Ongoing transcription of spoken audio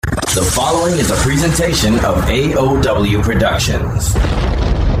The following is a presentation of AOW Productions.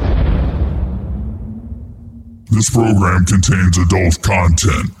 This program contains adult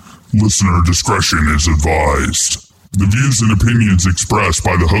content. Listener discretion is advised. The views and opinions expressed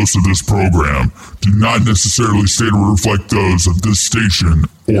by the host of this program do not necessarily state or reflect those of this station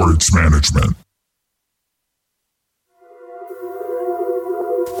or its management.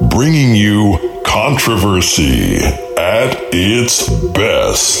 Bringing you controversy at its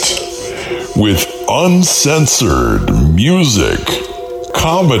best, with uncensored music,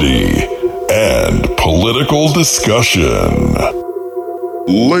 comedy, and political discussion.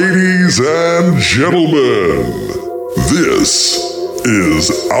 Ladies and gentlemen, this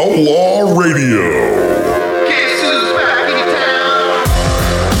is Outlaw Radio.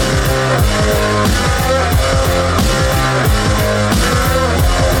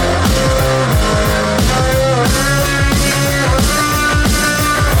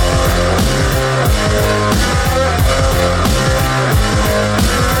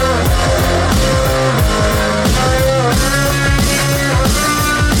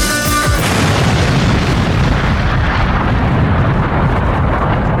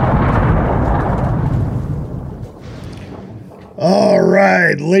 All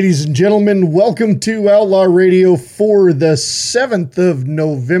right, ladies and gentlemen, welcome to Outlaw Radio for the 7th of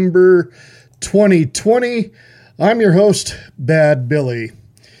November, 2020. I'm your host, Bad Billy.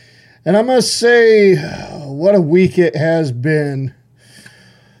 And I must say, what a week it has been.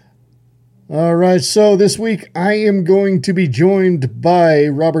 All right, so this week I am going to be joined by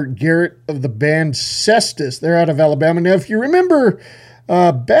Robert Garrett of the band Cestus. They're out of Alabama. Now, if you remember,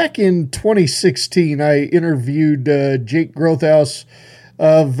 back in 2016, I interviewed Jake Grothaus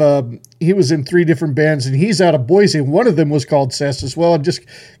he was in 3 different bands, and he's out of Boise, and one of them was called Cestus. Well, I've just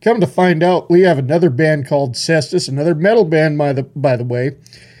come to find out we have another band called Cestus, another metal band, by the way,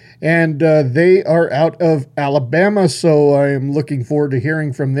 and they are out of Alabama, so I am looking forward to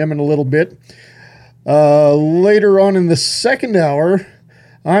hearing from them in a little bit. Later on in the second hour,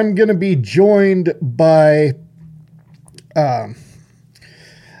 I'm going to be joined by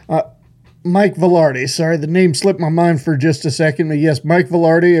Mike Velarde. Sorry, the name slipped my mind for just a second. But yes, Mike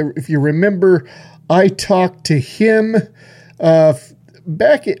Velarde. If you remember, I talked to him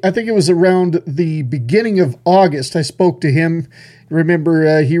back, I think it was around the beginning of August. I spoke to him.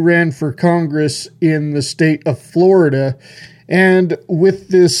 Remember, he ran for Congress in the state of Florida. And with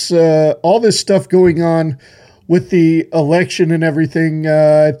this, all this stuff going on with the election and everything,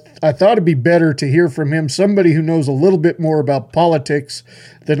 I thought it'd be better to hear from him, somebody who knows a little bit more about politics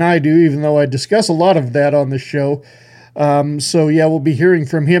than I do, even though I discuss a lot of that on the show. So yeah, we'll be hearing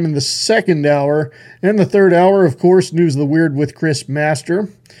from him in the second hour. And the third hour, of course, News of the Weird with Chris Master.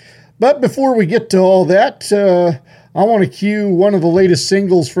 But before we get to all that, I want to cue one of the latest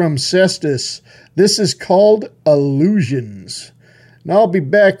singles from Cestus. This is called Illusions. Now I'll be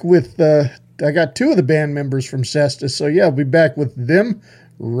back with, I got 2 of the band members from Cestus, so yeah, I'll be back with them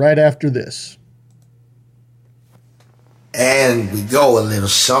right after this. And we go a little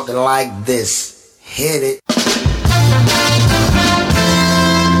something like this. Hit it.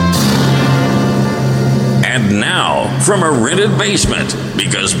 And now, from a rented basement,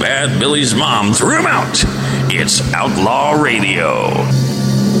 because Bad Billy's mom threw him out, it's Outlaw Radio.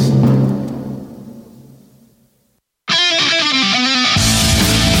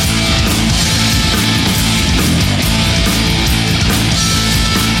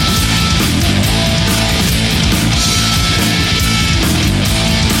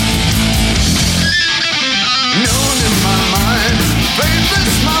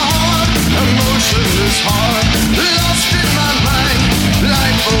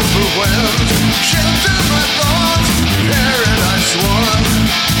 Shelter my thoughts, paradise won.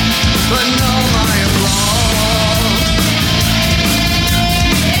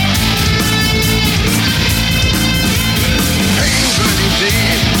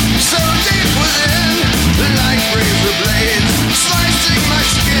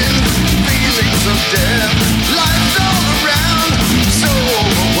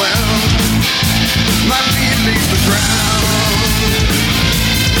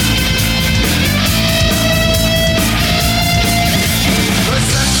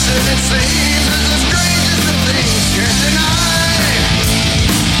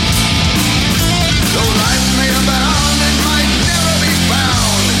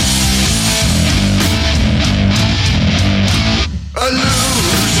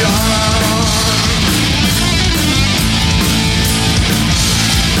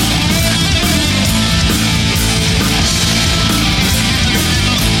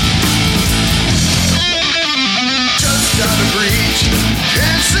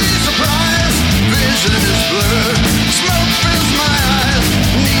 Can't see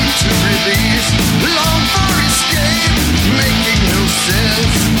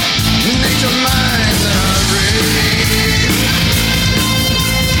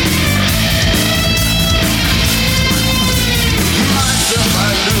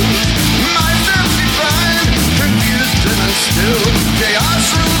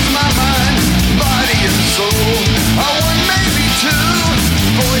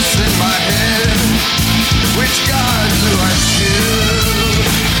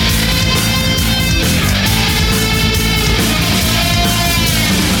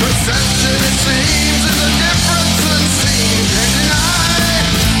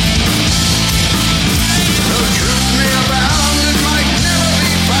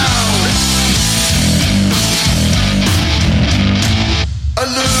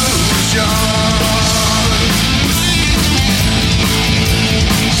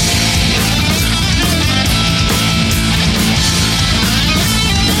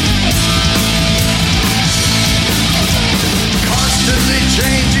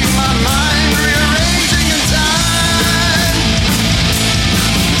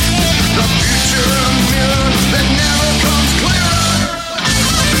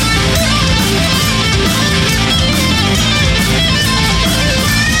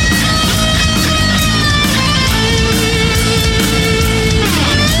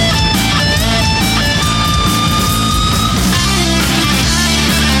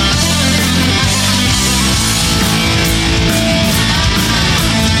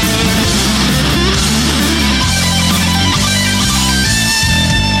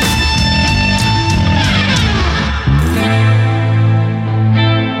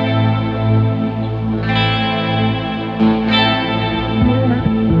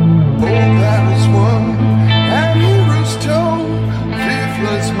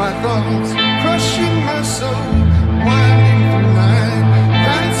my thoughts, crushing my soul, winding through night.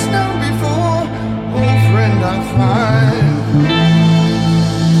 That's now before, old friend, I find.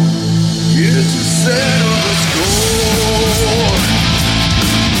 Here to settle the score.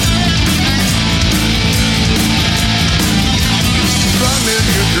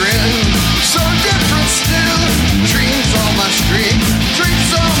 Familiar grin, so different still. Dreams all my strength,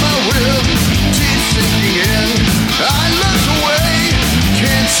 dreams all my will. Teeth sinking in, I look away.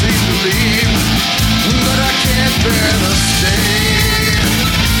 Can't seem to leave, but I can't bear the stain.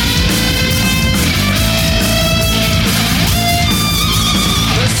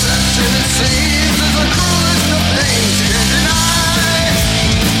 Deception, it seems, is the cruelest of pains. Can't deny.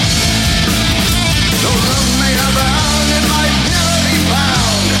 No love may abound, it might never be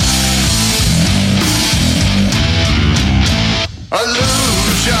found.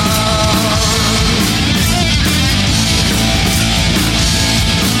 Illusion.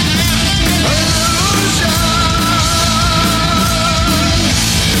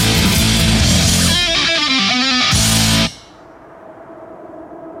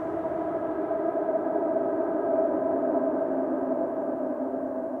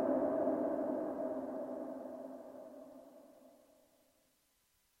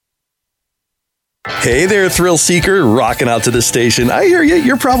 Hey there, thrill seeker, rocking out to the station. I hear you.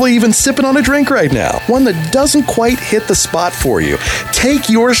 You're probably even sipping on a drink right now. One that doesn't quite hit the spot for you. Take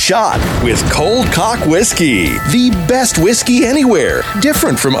your shot with Cold Cock Whiskey. The best whiskey anywhere.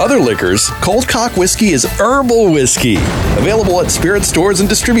 Different from other liquors, Cold Cock Whiskey is herbal whiskey. Available at spirit stores and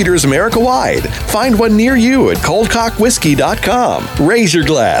distributors America-wide. Find one near you at coldcockwhiskey.com. Raise your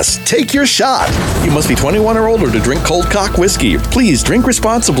glass. Take your shot. You must be 21 or older to drink Cold Cock Whiskey. Please drink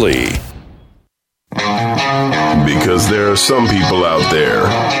responsibly. Because there are some people out there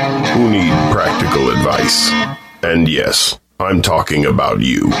who need practical advice. And yes, I'm talking about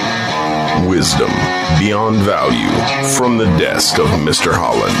you. Wisdom beyond value from the desk of Mr.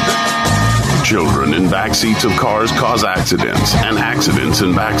 Holland. Children in backseats of cars cause accidents, and accidents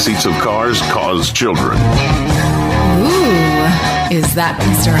in backseats of cars cause children. Ooh, is that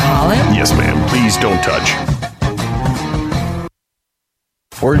Mr. Holland? Yes, ma'am. Please don't touch.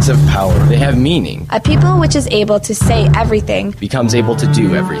 Words have power. They have meaning. A people which is able to say everything becomes able to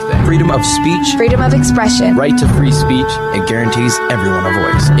do everything. Freedom of speech. Freedom of expression. Right to free speech. It guarantees everyone a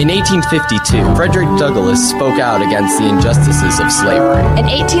voice. In 1852, Frederick Douglass spoke out against the injustices of slavery. In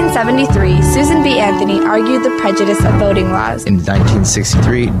 1873, Susan B. Anthony argued the prejudice of voting laws. In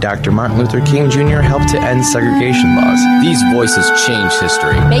 1963, Dr. Martin Luther King Jr. helped to end segregation laws. These voices changed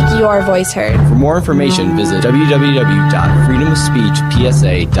history. Make your voice heard. For more information, visit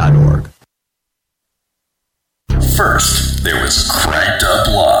www.freedomofspeechpsa.org. First, there was Cranked Up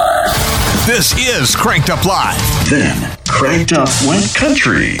Live. This is Cranked Up Live. Then, Cranked Up went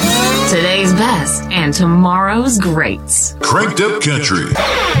country. Today's best and tomorrow's greats. Cranked Up Country.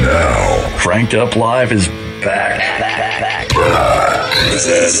 Now, Cranked Up Live is back. As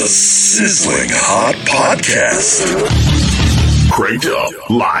a sizzling hot podcast. Cranked Up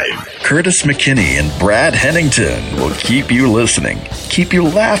Live. Curtis McKinney and Brad Hennington will keep you listening, keep you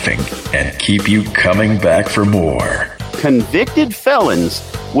laughing, and keep you coming back for more. Convicted felons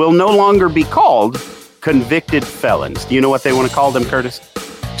will no longer be called convicted felons. Do you know what they want to call them, Curtis?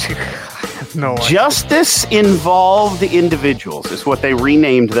 No idea. Justice-involved individuals is what they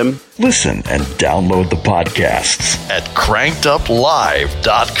renamed them. Listen and download the podcasts at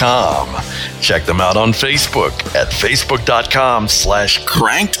crankeduplive.com. Check them out on Facebook at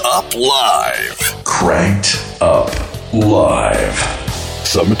facebook.com/crankeduplive. Cranked Up Live.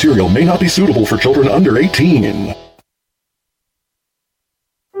 Some material may not be suitable for children under 18.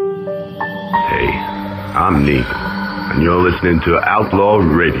 Hey, I'm Neek, and you're listening to Outlaw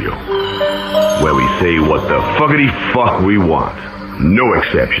Radio, where we say what the fuckity fuck we want. No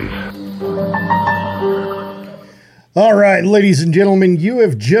exceptions. All right, ladies and gentlemen, you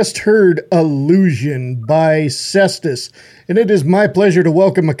have just heard Illusion by Cestus, and it is my pleasure to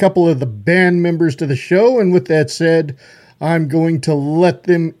welcome a couple of the band members to the show, and with that said, I'm going to let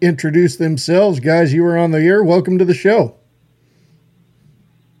them introduce themselves. Guys, you are on the air. Welcome to the show.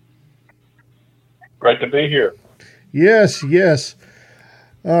 Great to be here. Yes, yes.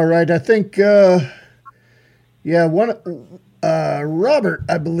 All right, I think, Robert,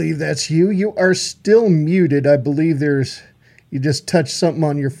 I believe that's you. You are still muted. I believe you just touched something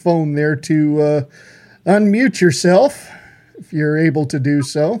on your phone there to unmute yourself, if you're able to do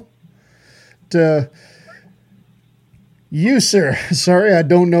so. You, sir, sorry, I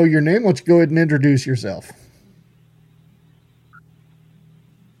don't know your name. Why don't you go ahead and introduce yourself?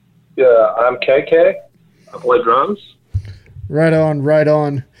 Yeah, I'm KK. I play drums. Right on, right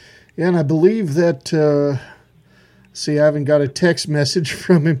on. And I believe that, see, I haven't got a text message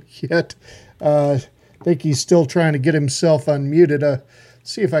from him yet. I think he's still trying to get himself unmuted.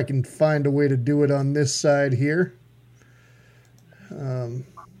 See if I can find a way to do it on this side here.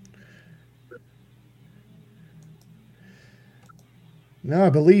 No, I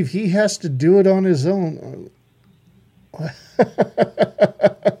believe he has to do it on his own.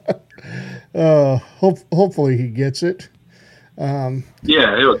 Hopefully he gets it.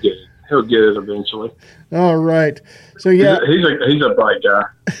 Yeah, he'll get it. He'll get it eventually. All right. So yeah, he's a bright guy.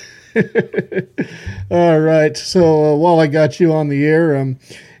 All right. So while I got you on the air, I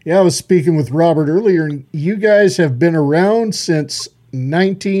was speaking with Robert earlier, and you guys have been around since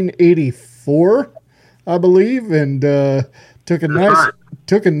 1984, I believe, and took a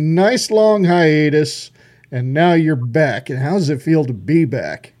nice long hiatus, and now you're back. And how does it feel to be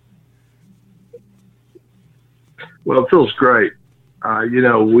back? Well, it feels great.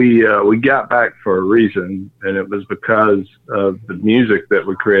 We got back for a reason, and it was because of the music that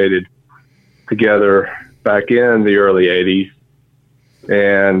we created together back in the early 80s.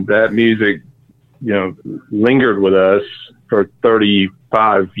 And that music, lingered with us for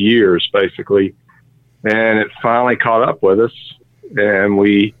 35 years, basically. And it finally caught up with us, and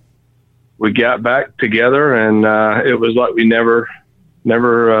we got back together, and it was like we never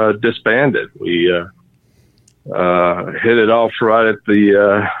disbanded. We hit it off right at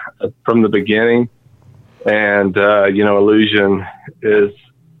from the beginning, and Illusion is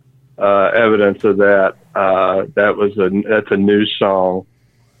evidence of that. That's a new song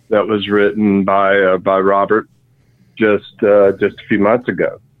that was written by Robert just a few months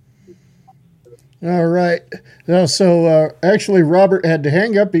ago. All right. So actually, Robert had to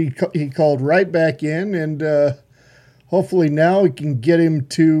hang up. He called right back in, and hopefully now we can get him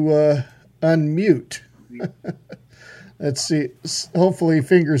to unmute. Let's see. Hopefully,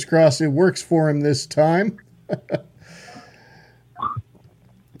 fingers crossed, it works for him this time.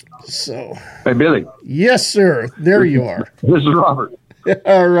 So, hey, Billy. Yes, sir. There you are. This is Robert.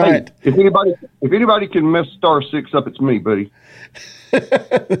 All right. Hey, if anybody can mess *6 up, it's me, buddy.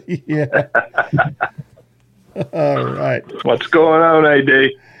 Yeah. All right. What's going on,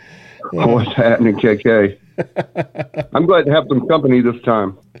 AD? What's happening, KK? I'm glad to have some company this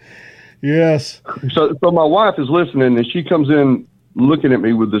time. Yes. So my wife is listening, and she comes in looking at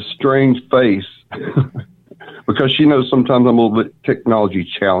me with this strange face because she knows sometimes I'm a little bit technology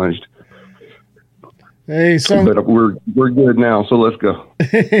challenged. Hey, but we're good now, so let's go.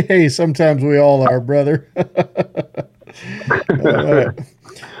 Hey, sometimes we all are, brother.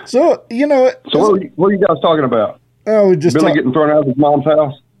 So So what are you guys talking about? Oh, we just Billy getting thrown out of his mom's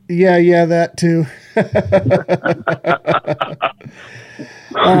house. Yeah, that too.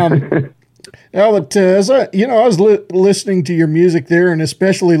 But as I was listening to your music there, and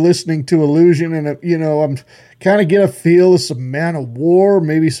especially listening to Illusion, and I'm kind of get a feel of some Man of War,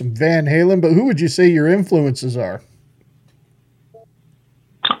 maybe some Van Halen. But who would you say your influences are?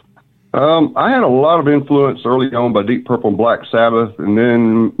 I had a lot of influence early on by Deep Purple and Black Sabbath, and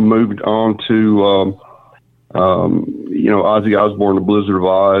then moved on to Ozzy Osbourne, The Blizzard of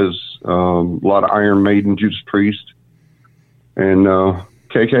Oz, a lot of Iron Maiden, Judas Priest, and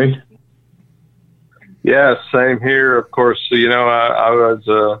KK. Yeah, same here. Of course, I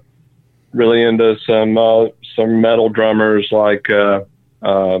was really into some metal drummers like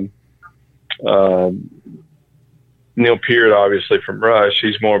Neil Peart, obviously from Rush.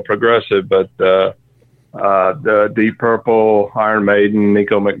 He's more progressive, but the Deep Purple, Iron Maiden,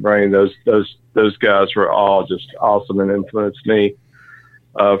 Nico McBrain, those guys were all just awesome and influenced me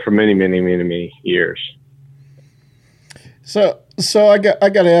for many, many, many, many years. So I got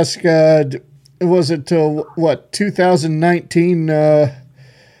to ask, was it 2019?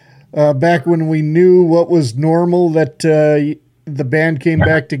 Back when we knew what was normal, that the band came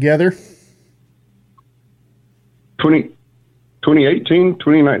back together? 2018,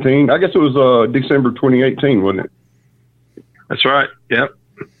 2019. I guess it was December 2018, wasn't it? That's right. Yep.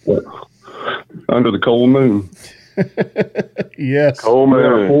 Under the cold moon. Yes. Cold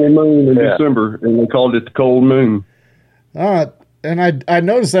moon. Full moon in December, and they called it the cold moon. And I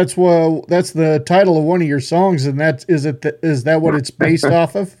noticed that's the title of one of your songs, and is that what it's based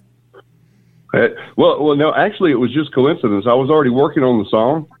off of? Well, no. Actually, it was just coincidence. I was already working on the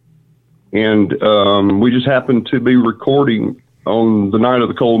song, and we just happened to be recording on the night of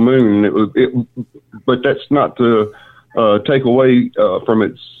the cold moon. But that's not to take away from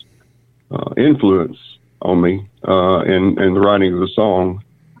its influence on me and the writing of the song.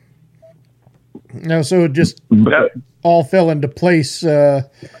 No, so it just all fell into place the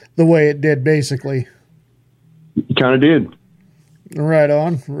way it did, basically. It kind of did. Right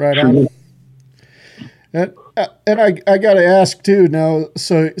on. And I got to ask too now.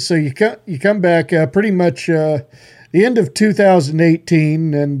 So you come back pretty much the end of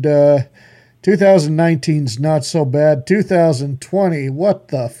 2018, and 2019's not so bad. 2020, what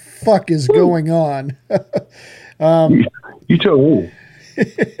the fuck is going on? You tell me.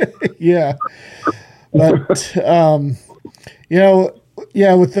 Yeah, but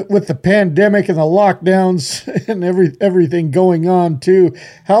with the pandemic and the lockdowns and everything going on too,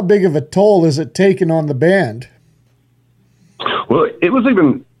 how big of a toll is it taken on the band? Well, it was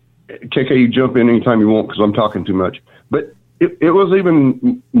even, KK, you jump in anytime you want because I'm talking too much. But it was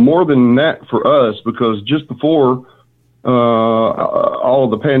even more than that for us, because just before all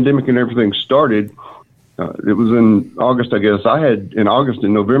of the pandemic and everything started, it was in August, I guess. In August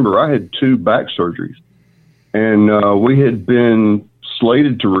and November, I had 2 back surgeries. And we had been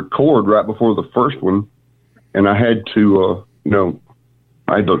slated to record right before the first one. And I had to, not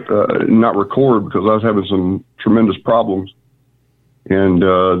record because I was having some tremendous problems. And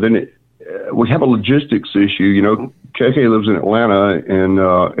then we have a logistics issue. KK lives in Atlanta, and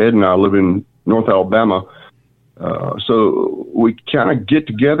Ed and I live in North Alabama. So we kind of get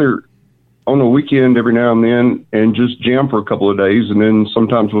together on the weekend every now and then and just jam for a couple of days. And then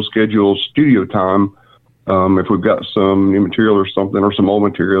sometimes we'll schedule studio time if we've got some new material or something, or some old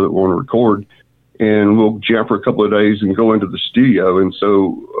material that we want to record. And we'll jam for a couple of days and go into the studio. And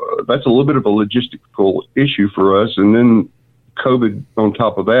so that's a little bit of a logistical issue for us. And then COVID on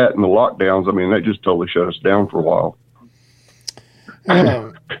top of that and the lockdowns, I mean, that just totally shut us down for a while.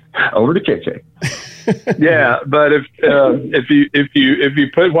 Over to KK. Yeah, but if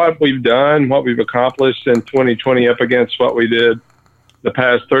you put what we've done, what we've accomplished in 2020 up against what we did the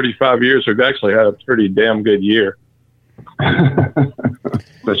past 35 years, we've actually had a pretty damn good year.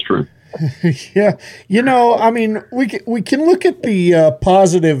 That's true. Yeah, I mean, we can look at the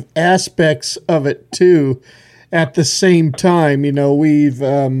positive aspects of it too. At the same time, we've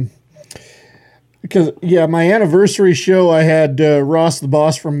because my anniversary show, I had Ross the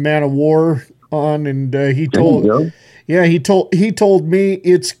Boss from Man of War on, and he told me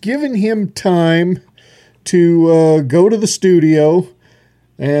it's given him time to go to the studio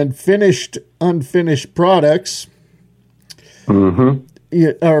and finished unfinished products. Mm-hmm.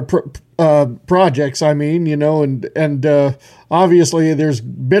 Projects, I mean, and obviously there's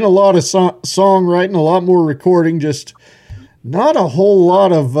been a lot of songwriting, a lot more recording, just not a whole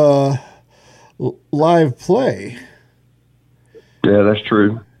lot of live play. Yeah, that's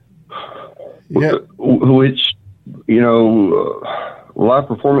true. Yeah. Which, live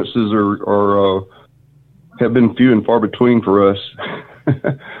performances are have been few and far between for us.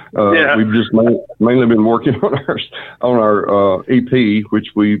 We've just mainly been working on our EP, which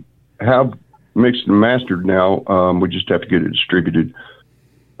we have mixed and mastered now. We just have to get it distributed,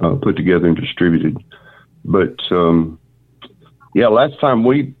 put together and distributed. But last time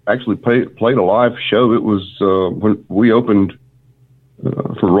we actually played a live show, it was when we opened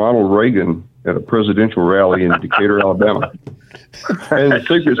for Ronald Reagan at a presidential rally in Decatur, Alabama. And the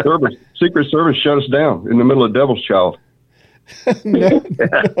Secret Service shut us down in the middle of Devil's Child. No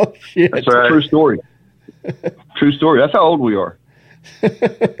shit. That's right. True story. True story. That's how old we are.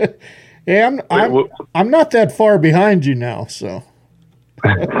 Hey, I'm not that far behind you now, so.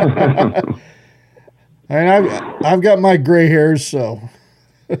 And I've got my gray hairs, so.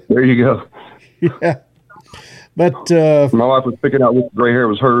 There you go. Yeah, but my wife was picking out which gray hair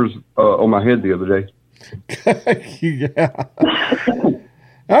was hers on my head the other day. Yeah,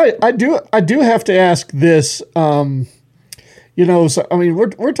 I do have to ask this. So, I mean,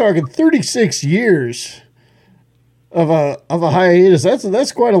 we're talking 36 years of a hiatus.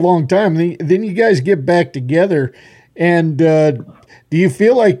 That's quite a long time. Then you guys get back together, and do you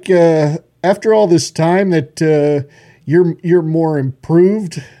feel like after all this time that you're more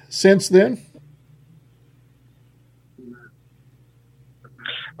improved since then?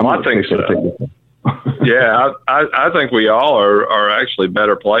 I think so. Yeah, I think we all are actually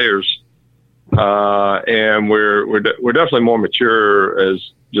better players, and we're definitely more mature as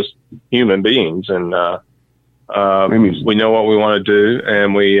just human beings, and we know what we want to do,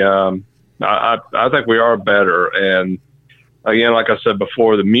 and I think we are better. And again, like I said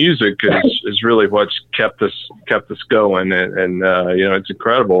before, the music is really what's kept us going, and it's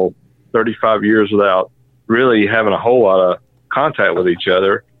incredible. 35 years without really having a whole lot of contact with each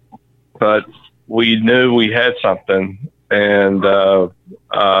other, but we knew we had something, and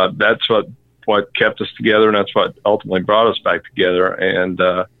that's what kept us together, and that's what ultimately brought us back together. And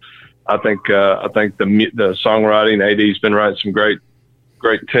I think the songwriting, AD's been writing some great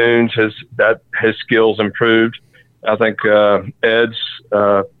tunes. His skills improved, I think Ed's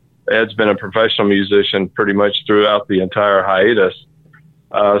been a professional musician pretty much throughout the entire hiatus.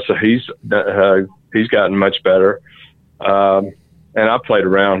 So he's gotten much better. And I played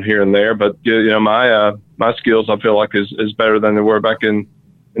around here and there, but my skills I feel like is better than they were back in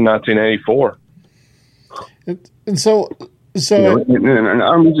 1984. And so and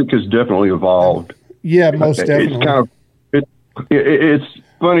our music has definitely evolved. Yeah, most definitely. It's kind of it's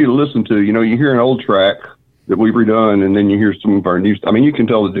funny to listen to. You hear an old track that we've redone, and then you hear some of our new. I mean, you can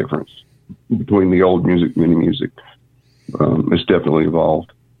tell the difference between the old music and the new music. It's definitely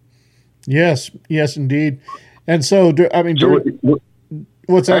evolved. Yes, indeed. And so,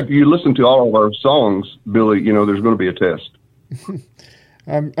 what's that? If you listen to all of our songs, Billy, there's going to be a test.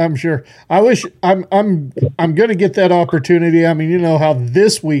 I'm sure. I wish I'm going to get that opportunity. I mean, how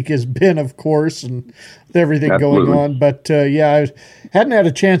this week has been, of course, and with everything Absolutely. going on. But I hadn't had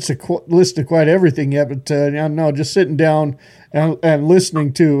a chance to listen to quite everything yet. But no, just sitting down and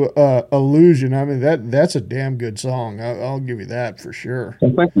listening to "Illusion." I mean, that's a damn good song. I'll give you that for sure.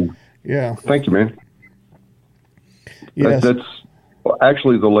 Well, thank you. Yeah. Thank you, man. Yes. That's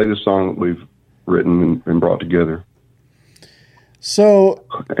actually the latest song that we've written and brought together. So,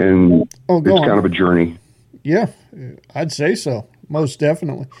 and go it's on. kind of a journey. Yeah, I'd say so. Most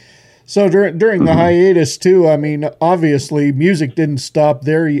definitely. So during the hiatus too, I mean, obviously music didn't stop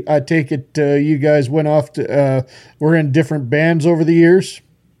there. I take it you guys went off to, were in different bands over the years?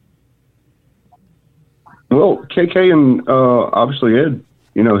 Well, KK and obviously Ed,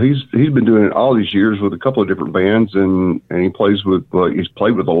 he's been doing it all these years with a couple of different bands, and he plays with, he's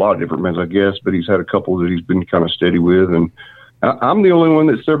played with a lot of different bands, I guess, but he's had a couple that he's been kind of steady with, and I'm the only one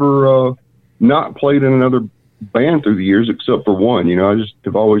that's ever not played in another band through the years, except for one. I just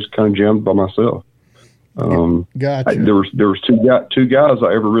have always kind of jammed by myself. Gotcha. There was two guys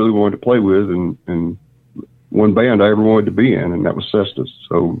I ever really wanted to play with, and one band I ever wanted to be in, and that was Cestus.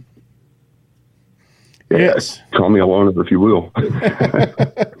 So, yes, call me a loner if you will.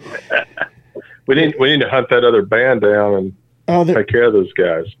 We need to hunt that other band down and take care of those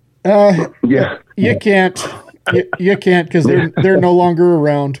guys. Yeah, you can't. You can't because they're no longer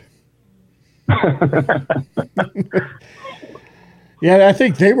around. Yeah, I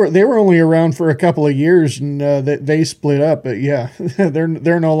think they were only around for a couple of years, and they split up. But yeah,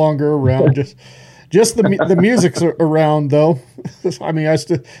 they're no longer around. Just the music's around though. I mean,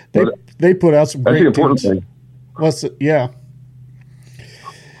 they put out some great. That's the important thing. Yeah.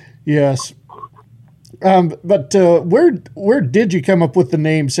 Yes. But where did you come up with the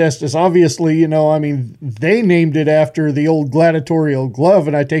name Cestus? Obviously, I mean, they named it after the old gladiatorial glove,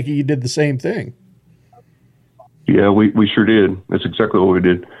 and I take it you did the same thing. Yeah, we sure did. That's exactly what we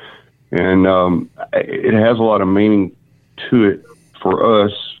did. And it has a lot of meaning to it for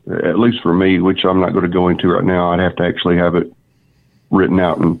us, at least for me, which I'm not going to go into right now. I'd have to actually have it written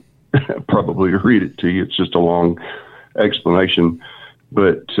out and probably read it to you. It's just a long explanation.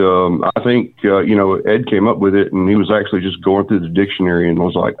 But I think, Ed came up with it, and he was actually just going through the dictionary and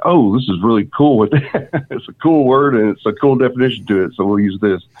was like, oh, this is really cool. It's a cool word, and it's a cool definition to it, so we'll use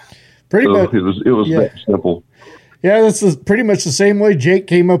this. Pretty much. It was that simple. Yeah, this is pretty much the same way Jake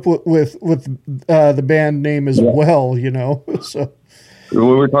came up with the band name as well, So when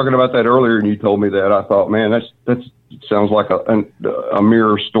we were talking about that earlier, and you told me that, I thought, man, that sounds like a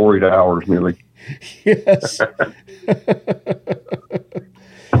mirror story to ours, nearly. Yes.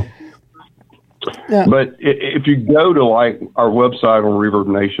 Yeah. But if you go to like our website on Reverb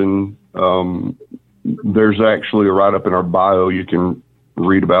Nation, there's actually a write-up in our bio. You can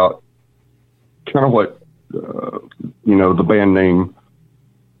read about kind of what the band name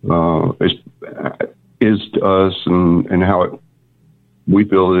is to us, and how we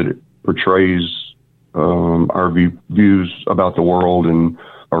feel that it portrays our views about the world and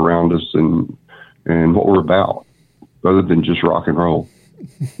around us, and what we're about, rather than just rock and roll.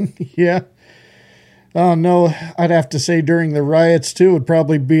 Yeah. Oh, no, I'd have to say during the riots, too, would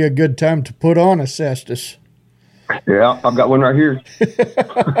probably be a good time to put on a Cestus. Yeah, I've got one right here.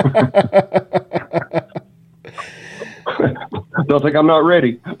 Don't think I'm not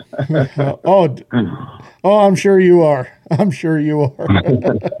ready. I'm sure you are. I'm sure you are.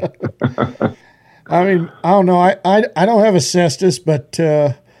 I mean, I don't know. I don't have a Cestus, but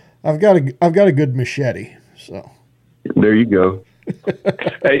I've got a good machete. So there you go.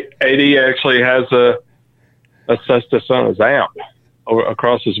 AD actually has a Cestus on his amp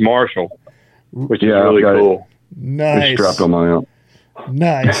across his Marshall, which is really cool. Nice. It's strapped on my amp.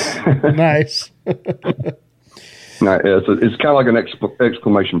 Nice. Nice. It's kind of like an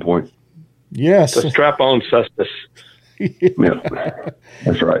exclamation point. Yes. The strap on Cestus. Yeah,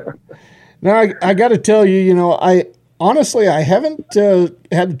 that's right. Now, I got to tell you, you know, I haven't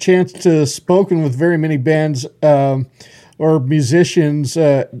had a chance to spoken with very many bands or musicians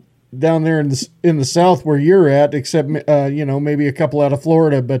down there in the South where you're at, except you know, maybe a couple out of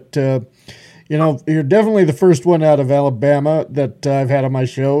Florida. But you know, you're definitely the first one out of Alabama that I've had on my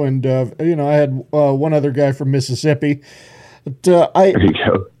show, and you know, I had one other guy from Mississippi. But There you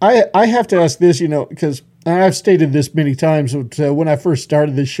go. I have to ask this, you know, because I've stated this many times. But when I first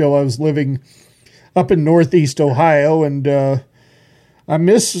started this show, I was living up in Northeast Ohio, and I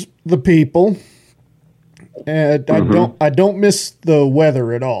miss the people. And I don't miss the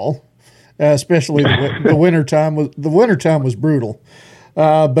weather at all, especially the wintertime. The wintertime was brutal.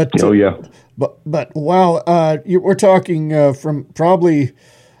 But oh yeah. But wow, we're talking from probably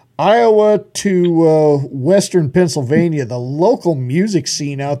Iowa to western Pennsylvania. The local music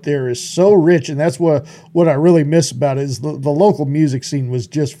scene out there is so rich, and that's what I really miss about it is the local music scene was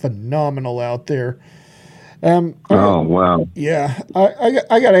just phenomenal out there. Oh wow! Yeah,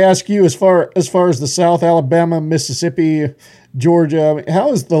 I got to ask you, as far as the South, Alabama, Mississippi, Georgia,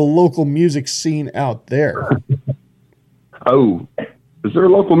 how is the local music scene out there? Oh, is there a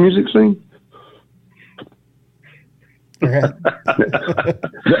local music scene?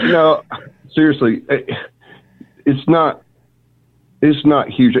 No, seriously, it's not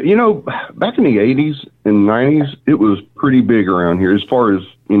huge. You know, back in the 80s and 90s, it was pretty big around here as far as,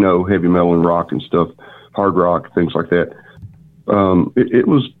 you know, heavy metal and rock and stuff. Hard rock, things like that. It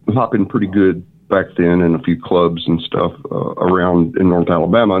was hopping pretty good back then in a few clubs and stuff around in North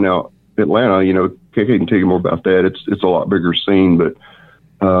Alabama. Now, Atlanta, you know, KK can tell you more about that. It's a lot bigger scene, but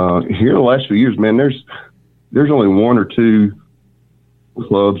here in the last few years, man, there's only one or two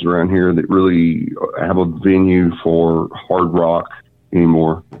clubs around here that really have a venue for hard rock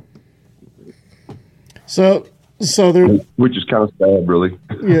anymore. So there, which is kind of sad, really.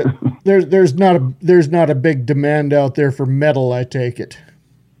 Yeah, there's not a big demand out there for metal, I take it.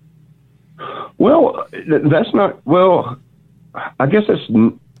 Well, that's not. Well, I guess that's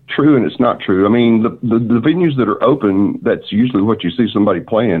true, and it's not true. I mean, the venues that are open, that's usually what you see somebody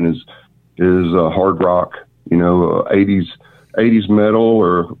playing is hard rock. You know, 80s metal,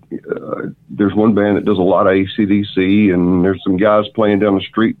 or there's one band that does a lot of AC/DC, and there's some guys playing down the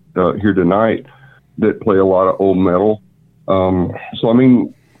street here tonight that play a lot of old metal. So, I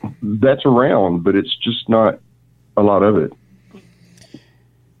mean, that's around, but it's just not a lot of it.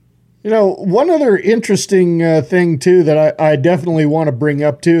 You know, one other interesting thing, too, that I definitely want to bring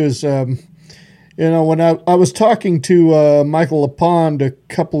up, too, is, you know, when I was talking to Michael LaPond a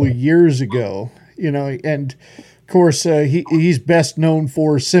couple of years ago, you know, and, of course, he's best known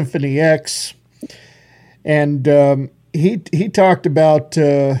for Symphony X, and he talked about...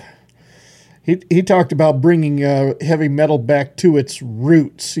 He talked about bringing heavy metal back to its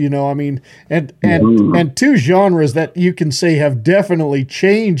roots, you know. I mean, and two genres that you can say have definitely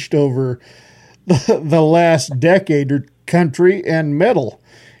changed over the last decade, or country and metal.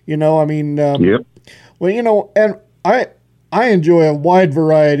 You know, I mean, yep. Well, you know, and I enjoy a wide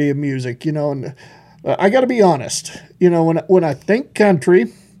variety of music, you know, and I got to be honest, you know, when I think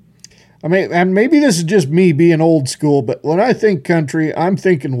country. I mean, and maybe this is just me being old school, but when I think country, I'm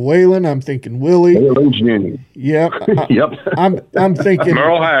thinking Waylon, I'm thinking Willie. Waylon Jennings. Yep. Yep. I'm thinking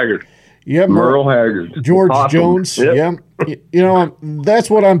Merle Haggard. Yep. Merle Haggard. George Awesome. Jones. Yep. You know, that's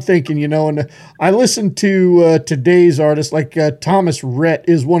what I'm thinking, you know, and I listen to today's artists, like Thomas Rhett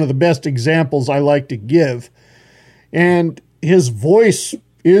is one of the best examples I like to give. And his voice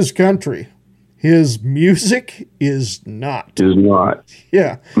is country. His music is not. Is not.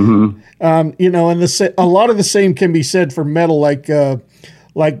 Yeah. Mm-hmm. You know, and a lot of the same can be said for metal, like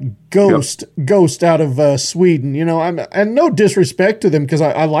Ghost, yep. Ghost out of Sweden. You know, and no disrespect to them, because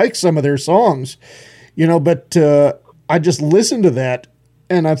I like some of their songs, you know, but I just listen to that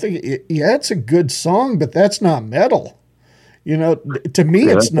and I think, yeah, it's a good song, but that's not metal. You know, to me,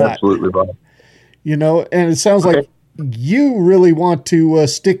 yeah, it's not. Absolutely right. You know, and it sounds like you really want to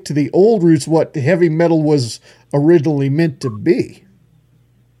stick to the old roots, what heavy metal was originally meant to be.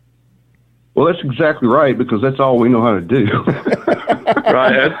 Well, that's exactly right, because that's all we know how to do.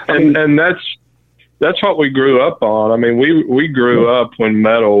 Right, and that's what we grew up on. I mean, we grew up when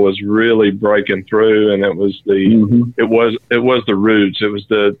metal was really breaking through, and it was it was the roots. It was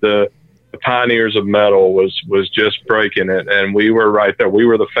the pioneers of metal was just breaking it, and we were right there. We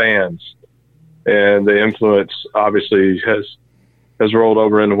were the fans. And the influence obviously has rolled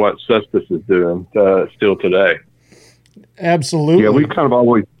over into what Cestus is doing still today. Absolutely. Yeah, we kind of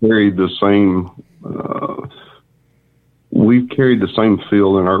always carried the same. We've carried the same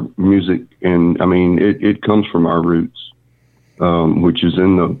feel in our music, and I mean, it comes from our roots. which is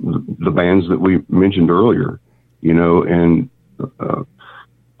in the bands that we mentioned earlier, and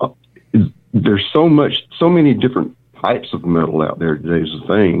there's so many different types of metal out there today is the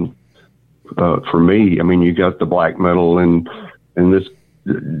thing. For me, I mean, you got the black metal and this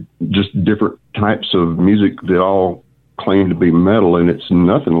just different types of music that all claim to be metal, and it's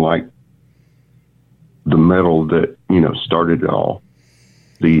nothing like the metal that started it all.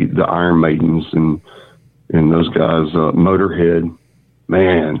 The Iron Maidens and those guys, Motorhead,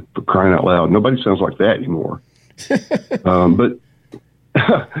 man, for crying out loud, nobody sounds like that anymore. But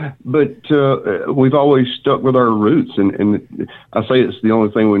we've always stuck with our roots, and I say it's the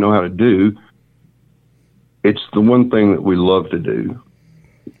only thing we know how to do. It's the one thing that we love to do.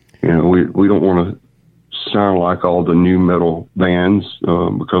 We don't want to sound like all the new metal bands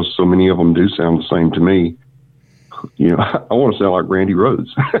because so many of them do sound the same to me. I want to sound like Randy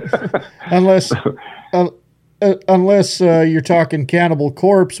Rhoads. unless you're talking Cannibal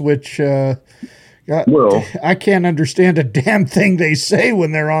Corpse, which I can't understand a damn thing they say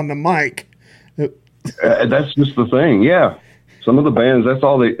when they're on the mic. That's just the thing. Yeah, some of the bands, that's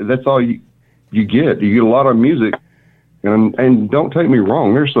all you get. You get a lot of music. And don't take me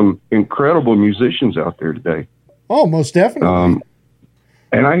wrong, there's some incredible musicians out there today. Oh, most definitely.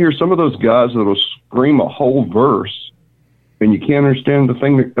 And I hear some of those guys that'll scream a whole verse, and you can't understand the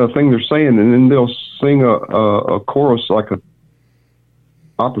thing they're saying, and then they'll sing a chorus like a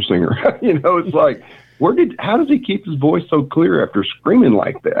opera singer. It's like, how does he keep his voice so clear after screaming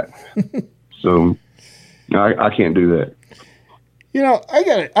like that? So I can't do that.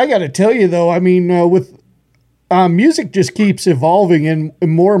 I got to tell you though, I mean, with music just keeps evolving in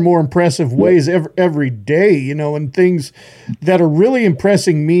more and more impressive ways every day, and things that are really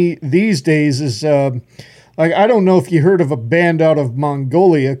impressing me these days is, I don't know if you heard of a band out of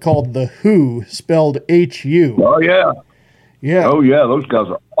Mongolia called The Who, spelled H-U. Oh, yeah. Yeah. Oh, yeah, those guys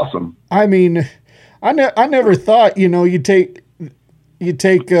are awesome. I mean, I never thought, you take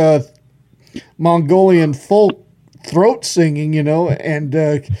Mongolian folk throat singing, and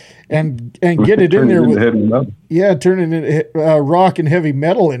get it in there with turning it rock and heavy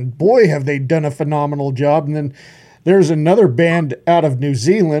metal, and boy, have they done a phenomenal job. And then there's another band out of New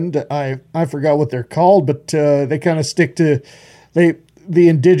Zealand. I forgot what they're called, but they kind of stick to the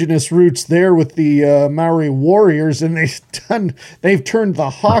indigenous roots there with the Maori warriors, and they've turned the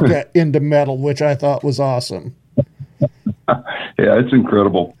haka into metal, which I thought was awesome. Yeah, it's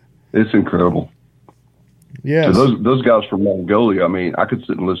incredible. It's incredible. Yeah, so those guys from Mongolia, I mean, I could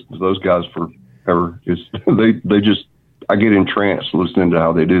sit and listen to those guys forever. I get entranced listening to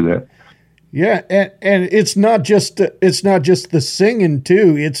how they do that. Yeah, and it's not just the singing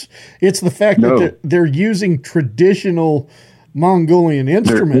too. It's the fact that they're using traditional Mongolian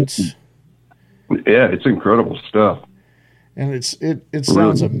instruments. Yeah, it's incredible stuff. And it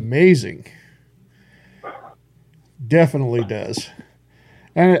sounds amazing. Definitely does.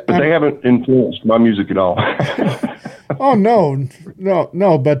 But they haven't influenced my music at all. Oh, no.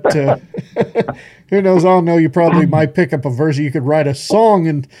 But who knows? I'll know you probably might pick up a verse. You could write a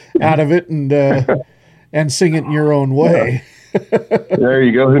song out of it and sing it in your own way. There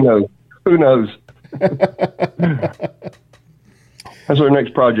you go. Who knows? That's our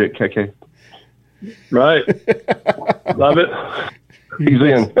next project, KK. Right. Love it. He's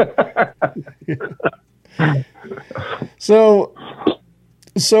in. So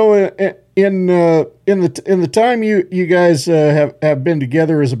in the time you guys have been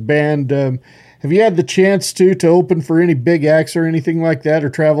together as a band, have you had the chance to open for any big acts or anything like that, or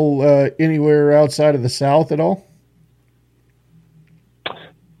travel anywhere outside of the South at all?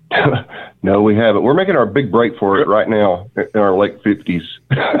 No, we haven't. We're making our big break for it right now in our late 50s.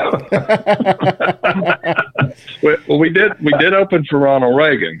 Well, we did open for Ronald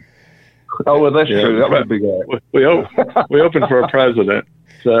Reagan. Oh, well, that's true. That was a big act. We opened for a president.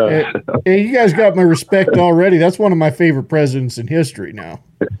 So hey, you guys got my respect already. That's one of my favorite presidents in history now.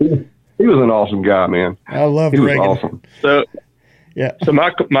 He was an awesome guy, man. I love Reagan. He was awesome. So, yeah. So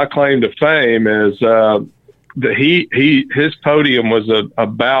my claim to fame is that his podium was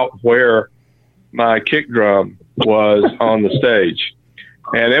about where my kick drum was on the stage,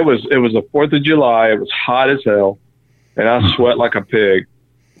 and it was the 4th of July. It was hot as hell, and I sweat like a pig.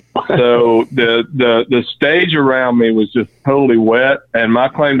 So the stage around me was just totally wet, and my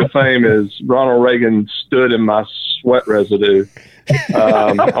claim to fame is Ronald Reagan stood in my sweat residue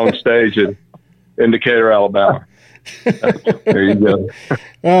on stage in Decatur, Alabama. There you go.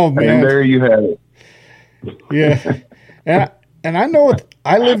 Oh man! And there you have it. Yeah, and I know it.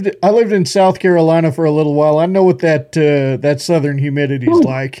 I lived in South Carolina for a little while. I know what that southern humidity is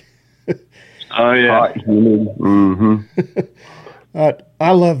like. Oh yeah. Hot, humid.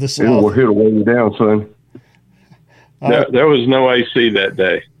 I love the South. It'll weigh you down, son. There was no AC that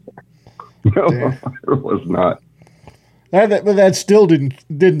day. No, there was not. But that still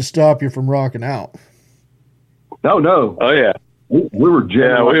didn't stop you from rocking out. No. Oh yeah. We were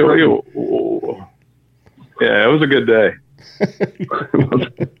jamming. Yeah, it was a good day.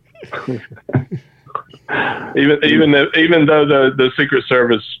 even though the Secret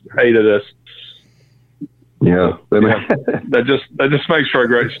Service hated us. Yeah, that just makes for a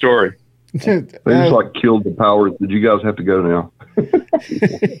great story. They just like killed the powers. Did you guys have to go now?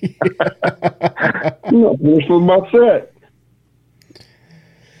 I'm not finished with my set.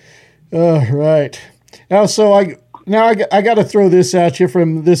 Right. Now, so I got to throw this at you.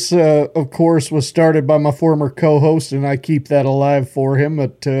 From this, of course, was started by my former co-host, and I keep that alive for him.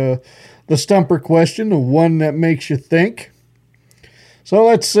 But the stumper question, the one that makes you think. So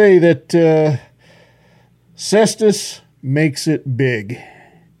let's say that Cestus makes it big,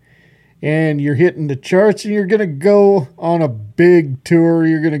 and you're hitting the charts, and you're going to go on a big tour.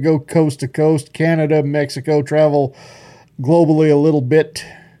 You're going to go coast to coast, Canada, Mexico, travel globally a little bit.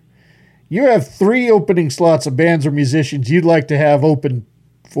 You have 3 opening slots of bands or musicians you'd like to have open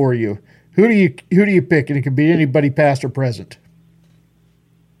for you. Who do you pick? And it can be anybody, past or present.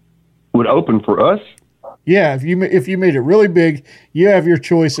 Would open for us? Yeah, if you made it really big, you have your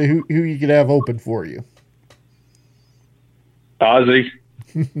choice of who you could have open for you. Ozzy.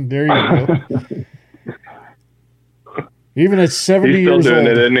 There you go. Even at 70 He's still years doing old.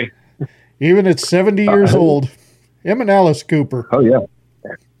 it, isn't he? Even at 70 years old. Him and Alice Cooper. Oh, yeah.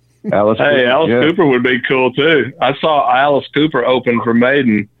 Alice Cooper would be cool too. I saw Alice Cooper open for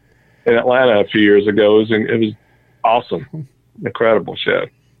Maiden in Atlanta a few years ago. It was awesome, incredible show.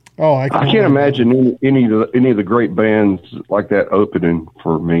 Oh, I can't imagine any of the great bands like that opening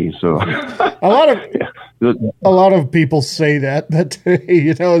for me. So a lot of people say that, but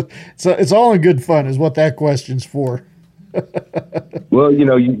it's all in good fun, is what that question's for. Well,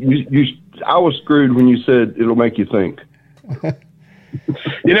 I was screwed when you said it'll make you think.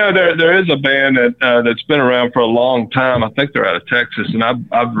 There is a band that's been around for a long time. I think they're out of Texas, and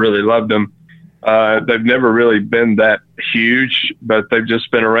I've really loved them. They've never really been that huge, but they've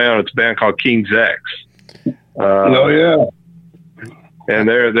just been around. It's a band called King's X. Oh yeah, and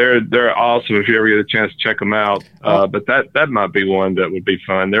they're awesome. If you ever get a chance to check them out, but that might be one that would be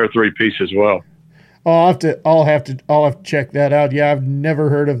fun. They're a 3-piece as well. I'll have to check that out. Yeah, I've never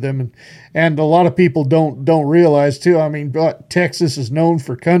heard of them, and a lot of people don't realize too. I mean, Texas is known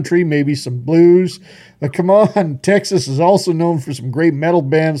for country, maybe some blues, but come on, Texas is also known for some great metal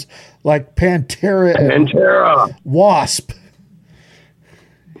bands like Pantera and Wasp.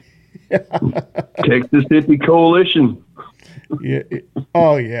 Texas Hippie Coalition. Yeah.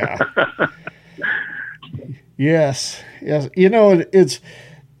 Oh yeah. Yes. It's.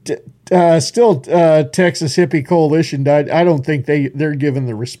 Still, Texas Hippie Coalition died. I don't think they're given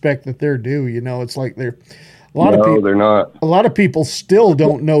the respect that they're due. It's like they're not. A lot of people still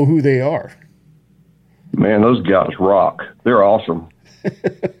don't know who they are. Man, those guys rock. They're awesome.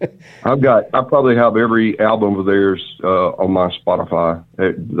 I probably have every album of theirs on my Spotify.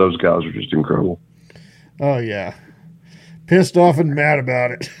 Those guys are just incredible. Oh yeah, pissed off and mad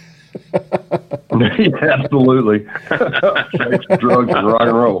about it. Yeah, absolutely. Sex, drugs, and rock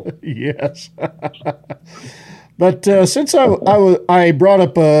and roll. Yes. But since I brought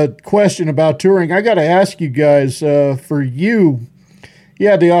up a question about touring, I got to ask you guys, for you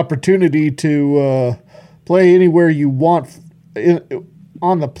had the opportunity to play anywhere you want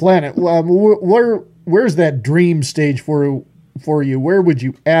on the planet. Where's that dream stage for you? Where would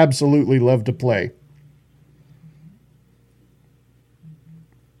you absolutely love to play?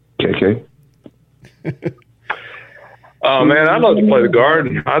 KK. Oh man, I'd love to play the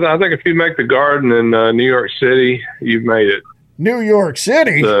Garden. I think if you make the Garden in New York City, you've made it. New York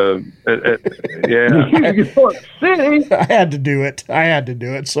City. Yeah. New York City. I had to do it.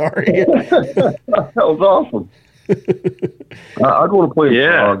 Sorry. That was awesome. I'd want to play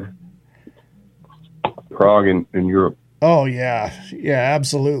Prague in Europe. Oh yeah,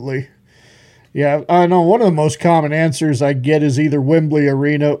 absolutely. Yeah, I know one of the most common answers I get is either Wembley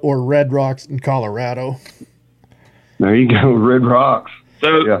Arena or Red Rocks in Colorado. There you go, Red Rocks.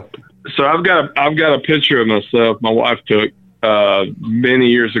 So I've got a picture of myself. My wife took many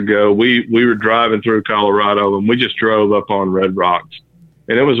years ago. We were driving through Colorado and we just drove up on Red Rocks,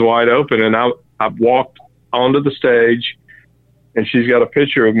 and it was wide open. And I walked onto the stage, and she's got a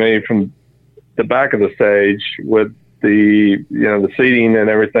picture of me from the back of the stage with the seating and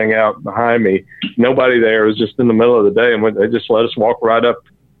everything out behind me. Nobody there. It was just in the middle of the day, and they just let us walk right up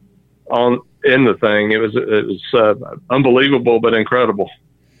in the thing. It was unbelievable, but incredible.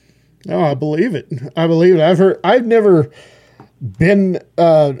 Oh, I believe it. I've never been.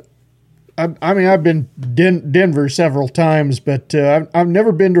 I've been Denver several times, but I've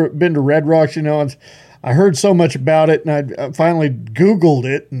never been to Red Rocks. I heard so much about it, and I finally Googled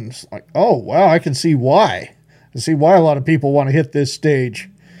it, and it's like, oh wow, I can see why. I see why a lot of people want to hit this stage.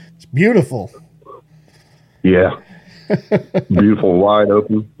 It's beautiful. Yeah, beautiful, wide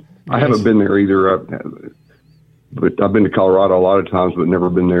open. Yes. I haven't been there either, but I've been to Colorado a lot of times, but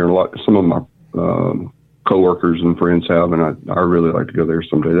never been there. Some of my coworkers and friends have, and I really like to go there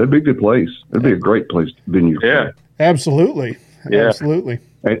someday. That'd be a good place. That'd be a great place venue. Yeah, absolutely. Yeah. Absolutely.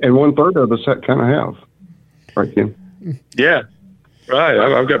 And 1/3 of us kind of have, right, Ken? Yeah, right.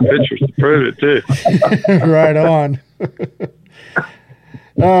 I've got pictures to prove it too. Right on.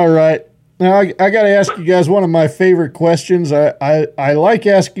 All right. Now I got to ask you guys one of my favorite questions. I like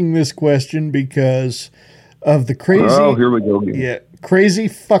asking this question because of the crazy. Oh, here we go again. Yeah. Crazy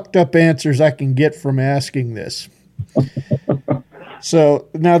fucked up answers I can get from asking this. So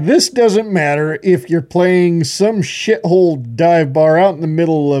now this doesn't matter if you're playing some shithole dive bar out in the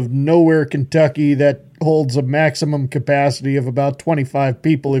middle of nowhere, Kentucky that holds a maximum capacity of about 25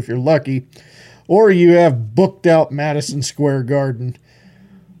 people if you're lucky, or you have booked out Madison Square Garden.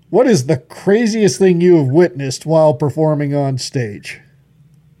 What is the craziest thing you have witnessed while performing on stage?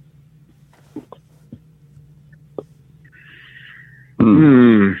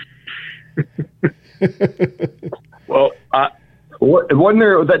 Well, wasn't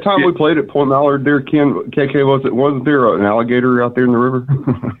there that time we played at Point Mallard there, Ken? KK, wasn't there an alligator out there in the river?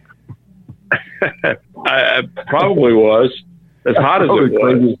 I probably was. As hot as it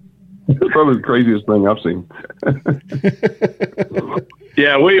was. It's probably the craziest thing I've seen.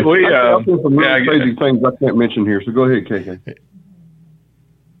 Yeah, I've seen some really crazy things I can't mention here. So go ahead, KK.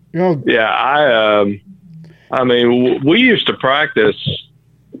 Yeah, I mean, we used to practice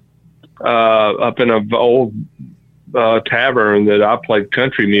up in an old tavern that I played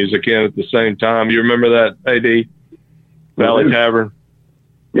country music in at the same time. You remember that, AD? Valley Tavern?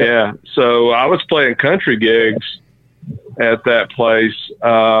 Yeah. So I was playing country gigs at that place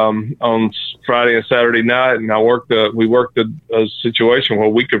on Friday and Saturday night, and we worked a situation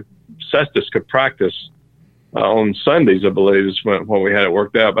where Cestus could practice on Sundays, I believe is when we had it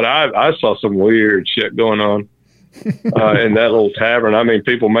worked out. But I saw some weird shit going on in that little tavern. I mean,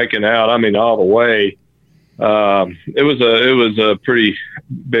 people making out, all the way. It was a pretty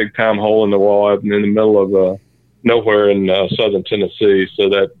big time hole in the wall in the middle of nowhere in southern Tennessee. So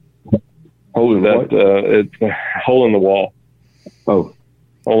that hole in hole in the wall. Oh,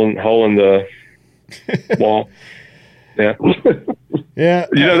 hole in the wall. Yeah.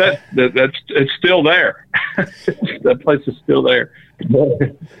 Yeah. That's it's still there. That place is still there.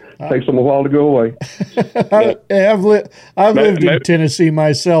 Takes them a while to go away. I've lived in Tennessee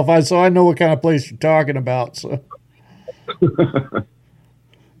myself, so I know what kind of place you're talking about. So.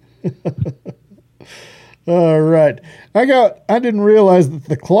 All right. I didn't realize that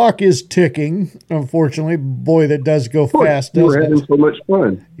the clock is ticking. Unfortunately, boy, that does go fast. We're having so much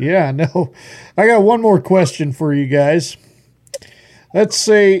fun. Yeah, I know. I got one more question for you guys. Let's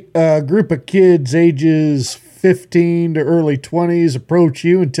say a group of kids ages 15 to early 20s approach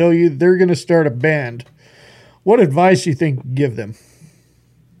you and tell you they're going to start a band. What advice do you think you give them?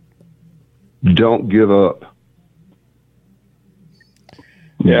 Don't give up.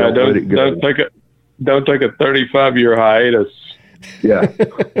 Yeah, don't take a 35-year hiatus. Yeah.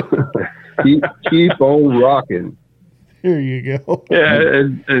 keep on rocking. Here you go. Yeah,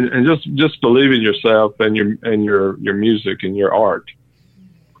 and just believe in yourself and your music and your art.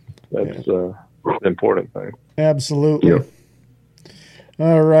 That's the important thing. Absolutely. Yep.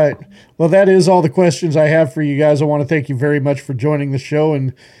 All right. Well, that is all the questions I have for you guys. I want to thank you very much for joining the show.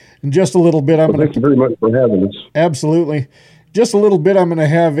 And in just a little bit, thank you very much for having us. Absolutely. Just a little bit, I'm going to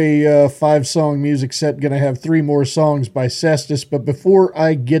have a 5-song music set. Going to have 3 more songs by Cestus. But before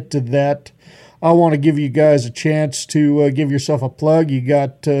I get to that, I want to give you guys a chance to give yourself a plug. You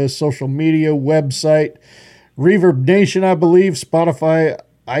got social media, website, Reverb Nation, I believe, Spotify,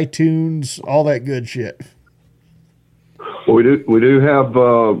 iTunes, all that good shit. Well, we do have,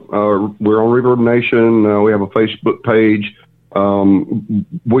 we're on Reverb Nation. We have a Facebook page.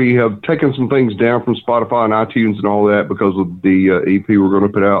 We have taken some things down from Spotify and iTunes and all that because of the EP we're going to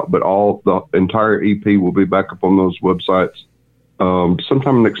put out, but the entire EP will be back up on those websites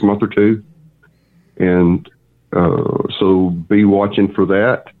sometime next month or two. And so be watching for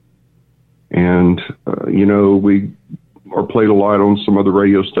that. And, we are played a lot on some other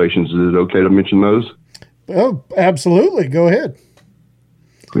radio stations. Is it okay to mention those? Oh, absolutely. Go ahead.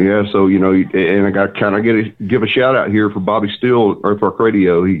 Yeah, so and I got kind of give a shout out here for Bobby Steele, Earthwork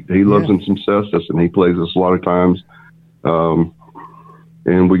Radio. He loves him some Cestus, and he plays us a lot of times.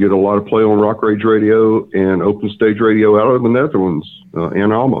 And we get a lot of play on Rock Rage Radio and Open Stage Radio out of the Netherlands,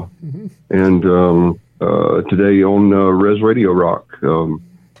 in Alma, and today on Res Radio Rock.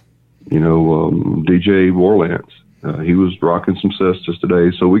 DJ Warlance, he was rocking some Cestus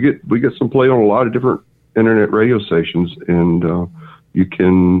today. So we get some play on a lot of different internet radio stations, and you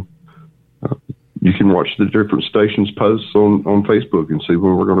can watch the different stations posts on Facebook and see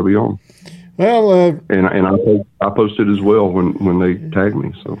when we're going to be on. Well, and I posted as well when they tag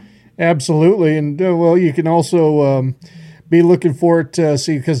me. So absolutely, and you can also be looking for it.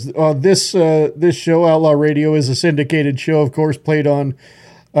 See, because this show, Outlaw Radio, is a syndicated show, of course, played on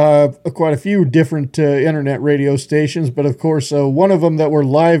quite a few different internet radio stations, but of course one of them that we're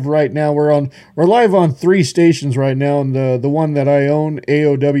live right now, we're live on 3 stations right now, and the one that I own,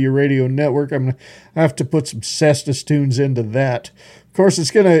 AOW Radio Network, I have to put some Cestus tunes into that. Of course,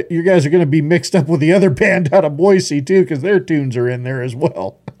 you guys are gonna be mixed up with the other band out of Boise too, because their tunes are in there as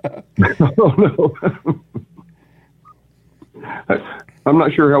well. Oh no. I'm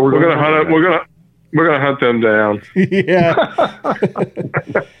not sure how we're gonna hunt it. We're going to hunt them down. Yeah.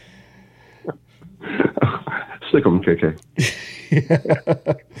 Stick them, KK.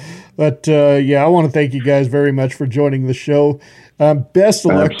 Yeah. But, I want to thank you guys very much for joining the show. Best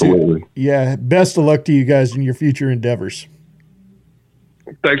of luck best of luck to you guys in your future endeavors.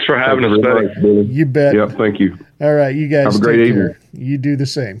 Thanks for having us, buddy. You bet. Yep, thank you. All right, you guys have a great evening. You do the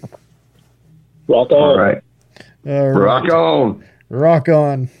same. Rock on. All right. Rock on. Rock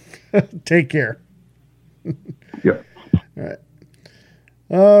on. Take care. Yep.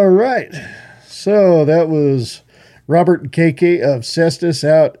 All right. So that was Robert and KK of Cestus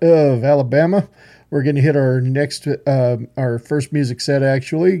out of Alabama. We're going to hit our next, our first music set,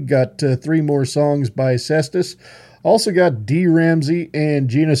 actually. Got 3 more songs by Cestus. Also got D. Ramsey and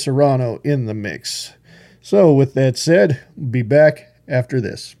Gina Serrano in the mix. So with that said, we'll be back after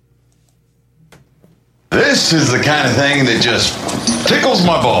this. This is the kind of thing that just tickles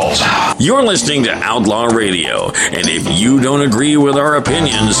my balls. You're listening to Outlaw Radio, and if you don't agree with our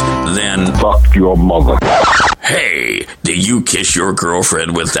opinions, then fuck your mother. Hey, did you kiss your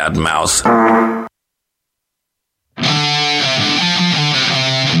girlfriend with that mouth?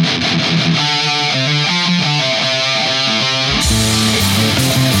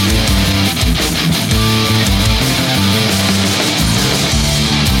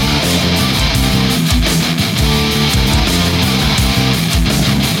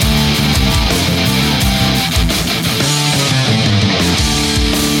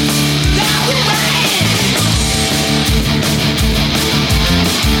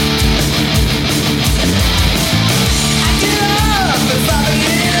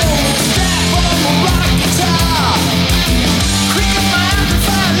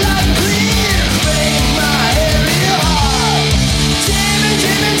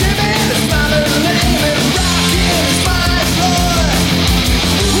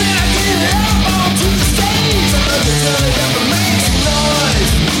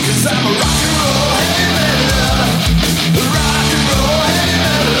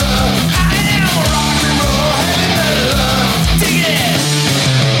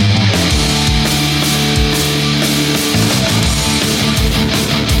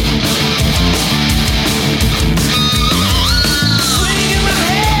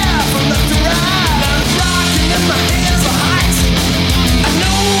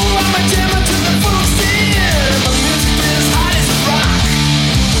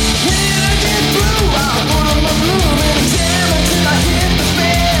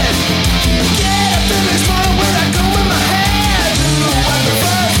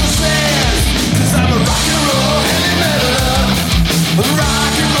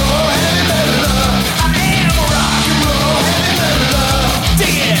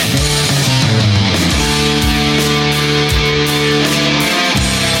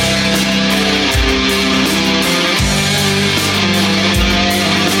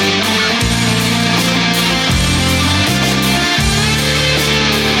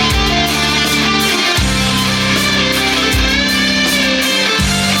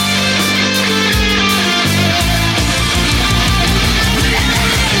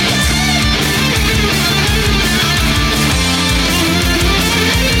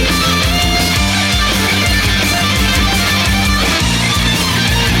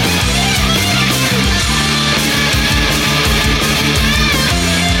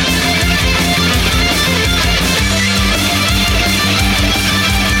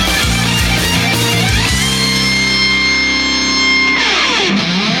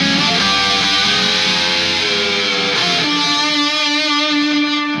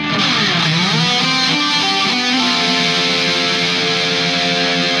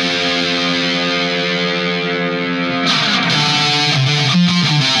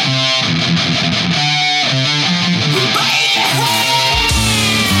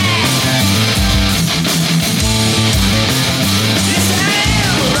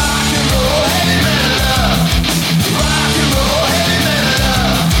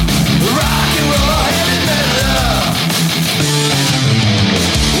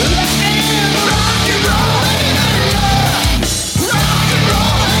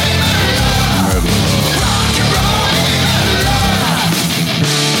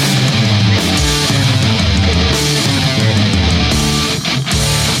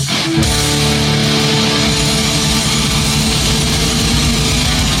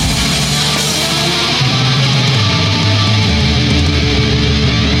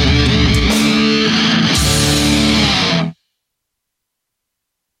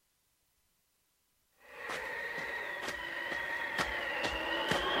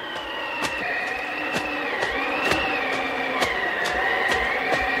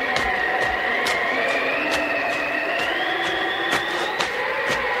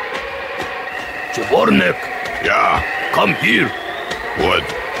 Hornick. Yeah. Come here. What?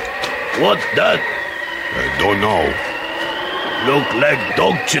 What that? I don't know. Look like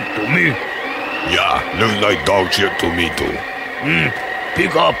dog shit to me. Yeah, look like dog shit to me too.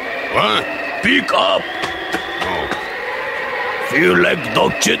 Pick up. What? Pick up. Oh. Feel like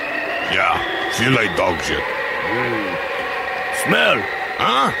dog shit? Yeah, feel like dog shit. Smell.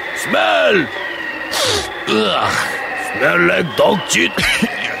 Huh? Smell. Ugh. Smell like dog shit.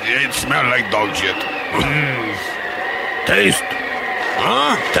 Yeah, it smell like dog shit. Taste.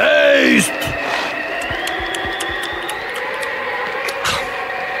 Huh? Taste.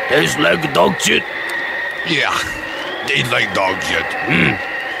 Tastes like dog shit. Yeah, tastes like dog shit.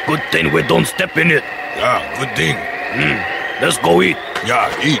 Good thing we don't step in it. Yeah, good thing. Let's go eat.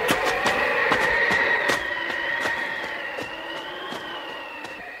 Yeah, eat.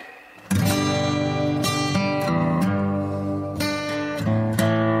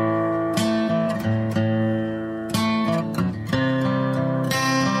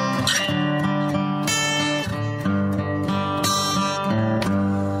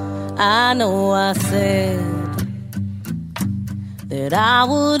 I know I said that I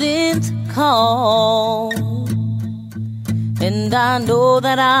wouldn't call, and I know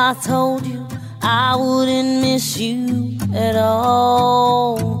that I told you I wouldn't miss you at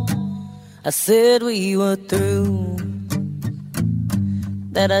all. I said we were through,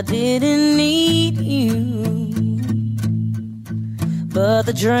 that I didn't need you, but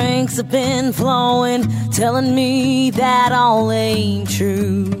the drinks have been flowing, telling me that all ain't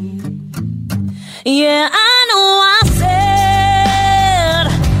true. Yeah, I know I said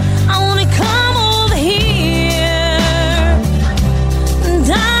I wanna come over here, and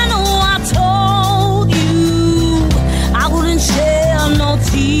I know I told you I wouldn't shed no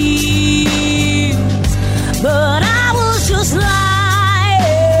tears, but I was just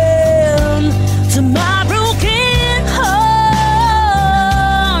lying to my broken heart.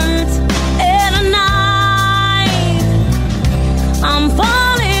 And tonight I'm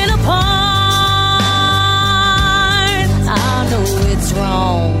falling apart.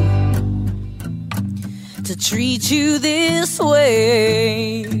 Wrong to treat you this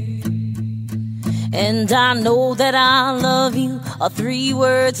way, and I know that I love you are 3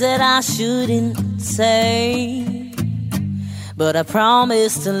 words that I shouldn't say, but I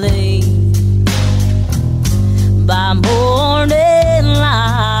promise to leave by morning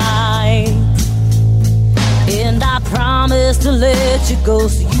light, and I promise to let you go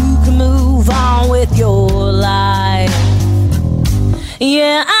so you can move on with your life.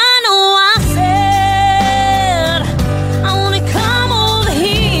 Yeah, I know I said I wanna come over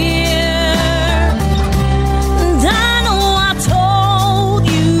here, and I know I told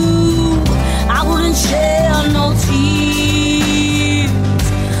you I wouldn't shed no tears,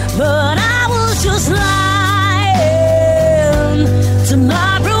 but I was just lying to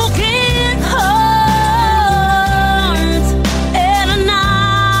my broken heart. And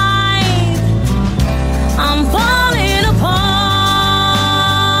tonight I'm falling apart.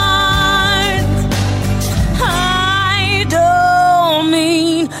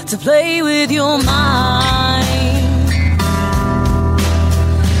 To play with your mind,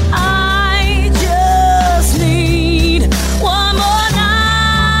 I just need one more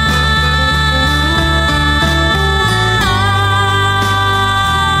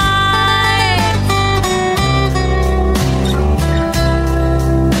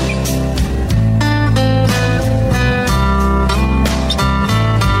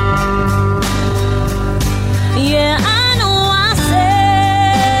Yeah, I know I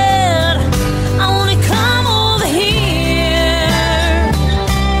said I wanna come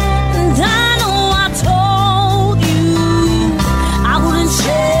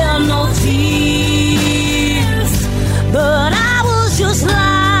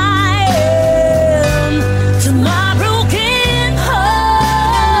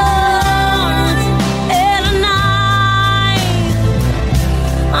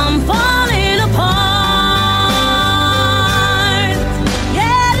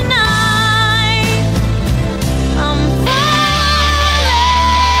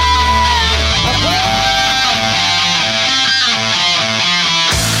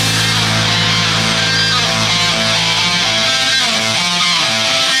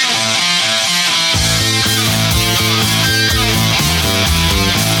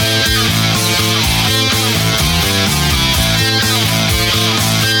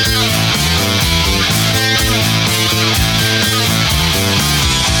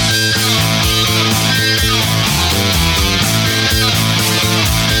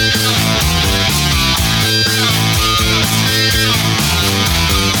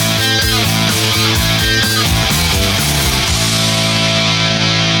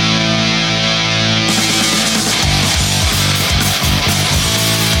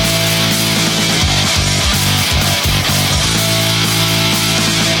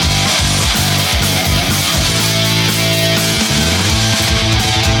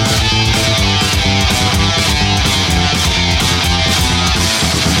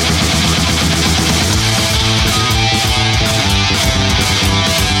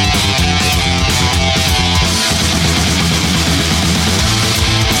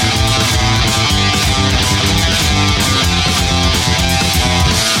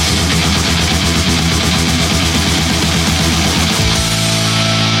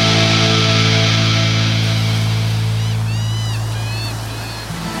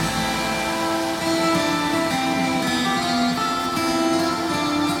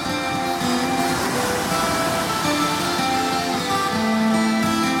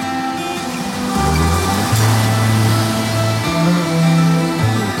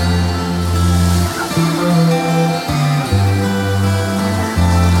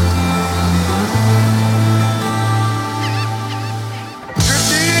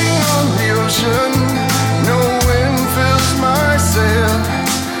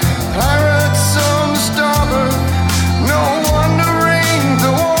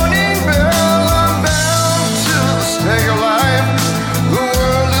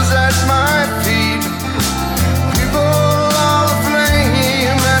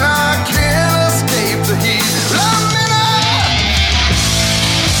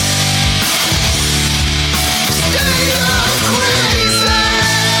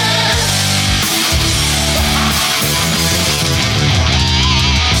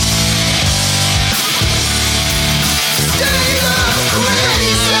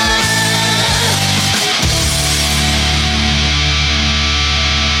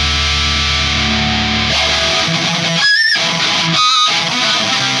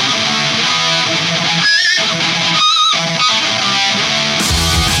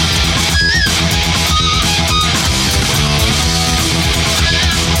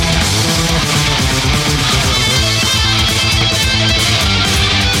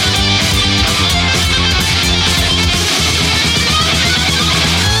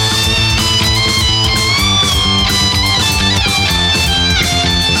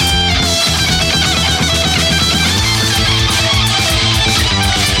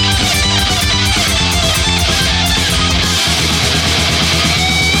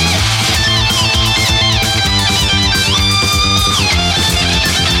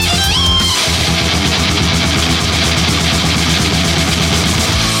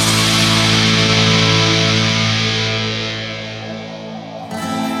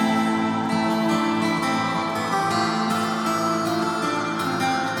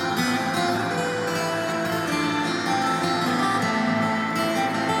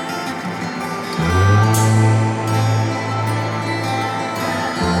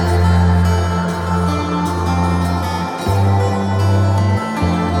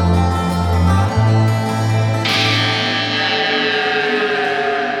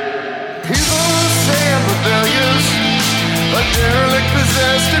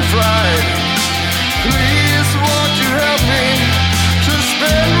fright. Please, won't you help me to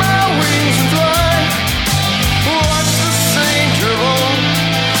spread my wings and fly? Watch the same dribble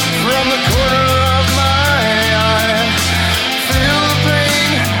from the corner of my eye. Feel the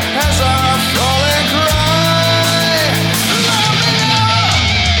pain as I fall and cry. Love me up.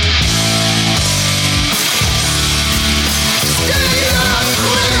 Stay up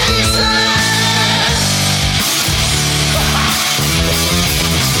crazy.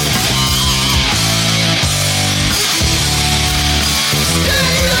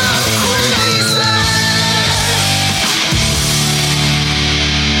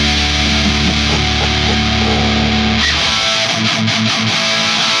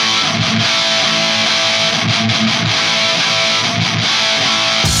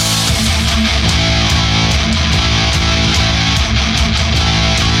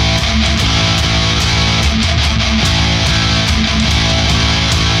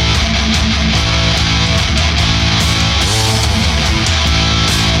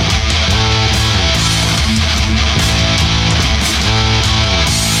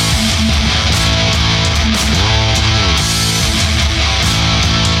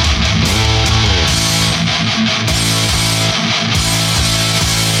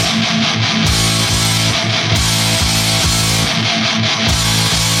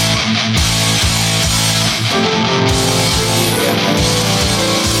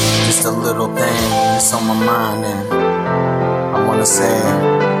 Just a little thing that's on my mind, and I wanna say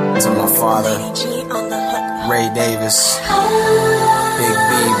to my father, Ray Davis, Big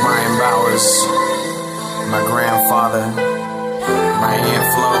B, Brian Bowers, my grandfather, my Aunt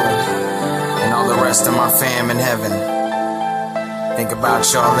Flo, and all the rest of my fam in heaven. Think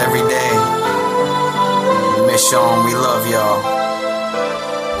about y'all every day. We miss y'all and we love y'all.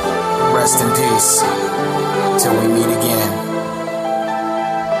 Rest in peace till we meet again.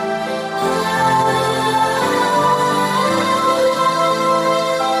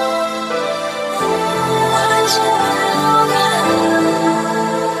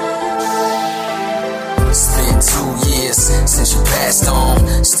 Since you passed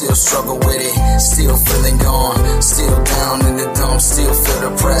on, still struggle with it, still feeling gone, still down in the dumps, still feel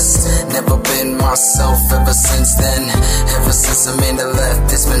depressed. Never been myself ever since then. Ever since Amanda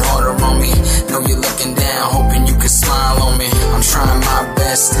left, it's been harder on me. Know you're looking down, hoping you can smile on me. I'm trying my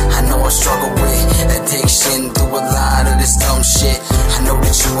best, I know I struggle with addiction through a lot of this dumb shit. I know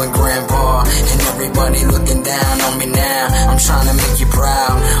that you and Grandpa and everybody looking down on me now. I'm trying to make you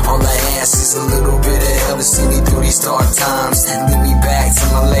proud. All I ask is a little bit of hell to see me through these dark times. Lead me back to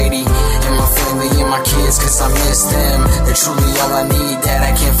my lady and my family and my kids, cause I miss them. They're truly all I need, Dad,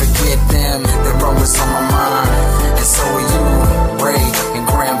 I can't forget them. They're always on my mind, and so are you, Ray and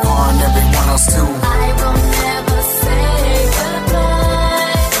Grandpa and everyone else too. I will never say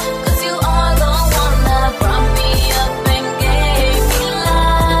goodbye, cause you are the one that brought me up and gave me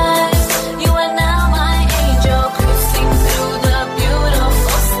life. You are now my angel, cruising through the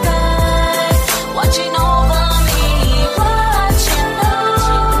beautiful sky, watching over me, watching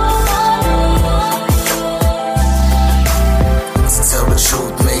over me. To tell the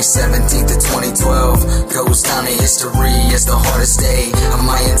truth, May 17th of 2012 goes down in history as the hardest day of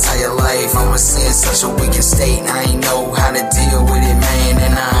my entire life. I was in such a weakened state, and I ain't know how to deal with it, man.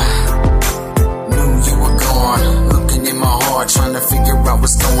 And I knew you were gone, looking in my heart, trying to figure out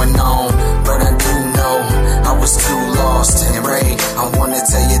what's going on. But I do know I was too lost. And Ray, I wanna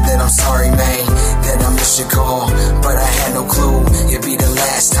tell you that I'm sorry, man, that I missed your call, but I had no clue it'd be the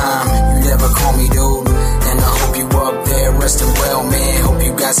last time you'd ever call me, dude. And I hope you up there resting well, man. Hope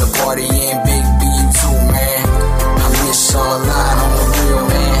you guys are partying, Big B, you too, man. I miss y'all a lot on the real,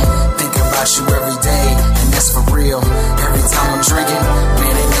 man. Think about you every day, and that's for real. Every time I'm drinking,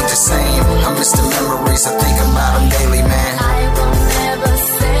 man, it ain't the same. I miss the memories, I think about them daily, man. I will never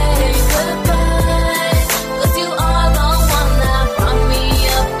say goodbye, cause you are the one that brought me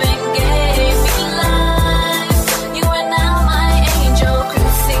up and gave me life. You are now my angel,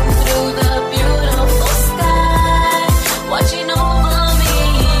 cruising through the beautiful sky, watching over me,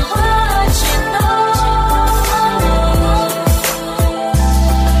 watching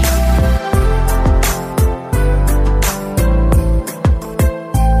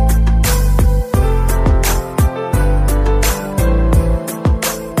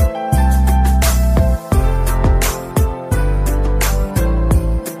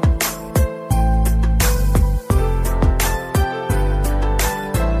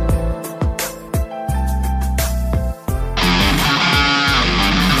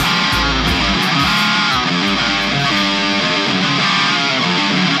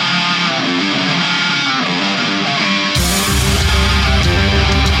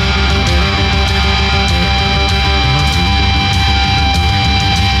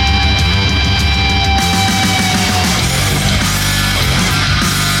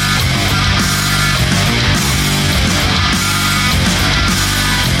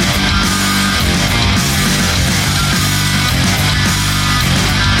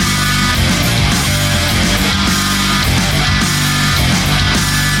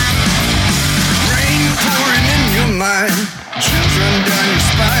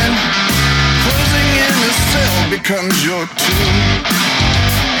your tune.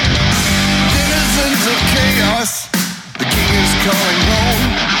 Denizens of chaos, the king is calling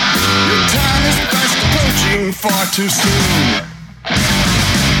home. Your time is fast approaching far too soon.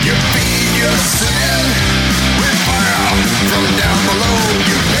 You feed your sin with fire from down below.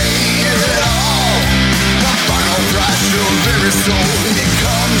 You pay it all. The final price, your very soul. It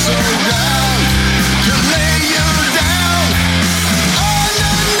comes around to lay you down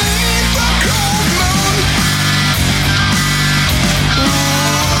underneath the cold moon. Ooh,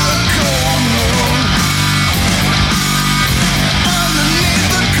 the cold moon. Underneath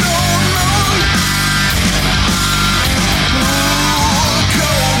the cold moon. Ooh, the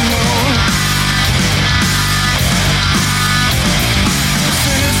cold moon.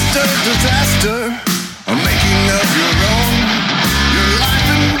 Sinister disaster, a making of your own. Your life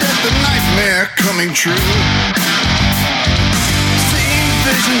and death, a nightmare coming true. Seeing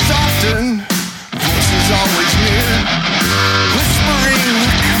visions often, voices always near, whispering the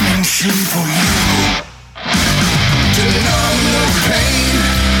coming scene for you. To numb the pain,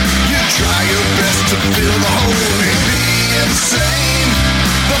 you try your best to fill the hole and be insane.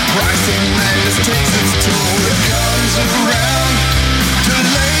 The price of madness takes its toll. It comes around to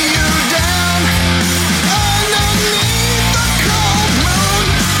lay you down underneath the cold moon.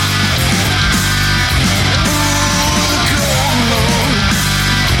 Ooh, the cold moon.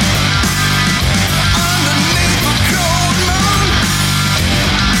 Underneath the cold moon.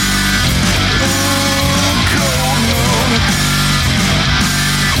 Ooh, the cold moon.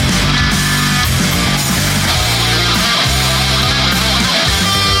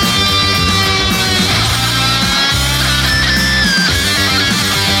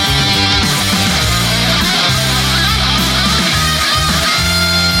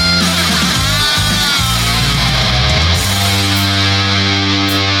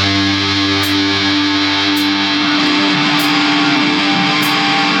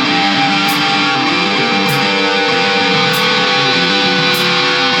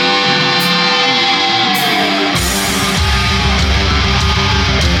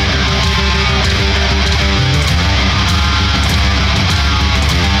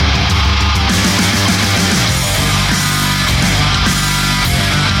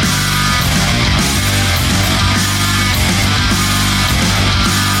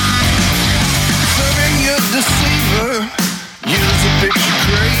 Serving your deceiver, use a fix you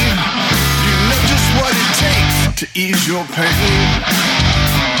crave. You know just what it takes to ease your pain.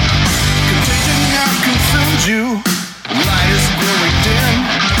 Contagion now consumes you, light is growing dim.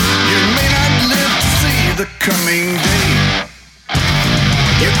 You may not live to see the coming day.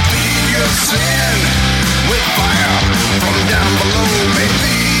 You feed your sin with fire from down below. May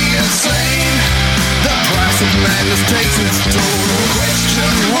be insane. The price of madness takes its toll.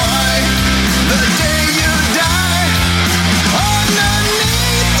 Question why the day you die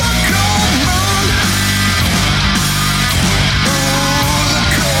underneath the cold moon. Ooh, the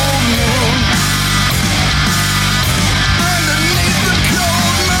cold moon. Underneath the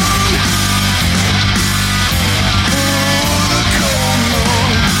cold moon. Ooh, the cold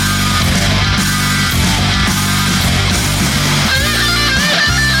moon.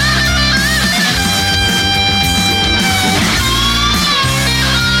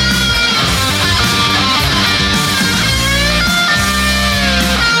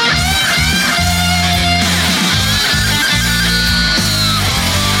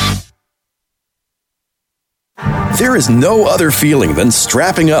 There is no other feeling than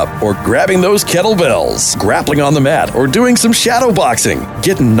strapping up or grabbing those kettlebells, grappling on the mat, or doing some shadow boxing,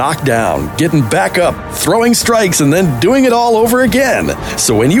 getting knocked down, getting back up, throwing strikes, and then doing it all over again.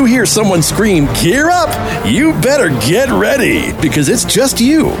 So when you hear someone scream, "Gear up!" you better get ready, because it's just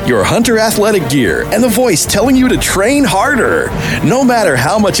you, your Hunter Athletic Gear, and the voice telling you to train harder. No matter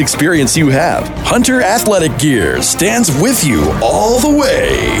how much experience you have, Hunter Athletic Gear stands with you all the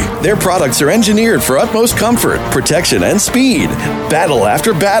way. Their products are engineered for utmost comfort, protection, and speed. Battle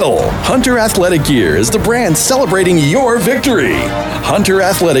after battle, Hunter Athletic Gear is the brand celebrating your victory. Hunter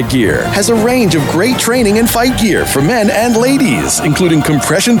Athletic Gear has a range of great training and fight gear for men and ladies, including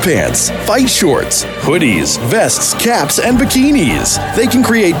compression pants, fight shorts, hoodies, vests, caps, and bikinis. They can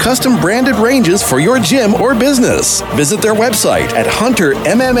create custom branded ranges for your gym or business. Visit their website at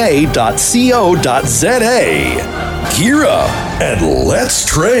huntermma.co.za. Gear up and let's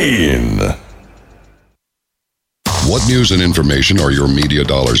train. What news and information are your media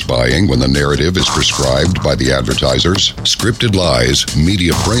dollars buying when the narrative is prescribed by the advertisers? Scripted lies,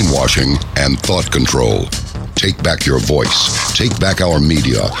 media brainwashing, and thought control. Take back your voice. Take back our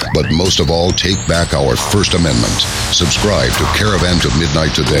media. But most of all, take back our First Amendment. Subscribe to Caravan to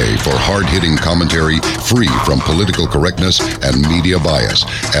Midnight today for hard-hitting commentary free from political correctness and media bias,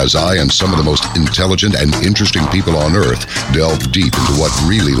 as I and some of the most intelligent and interesting people on Earth delve deep into what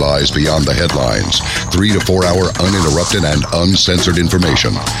really lies beyond the headlines. 3 to 4 hour uninterrupted and uncensored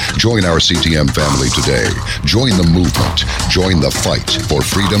information. Join our CTM family today. Join the movement. Join the fight for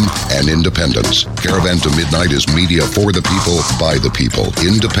freedom and independence. Caravan to Midnight is media for the people, by the people,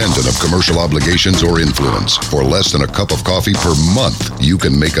 independent of commercial obligations or influence. For less than a cup of coffee per month, you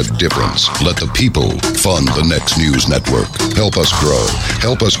can make a difference. Let the people fund the next news network. Help us grow.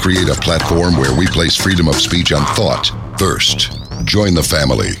 Help us create a platform where we place freedom of speech and thought first. Join the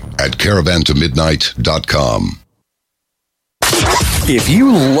family at caravantomidnight.com. If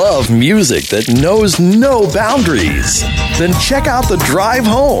you love music that knows no boundaries, then check out The Drive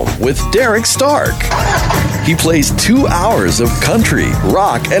Home with Derek Stark. He plays 2 hours of country,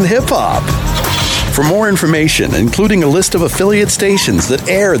 rock, and hip-hop. For more information, including a list of affiliate stations that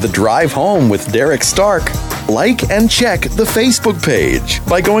air The Drive Home with Derek Stark, like and check the Facebook page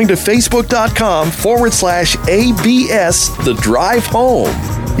by going to facebook.com/ABS The Drive Home.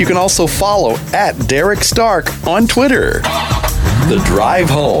 You can also follow @Derek Stark on Twitter. The Drive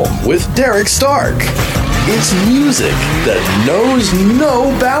Home with Derek Stark. It's music that knows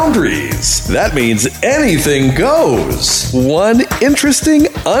no boundaries. That means anything goes. One interesting,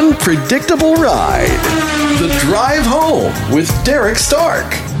 unpredictable ride. The Drive Home with Derek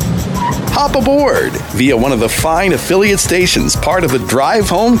Stark. Hop aboard via one of the fine affiliate stations, part of the Drive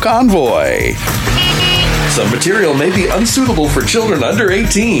Home convoy. Some material may be unsuitable for children under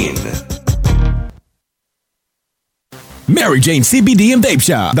 18. Mary Jane CBD and Vape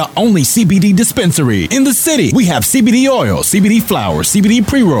Shop, the only CBD dispensary in the city. We have CBD oil, CBD flower, CBD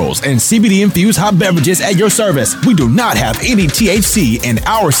pre-rolls, and CBD-infused hot beverages at your service. We do not have any THC in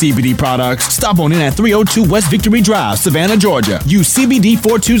our CBD products. Stop on in at 302 West Victory Drive, Savannah, Georgia. Use CBD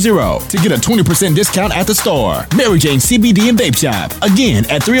 420 to get a 20% discount at the store. Mary Jane CBD and Vape Shop, again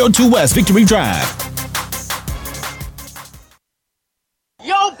at 302 West Victory Drive.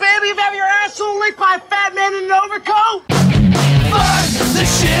 Yo, baby, you've had your asshole licked by a fat man in an overcoat? Fuck the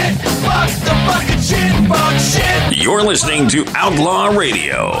shit, fuck the fucking shit, fuck shit. You're listening to Outlaw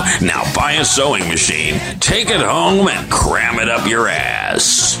Radio. Now buy a sewing machine, take it home, and cram it up your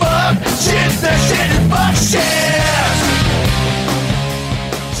ass. Fuck shit, the shit, fuck shit.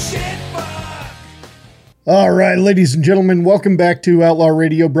 All right, ladies and gentlemen, welcome back to Outlaw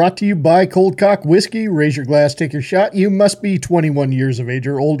Radio, brought to you by Cold Cock Whiskey. Raise your glass, take your shot. You must be 21 years of age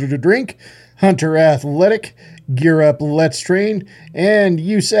or older to drink. Hunter Athletic, Gear Up, Let's Train, and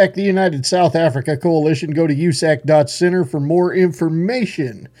USAC, the United South Africa Coalition. Go to usac.center for more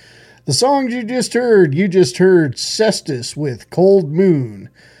information. The songs you just heard Cestus with Cold Moon.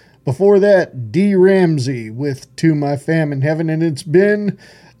 Before that, D. Ramsey with To My Fam in Heaven, and it's been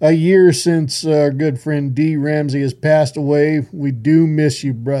a year since our good friend D. Ramsey has passed away. We do miss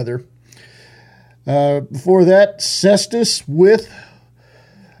you, brother. Before that, Cestus with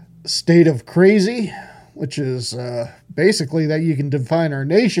State of Crazy, which is basically that you can define our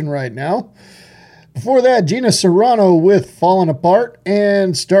nation right now. Before that, Gina Serrano with Falling Apart,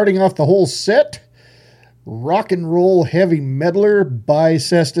 and starting off the whole set, Rock and Roll Heavy Meddler by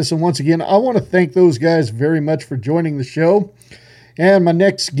Cestus. And once again, I want to thank those guys very much for joining the show. And my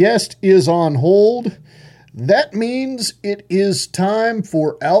next guest is on hold. That means it is time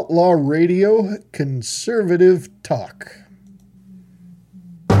for Outlaw Radio Conservative Talk.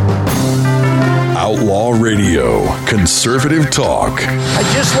 Outlaw Radio Conservative Talk. I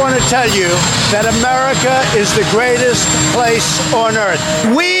just want to tell you that America is the greatest place on earth.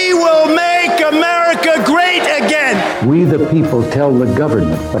 We will make America great again. We the people tell the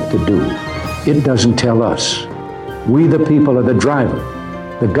government what to do. It doesn't tell us. We the people are the driver.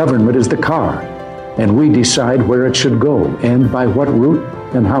 The government is the car. And we decide where it should go and by what route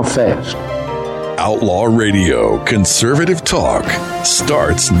and how fast. Outlaw Radio Conservative Talk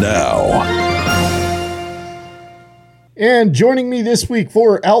starts now. And joining me this week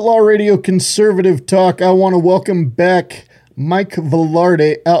for Outlaw Radio Conservative Talk, I want to welcome back Mike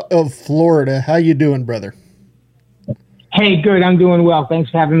Velarde out of Florida. How you doing, brother? Hey, good. I'm doing well. Thanks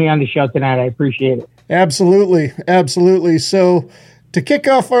for having me on the show tonight. I appreciate it. Absolutely. Absolutely. So to kick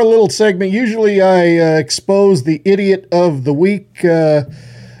off our little segment, usually I expose the idiot of the week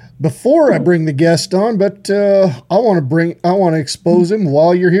before I bring the guest on, but I want to expose him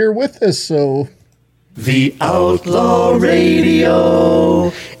while you're here with us. So the Outlaw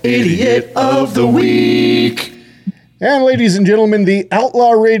Radio Idiot of the Week. And ladies and gentlemen, the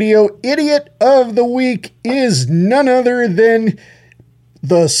Outlaw Radio Idiot of the Week is none other than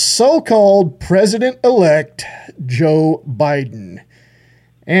the so-called President-elect Joe Biden.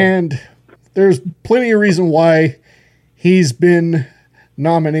 And there's plenty of reason why he's been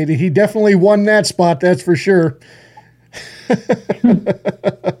nominated. He definitely won that spot, that's for sure.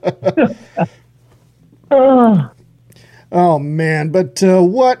 Oh, man, but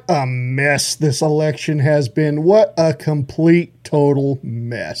what a mess this election has been. What a complete, total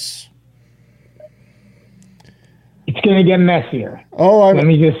mess. It's going to get messier. Oh, let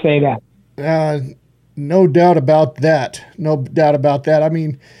me just say that. No doubt about that. No doubt about that. I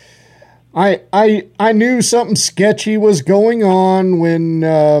mean, I knew something sketchy was going on when,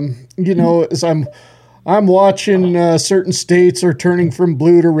 as I'm watching certain states are turning from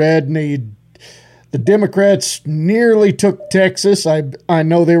blue to red, and the Democrats nearly took Texas. I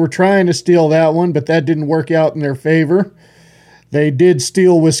know they were trying to steal that one, but that didn't work out in their favor. They did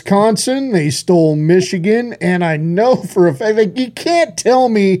steal Wisconsin. They stole Michigan. And I know for a fact, you can't tell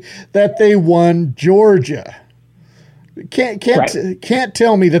me that they won Georgia. Can't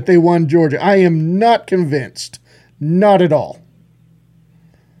tell me that they won Georgia. I am not convinced. Not at all.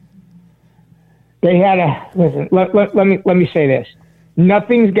 They had listen. Let me say this.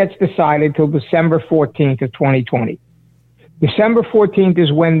 Nothing gets decided till December 14th of 2020. December 14th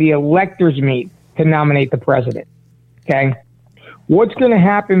is when the electors meet to nominate the president. Okay? What's going to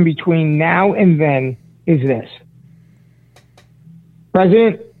happen between now and then is this.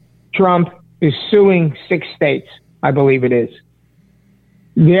 President Trump is suing 6 states, I believe it is.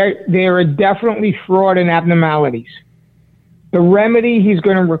 There are definitely fraud and abnormalities. The remedy he's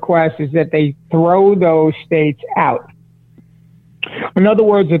going to request is that they throw those states out. In other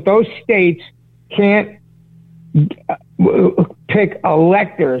words, that those states can't pick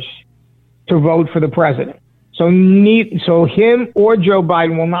electors to vote for the president. So him or Joe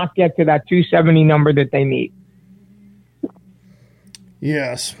Biden will not get to that 270 number that they need.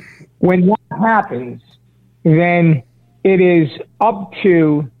 Yes. When that happens, then it is up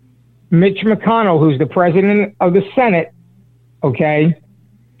to Mitch McConnell, who's the president of the Senate, okay,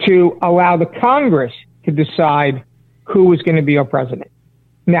 to allow the Congress to decide who is going to be our president.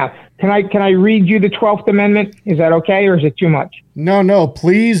 Now, can I read you the 12th Amendment? Is that okay, or is it too much? No,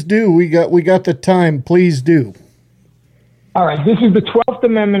 please do. We got the time. Please do. All right. This is the 12th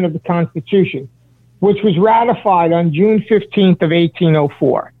Amendment of the Constitution, which was ratified on June 15th of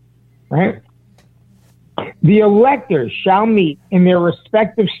 1804. Right? The electors shall meet in their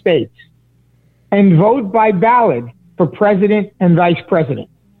respective states and vote by ballot for president and vice president,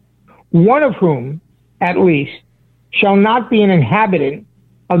 one of whom, at least, shall not be an inhabitant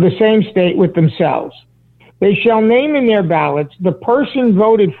of the same state with themselves. They shall name in their ballots the person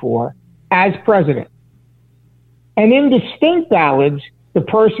voted for as president, and in distinct ballots, the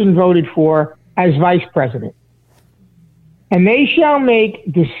person voted for as vice president. And they shall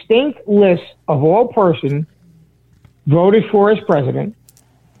make distinct lists of all persons voted for as president,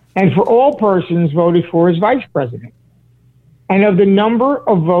 and for all persons voted for as vice president, and of the number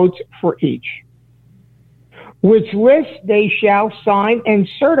of votes for each, which list they shall sign and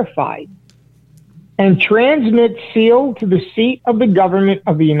certify, and transmit sealed to the seat of the government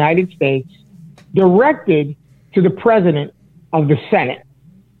of the United States, directed to the President of the Senate.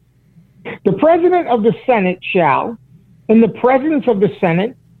 The President of the Senate shall, in the presence of the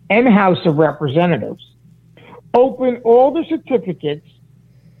Senate and House of Representatives, open all the certificates,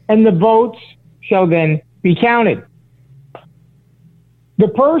 and the votes shall then be counted. The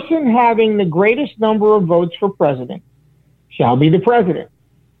person having the greatest number of votes for president shall be the president.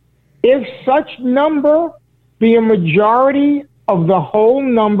 If such number be a majority of the whole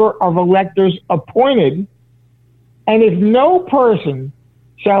number of electors appointed, and if no person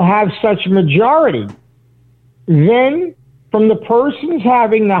shall have such majority, then from the persons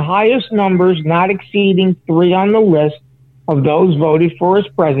having the highest numbers not exceeding 3 on the list of those voted for as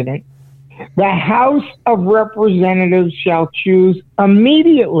president, the House of Representatives shall choose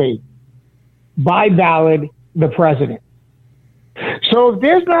immediately by ballot the president. So if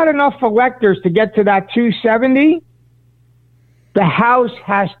there's not enough electors to get to that 270, the House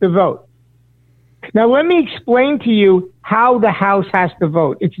has to vote. Now, let me explain to you how the House has to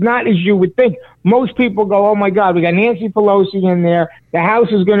vote. It's not as you would think. Most people go, oh, my God, we got Nancy Pelosi in there. The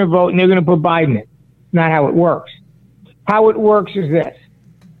House is going to vote, and they're going to put Biden in. Not how it works. How it works is this.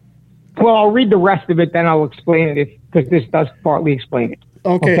 Well, I'll read the rest of it, then I'll explain it, because this does partly explain it.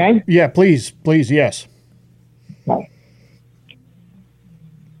 Okay? Yeah, please, yes.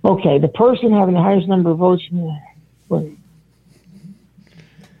 Okay, the person having the highest number of votes.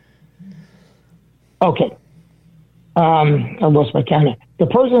 Okay. I lost my camera. The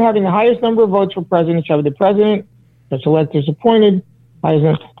person having the highest number of votes for president shall be the president. Such electors appointed.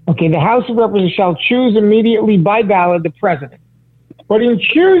 Okay, the House of Representatives shall choose immediately by ballot the president. But in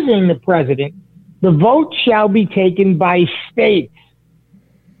choosing the president, the vote shall be taken by states.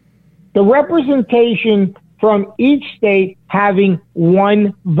 The representation from each state having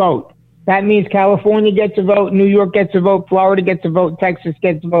one vote. That means California gets a vote, New York gets a vote, Florida gets a vote, Texas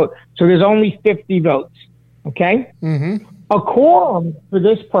gets a vote. So there's only 50 votes. Okay? Mm-hmm. A quorum for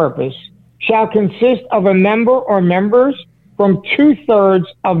this purpose shall consist of a member or members from 2/3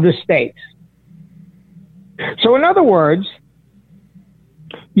 of the states. So in other words,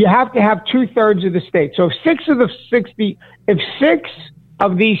 you have to have 2/3 of the states. So if 6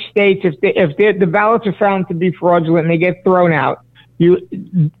 of these states, if the ballots are found to be fraudulent and they get thrown out, you're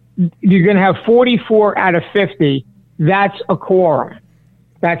going to have 44 out of 50. That's a quorum.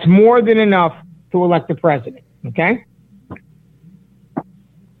 That's more than enough to elect the president. Okay?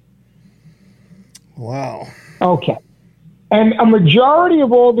 Wow. Okay. And a majority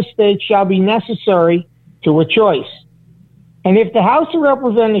of all the states shall be necessary to a choice. And if the House of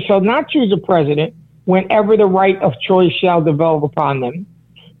Representatives shall not choose a president, whenever the right of choice shall develop upon them,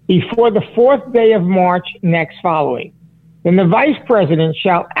 before the 4th day of March next following, then the vice president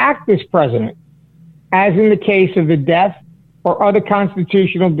shall act as president, as in the case of the death or other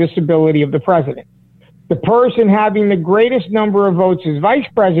constitutional disability of the president. The person having the greatest number of votes as vice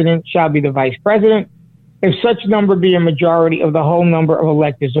president shall be the vice president, if such number be a majority of the whole number of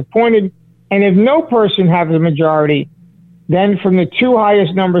electors appointed. And if no person has a majority, then from the 2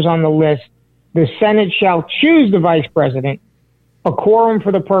 highest numbers on the list, the Senate shall choose the vice president. A quorum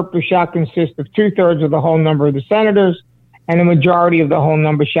for the purpose shall consist of 2/3 of the whole number of the senators, and a majority of the whole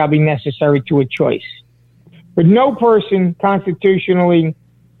number shall be necessary to a choice. But no person constitutionally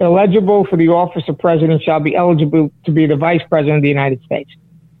eligible for the office of president shall be eligible to be the vice president of the United States.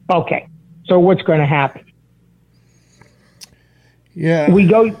 Okay, so what's going to happen? Yeah. We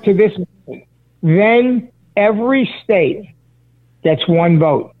go to this. Then every state gets one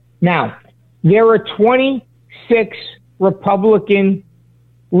vote. Now, there are 26 Republican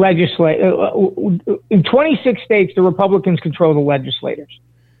legislators. In 26 states, the Republicans control the legislators.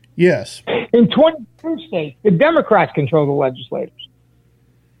 Yes. In 22 states, the Democrats control the legislators.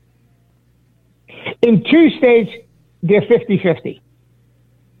 In 2 states, they're 50-50.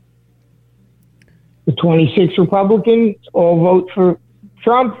 The 26 Republicans all vote for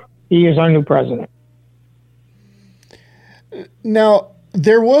Trump. He is our new president. Now,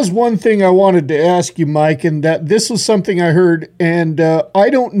 there was one thing I wanted to ask you, Mike, and that this was something I heard, and I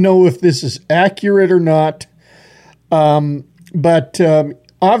don't know if this is accurate or not, but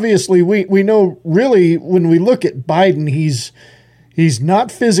obviously we know really when we look at Biden, he's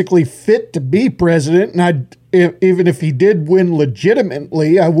not physically fit to be president, and even if he did win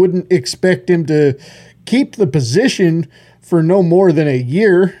legitimately, I wouldn't expect him to keep the position for no more than a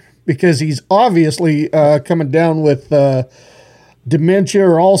year, because he's obviously coming down with dementia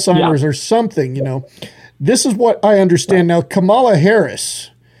or Alzheimer's or something, you know. This is what I understand now. Kamala Harris,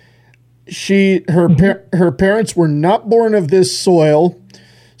 her parents were not born of this soil,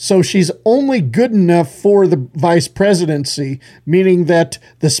 so she's only good enough for the vice presidency, meaning that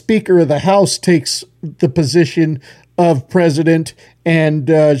the Speaker of the House takes the position of president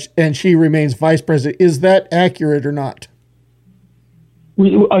and she remains vice president. Is that accurate or not?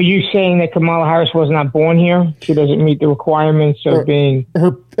 Are you saying that Kamala Harris was not born here? She doesn't meet the requirements of being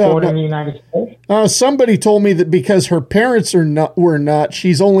born in the United States? Somebody told me that because her parents were not,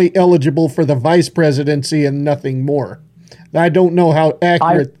 she's only eligible for the vice presidency and nothing more. I don't know how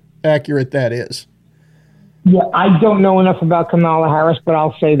accurate that is. Yeah, I don't know enough about Kamala Harris, but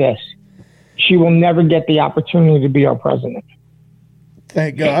I'll say this. She will never get the opportunity to be our president.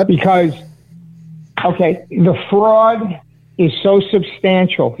 Thank God. Because, okay, the fraud is so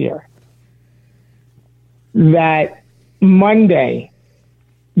substantial here that Monday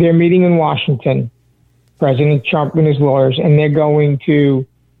they're meeting in Washington, President Trump and his lawyers, and they're going to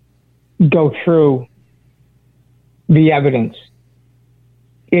go through the evidence.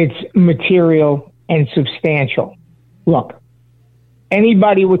 It's material and substantial. Look,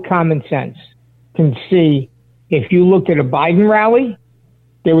 anybody with common sense can see if you looked at a Biden rally,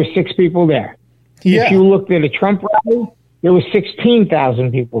 there were 6 people there. Yeah. If you looked at a Trump rally, there were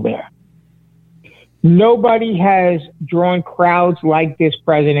 16,000 people there. Nobody has drawn crowds like this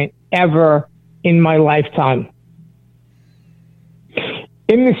president ever in my lifetime.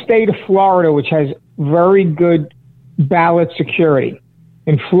 In the state of Florida, which has very good ballot security,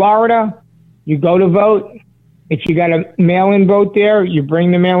 in Florida, you go to vote, If you got a mail-in vote there, you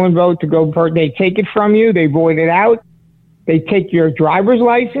bring the mail-in vote to go. They take it from you. They void it out. They take your driver's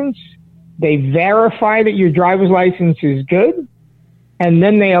license. They verify that your driver's license is good, and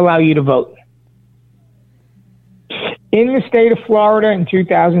then they allow you to vote. In the state of Florida in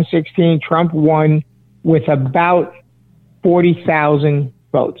 2016, Trump won with about 40,000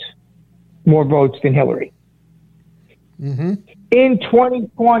 votes, more votes than Hillary. Mm-hmm. In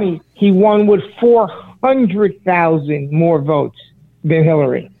 2020, he won with 400,000 more votes than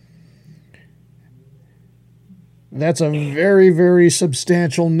Hillary. That's a very, very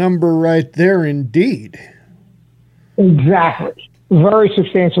substantial number right there indeed. Exactly. Very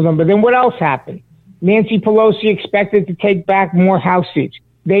substantial number. Then what else happened? Nancy Pelosi expected to take back more House seats.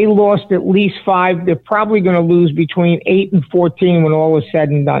 They lost at least 5. They're probably going to lose between 8 and 14 when all is said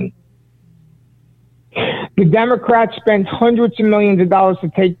and done. The Democrats spent hundreds of millions of dollars to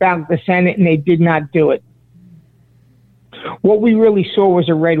take back the Senate, and they did not do it. What we really saw was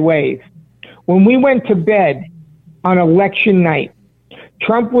a red wave. When we went to bed on election night,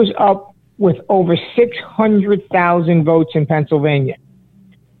 Trump was up with over 600,000 votes in Pennsylvania.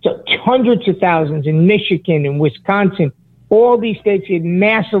 So hundreds of thousands in Michigan and Wisconsin. All these states had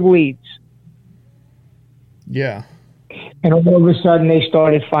massive leads. Yeah. And all of a sudden, they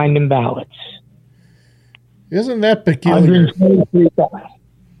started finding ballots. Isn't that peculiar? 123,000.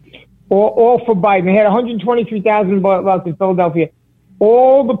 All for Biden. They had 123,000 votes in Philadelphia.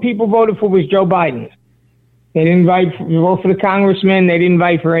 All the people voted for was Joe Biden. They didn't vote for the congressman. They didn't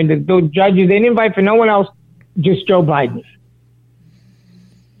vote for the judges. They didn't vote for no one else, just Joe Biden.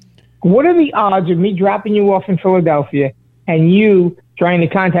 What are the odds of me dropping you off in Philadelphia and you trying to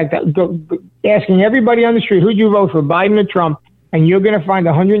contact, asking everybody on the street, who'd you vote for, Biden or Trump? And you're going to find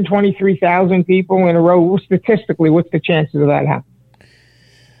 123,000 people in a row. Statistically, what's the chances of that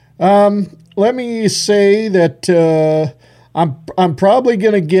happening? Let me say that I'm probably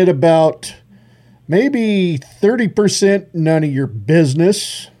going to get about maybe 30% none of your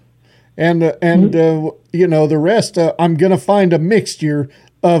business, and you know, the rest I'm going to find a mixture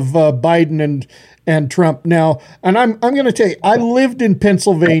of Biden and Trump now. And I'm going to tell you, I lived in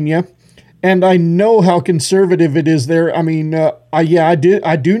Pennsylvania. And I know how conservative it is there. I mean, I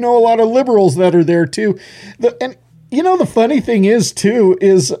do know a lot of liberals that are there too. And you know, the funny thing is too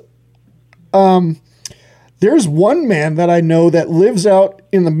is, there's one man that I know that lives out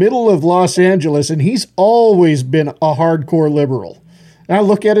in the middle of Los Angeles, and he's always been a hardcore liberal. And I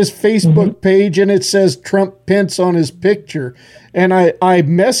look at his Facebook page, and it says Trump Pence on his picture. And I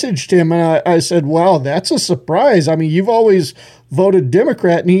messaged him, and I said, "Wow, that's a surprise. I mean, you've always voted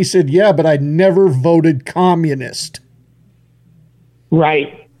Democrat." And he said, "Yeah, but I never voted communist."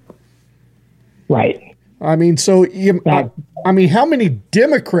 Right. I mean, so I mean, how many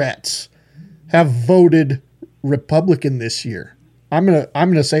Democrats have voted Republican this year? I'm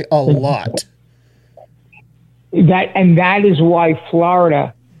gonna say a lot. That is why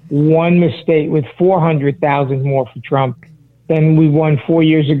Florida won the state with 400,000 more for Trump than we won 4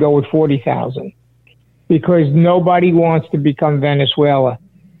 years ago with 40,000. Because nobody wants to become Venezuela.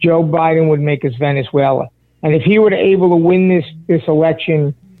 Joe Biden would make us Venezuela. And if he were able to win this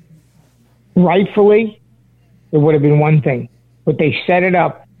election rightfully, it would have been one thing. But they set it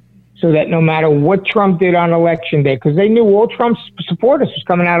up so that no matter what Trump did on Election Day, because they knew all Trump's supporters was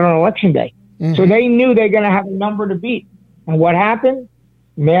coming out on Election Day. Mm-hmm. So they knew they're going to have a number to beat. And what happened?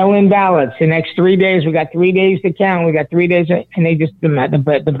 Mail-in ballots. The next 3 days, we got 3 days to count. We got 3 days, and they just,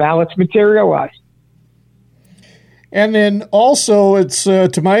 the ballots materialized. And then also, it's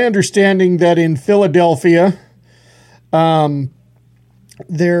to my understanding that in Philadelphia, there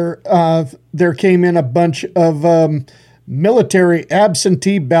came in a bunch of military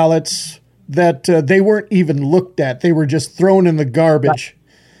absentee ballots that they weren't even looked at. They were just thrown in the garbage.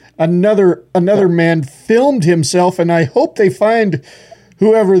 Another man filmed himself, and I hope they find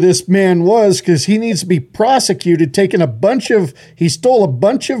whoever this man was, because he needs to be prosecuted. He stole a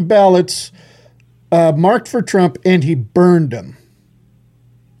bunch of ballots marked for Trump, and he burned them.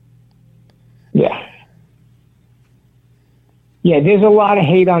 Yeah, there's a lot of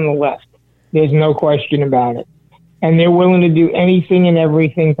hate on the left. There's no question about it. And they're willing to do anything and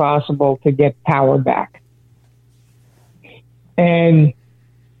everything possible to get power back. And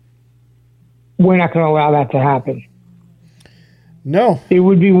we're not going to allow that to happen. No. It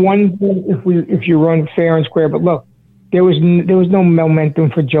would be one thing if you run fair and square, but look, there was no momentum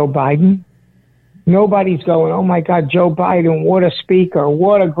for Joe Biden. Nobody's going, "Oh my God, Joe Biden, what a speaker,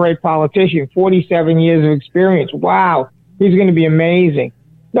 what a great politician, 47 years of experience. Wow, he's going to be amazing."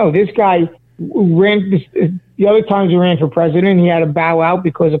 No, this guy ran. the other times he ran for president, he had to bow out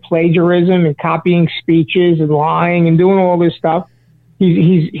because of plagiarism and copying speeches and lying and doing all this stuff.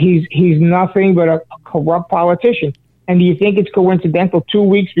 He's nothing but a corrupt politician. And do you think it's coincidental 2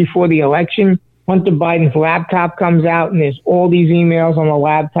 weeks before the election, Hunter Biden's laptop comes out and there's all these emails on the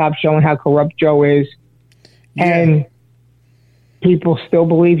laptop showing how corrupt Joe is. Yeah. And people still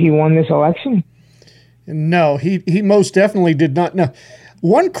believe he won this election? No, he most definitely did not. No.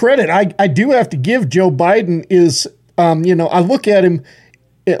 One credit I do have to give Joe Biden is, I look at him,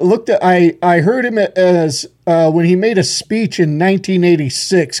 I heard him as when he made a speech in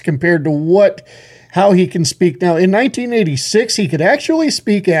 1986 compared to how he can speak now. In 1986, he could actually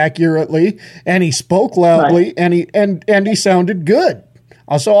speak accurately, and he spoke loudly, right. and he sounded good.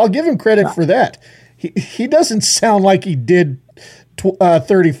 So I'll give him credit for that. He doesn't sound like he did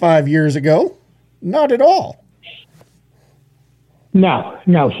 35 years ago. Not at all. No.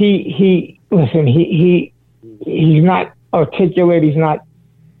 He's not articulate. He's not.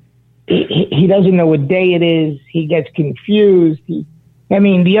 He doesn't know what day it is. He gets confused. The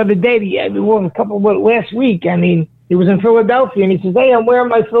other day, last week, he was in Philadelphia and he says, "Hey, I'm wearing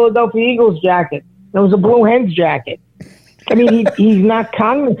my Philadelphia Eagles jacket." It was a Blue Hens jacket. He's not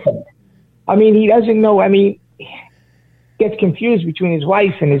cognizant. He doesn't know. He gets confused between his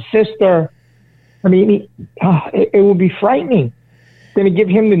wife and his sister. It will be frightening. Going to give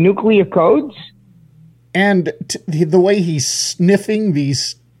him the nuclear codes? And the way he's sniffing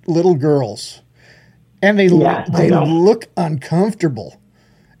these little girls. And they look uncomfortable.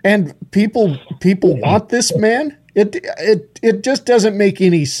 And people want this man? It just doesn't make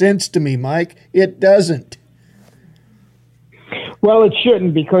any sense to me, Mike. It doesn't. Well, it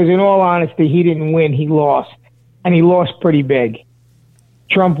shouldn't, because in all honesty, he didn't win. He lost. And he lost pretty big.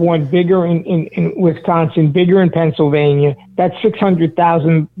 Trump won bigger in Wisconsin, bigger in Pennsylvania. That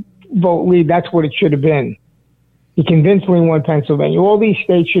 600,000 vote lead, that's what it should have been. He convincingly won Pennsylvania. All these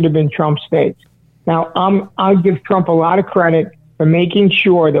states should have been Trump states. Now, I'll give Trump a lot of credit for making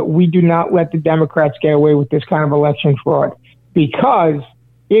sure that we do not let the Democrats get away with this kind of election fraud. Because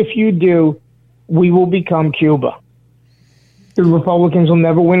if you do, we will become Cuba. The Republicans will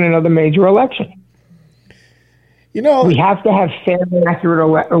never win another major election. We have to have fair and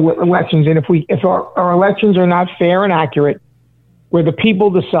accurate elections. And if our elections are not fair and accurate, where the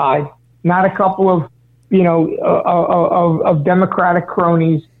people decide, not a couple of, of Democratic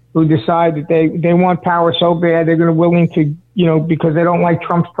cronies who decide that they want power so bad, they're going to willing to, because they don't like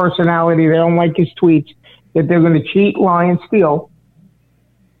Trump's personality, they don't like his tweets, that they're going to cheat, lie, and steal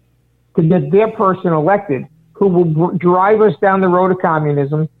to get their person elected, who will drive us down the road of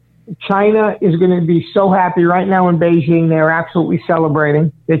communism. China is going to be so happy right now in Beijing. They're absolutely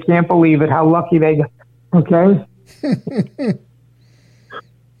celebrating. They can't believe it, how lucky they got. Okay?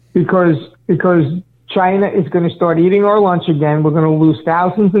 because China is going to start eating our lunch again. We're going to lose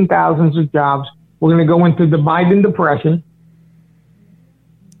thousands and thousands of jobs. We're going to go into the Biden depression.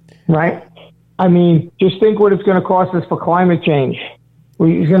 Right? Just think what it's going to cost us for climate change.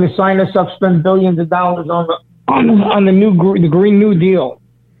 He's going to sign us up, spend billions of dollars on the Green New Deal.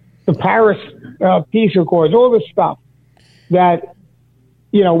 The Paris Peace Accords, all this stuff that,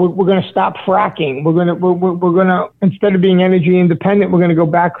 we're going to stop fracking. We're going to, instead of being energy independent, we're going to go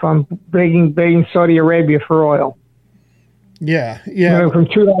back from begging Saudi Arabia for oil. Yeah. From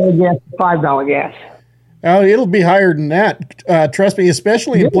 $2 gas to $5 gas. It'll be higher than that. Trust me,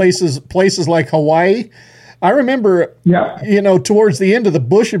 especially in places like Hawaii. I remember, towards the end of the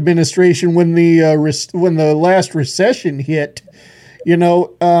Bush administration, when the last recession hit,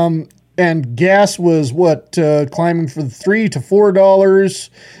 and gas was climbing from $3 to $4,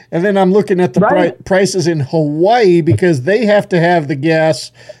 and then I'm looking at the prices in Hawaii, because they have to have the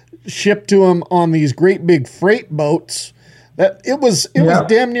gas shipped to them on these great big freight boats. That it was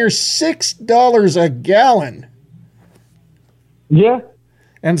damn near $6 a gallon. Yeah,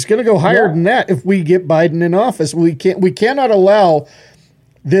 and it's going to go higher than that if we get Biden in office. We cannot allow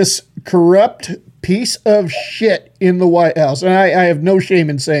this corrupt piece of shit in the White House, and I have no shame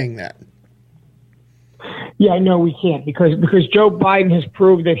in saying that. Yeah, no, we can't, because Joe Biden has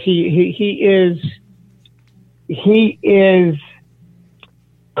proved that he is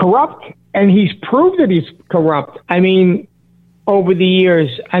corrupt, and he's proved that he's corrupt. Over the years,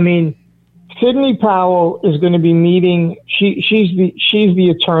 Sidney Powell is going to be meeting. She's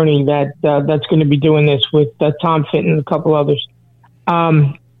the attorney that's going to be doing this with Tom Fitton and a couple others.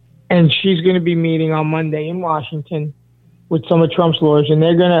 And she's going to be meeting on Monday in Washington with some of Trump's lawyers, and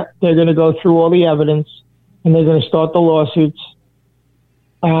they're going to go through all the evidence, and they're going to start the lawsuits.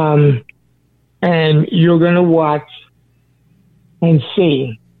 And you're going to watch and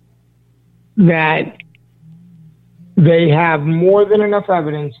see that they have more than enough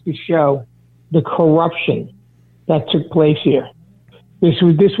evidence to show the corruption that took place here. This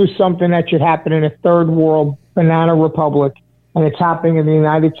was something that should happen in a third world banana republic, and it's happening in the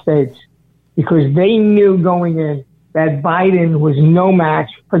United States because they knew going in that Biden was no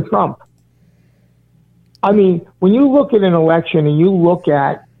match for Trump. I mean, when you look at an election and you look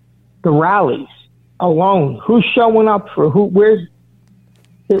at the rallies alone, who's showing up for who, where's,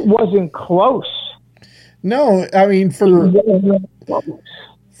 it wasn't close. No, I mean, for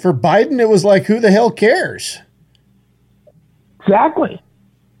Biden, it was like, who the hell cares? Exactly.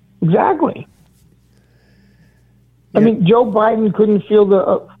 I mean, Joe Biden couldn't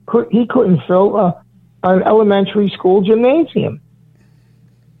fill he couldn't fill an elementary school gymnasium.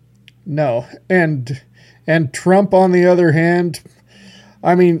 No, and Trump, on the other hand,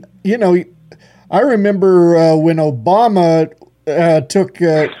 I mean, you know, I remember when Obama took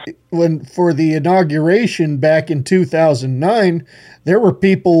for the inauguration back in 2009, there were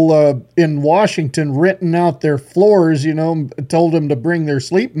people in Washington renting out their floors, you know, told them to bring their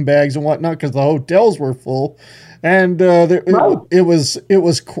sleeping bags and whatnot because the hotels were full. And it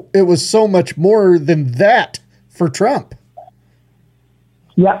was so much more than that for Trump.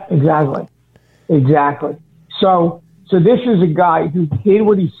 Yeah, exactly. So this is a guy who did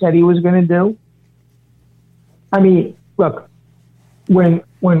what he said he was going to do. I mean, look, when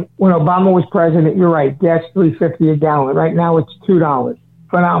Obama was president, you're right, gas $3.50 a gallon. Right now it's $2.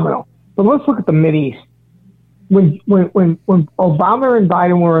 Phenomenal. But let's look at the Mideast. When Obama and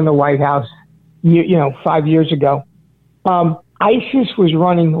Biden were in the White House, you know, 5 years ago, ISIS was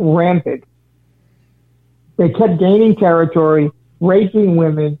running rampant. They kept gaining territory, raping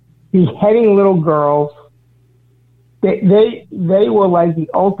women, beheading little girls. They were like the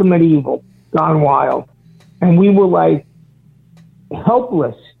ultimate evil gone wild. And we were like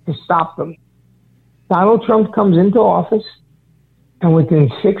helpless to stop them. Donald Trump comes into office, and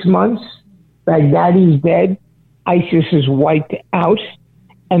within 6 months, Baghdadi's dead, ISIS is wiped out,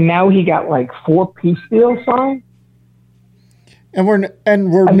 and now he got like 4 peace deals signed. And we're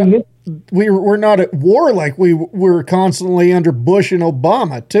not at war like we were constantly under Bush and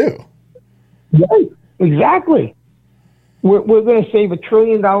Obama too. Right, exactly. We're going to save $1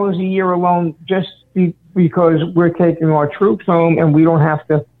 trillion a year alone just because we're taking our troops home, and we don't have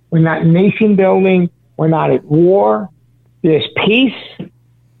to. We're not nation building. We're not at war. There's peace.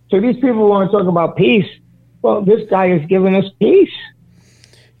 So these people want to talk about peace. Well, this guy is giving us peace.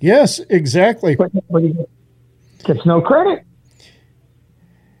 Yes, exactly. But he gets no credit.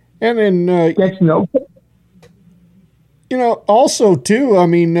 And then gets no credit. You know, also too, I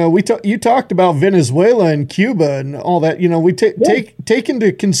mean, you talked about Venezuela and Cuba and all that. You know, we take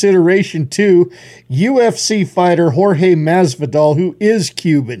into consideration too, UFC fighter Jorge Masvidal, who is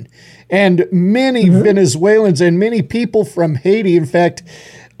Cuban, and many Venezuelans and many people from Haiti. In fact,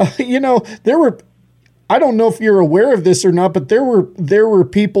 you know, there were. I don't know if you're aware of this or not, but there were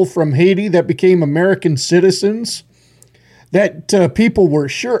people from Haiti that became American citizens. That people were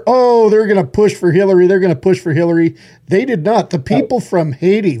sure, they're going to push for Hillary. They're going to push for Hillary. They did not. The people from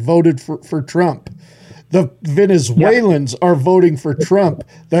Haiti voted for Trump. The Venezuelans are voting for Trump.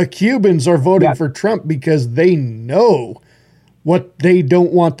 The Cubans are voting for Trump because they know what they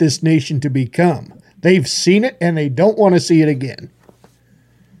don't want this nation to become. They've seen it, and they don't want to see it again.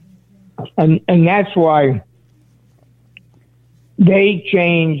 And that's why they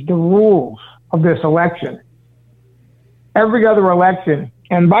changed the rules of this election. Every other election,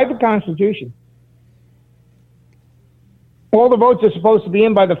 and by the Constitution, all the votes are supposed to be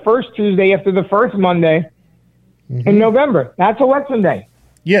in by the first Tuesday after the first Monday in November. That's election day.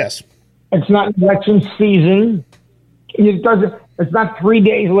 Yes. It's not election season. It's not 3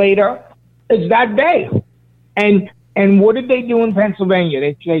 days later. It's that day. And what did they do in Pennsylvania?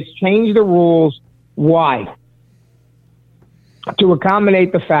 They changed the rules. Why? To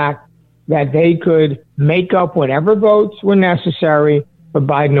accommodate the fact that they could make up whatever votes were necessary for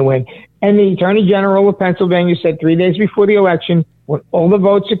Biden to win. And the Attorney General of Pennsylvania said 3 days before the election, when all the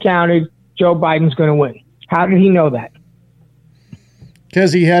votes are counted, Joe Biden's going to win. How did he know that?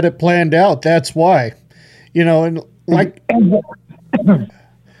 Because he had it planned out. That's why. You know, and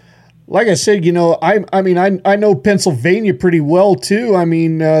like I said, you know, I mean, I know Pennsylvania pretty well too. I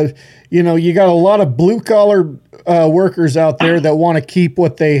mean, you know, you got a lot of blue collar workers out there that want to keep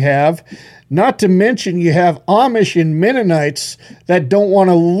what they have. Not to mention, you have Amish and Mennonites that don't want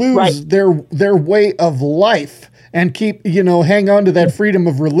to lose their way of life and keep, you know, hang on to that freedom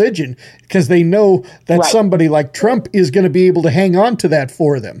of religion because they know that somebody like Trump is going to be able to hang on to that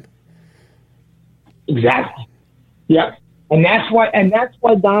for them. Exactly. Yeah. And that's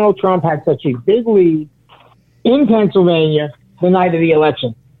why Donald Trump had such a big lead in Pennsylvania the night of the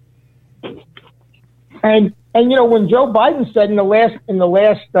election. And you know, when Joe Biden said in the last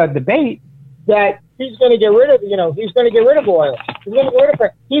debate that he's going to get rid of oil, he's going to get rid of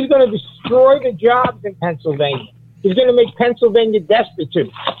it. He's going to destroy the jobs in Pennsylvania. He's going to make Pennsylvania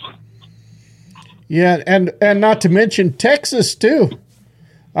destitute. Yeah, and not to mention Texas too.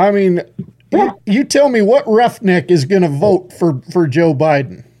 I mean, you tell me what roughneck is going to vote for Joe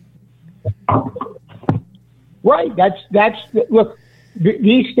Biden? Right. That's look.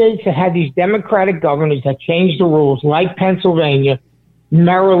 These states that had these Democratic governors that changed the rules, like Pennsylvania,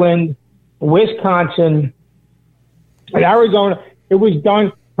 Maryland, Wisconsin, and Arizona, it was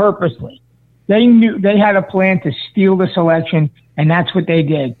done purposely. They knew they had a plan to steal this election, and that's what they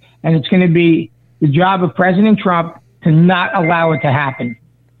did. And it's going to be the job of President Trump to not allow it to happen.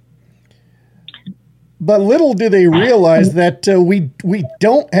 But little do they realize that we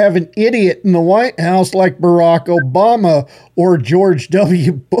don't have an idiot in the White House like Barack Obama or George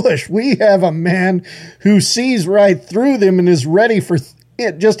W. Bush. We have a man who sees right through them and is ready for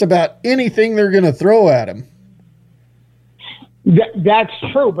just about anything they're going to throw at him. That's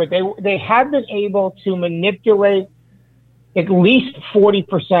true, but they have been able to manipulate at least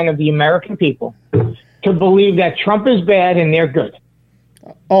 40% of the American people to believe that Trump is bad and they're good.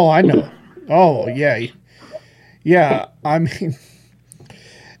 Oh, I know. Oh, yeah. Yeah, I mean,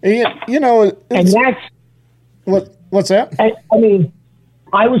 you know. And that's... What's that? I mean,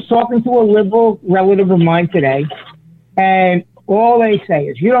 I was talking to a liberal relative of mine today, and all they say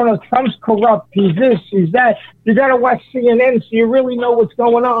is, you don't know, Trump's corrupt, he's this, he's that. You got to watch CNN so you really know what's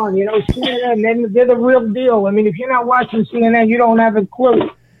going on. You know, CNN, they're the real deal. I mean, if you're not watching CNN, you don't have a clue.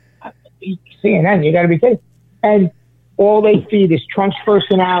 CNN, you got to be kidding. And all they feed is Trump's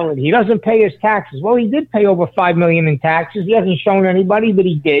personality. He doesn't pay his taxes. Well, he did pay over $5 million in taxes. He hasn't shown anybody, but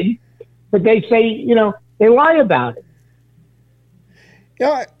he did. But they say, you know, they lie about it.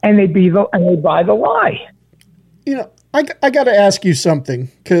 Yeah, and they buy the lie. You know, I got to ask you something,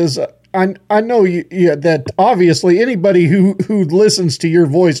 because I know you that obviously anybody who listens to your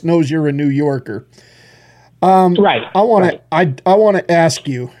voice knows you're a New Yorker. Right. I want to ask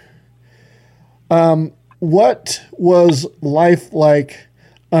you. What was life like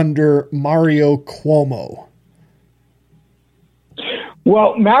under Mario Cuomo?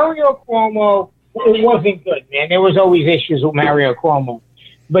 Well, Mario Cuomo, it wasn't good, man. There was always issues with Mario Cuomo.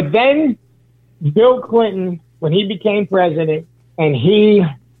 But then Bill Clinton, when he became president and he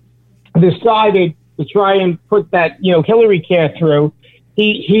decided to try and put that, you know, Hillary care through,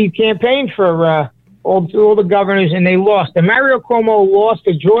 he campaigned for all the governors, and they lost. And Mario Cuomo lost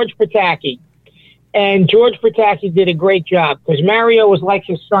to George Pataki. And George Pataki did a great job because Mario was like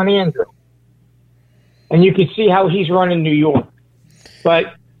his son Andrew. And you could see how he's running New York.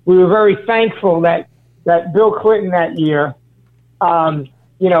 But we were very thankful that Bill Clinton that year,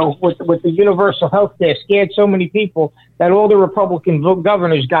 you know, with the universal health care, scared so many people that all the Republican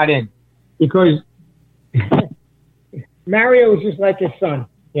governors got in. Because Mario was just like his son,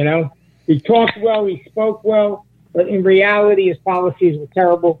 you know. He talked well, he spoke well, but in reality his policies were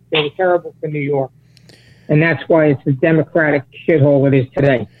terrible. They were terrible for New York. And that's why it's the Democratic shithole it is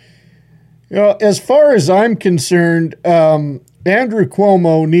today. You know, as far as I'm concerned, Andrew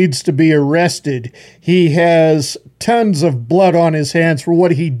Cuomo needs to be arrested. He has tons of blood on his hands for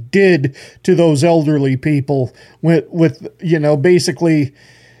what he did to those elderly people with you know, basically,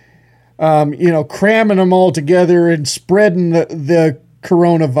 you know, cramming them all together and spreading the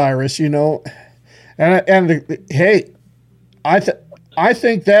coronavirus, you know. And hey, I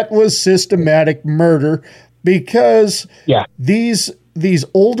think that was systematic murder because these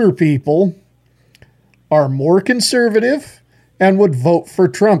older people are more conservative and would vote for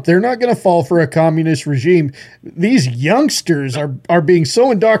Trump. They're not going to fall for a communist regime. These youngsters are being so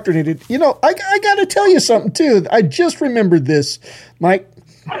indoctrinated. You know, I got to tell you something too. I just remembered this, Mike.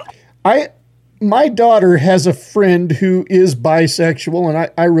 My daughter has a friend who is bisexual,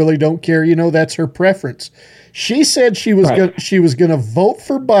 and I really don't care. You know, that's her preference. She said she was going to vote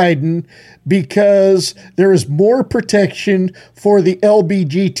for Biden because there is more protection for the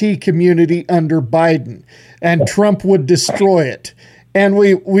LGBT community under Biden, and Trump would destroy it. And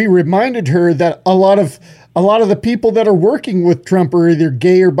we reminded her that a lot of the people that are working with Trump are either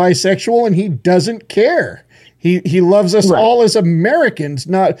gay or bisexual, and he doesn't care. He loves us all as Americans,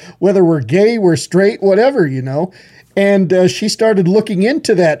 not whether we're gay, we're straight, whatever, you know. And she started looking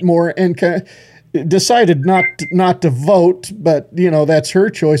into that more and decided not to vote, but you know, that's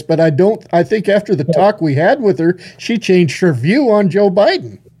her choice. But I think after the talk we had with her, she changed her view on Joe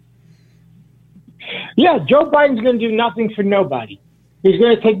Biden. Yeah, Joe Biden's going to do nothing for nobody. He's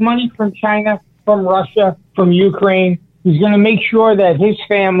going to take money from China from Russia, from Ukraine. He's going to make sure that his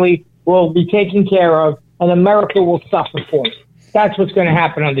family will be taken care of, and America will suffer for it. That's what's going to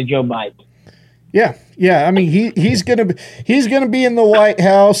happen under Joe Biden. Yeah. I mean, he's gonna be in the White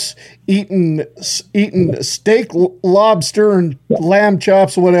House eating steak, lobster, and lamb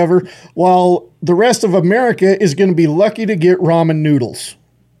chops, or whatever, while the rest of America is going to be lucky to get ramen noodles.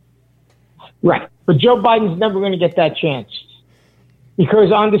 Right, but Joe Biden's never going to get that chance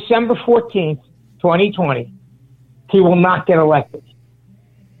because on December 14th, 2020, he will not get elected.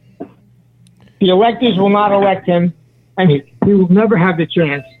 The electors will not elect him. I mean, he will never have the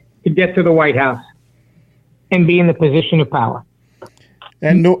chance to get to the White House and be in the position of power.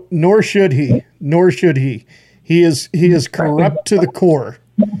 And nor should he. He is corrupt to the core.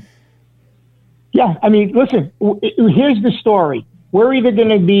 Yeah, I mean, listen, here's the story. We're either going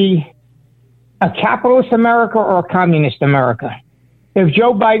to be a capitalist America or a communist America. If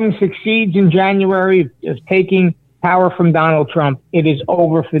Joe Biden succeeds in January of taking power from Donald Trump, it is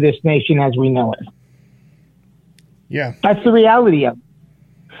over for this nation as we know it. Yeah. That's the reality of it.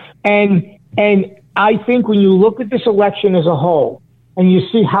 And I think when you look at this election as a whole and you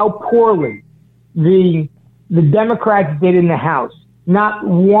see how poorly the Democrats did in the House, not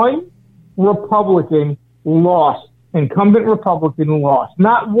one Republican lost, incumbent Republican lost,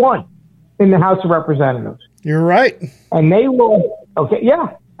 not one in the House of Representatives. You're right. And they lost,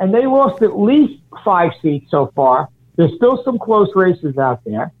 and they lost at least 5 seats so far. There's still some close races out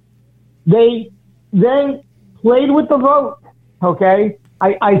there. They then played with the vote, okay?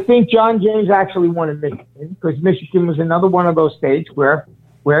 I think John James actually won in Michigan because Michigan was another one of those states where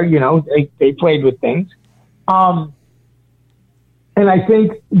you know, they played with things. And I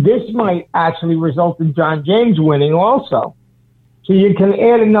think this might actually result in John James winning also. So you can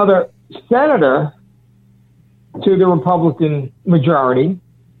add another senator to the Republican majority.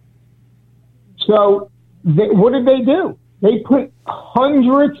 So what did they do? They put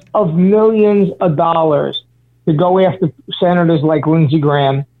hundreds of millions of dollars to go after senators like Lindsey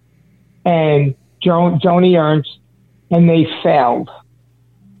Graham and Joni Ernst, and they failed.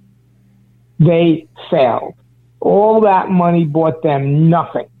 They failed. All that money bought them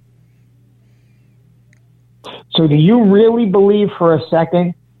nothing. So do you really believe for a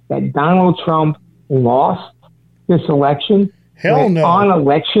second that Donald Trump lost this election? Hell no. On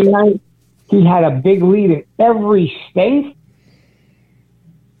election night, he had a big lead in every state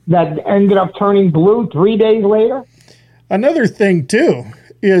that ended up turning blue 3 days later. Another thing, too,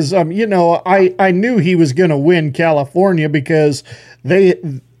 is, you know, I knew he was going to win California because they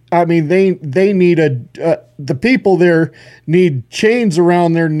need the people there need chains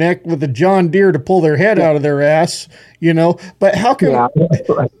around their neck with a John Deere to pull their head out of their ass, you know. But how come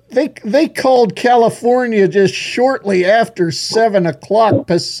they called California just shortly after 7 o'clock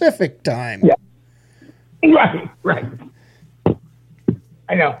Pacific time? Yeah. Right.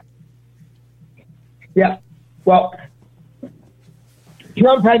 I know. Yeah. Well,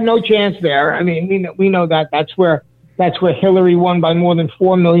 Trump had no chance there. I mean, we know that. That's where Hillary won by more than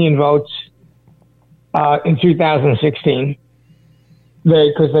 4 million votes in 2016.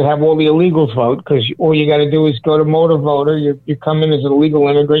 Because they have all the illegals vote. Because all you got to do is go to Motor Voter. You come in as an illegal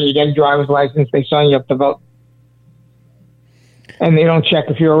immigrant. You get a driver's license. They sign you up to vote, and they don't check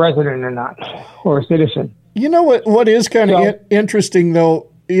if you're a resident or not or a citizen. You know what is kind of interesting though.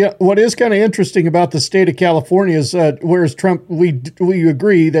 Yeah, what is kind of interesting about the state of California is whereas Trump, we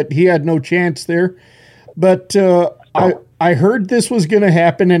agree that he had no chance there, but I heard this was going to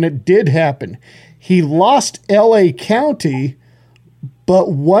happen, and it did happen. He lost L.A. County,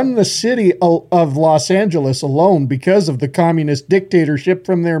 but won the city of Los Angeles alone because of the communist dictatorship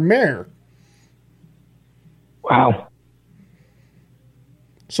from their mayor. Wow.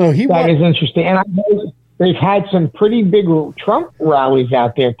 So that is interesting. And I know they've had some pretty big Trump rallies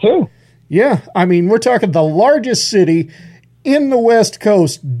out there, too. Yeah. I mean, we're talking the largest city in the West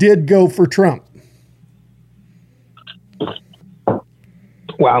Coast did go for Trump.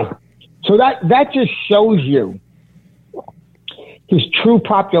 Wow. So that just shows you his true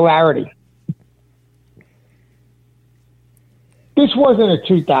popularity. This wasn't a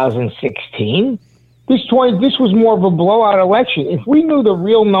 2016. This was more of a blowout election. If we knew the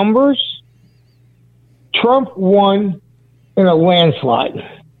real numbers, Trump won in a landslide.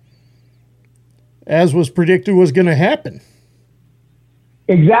 As was predicted was going to happen.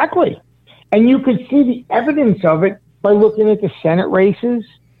 Exactly. And you could see the evidence of it by looking at the Senate races,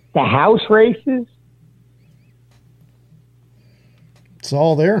 the House races. It's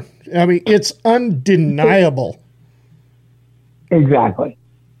all there. I mean, it's undeniable. Exactly.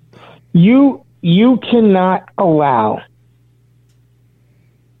 You cannot allow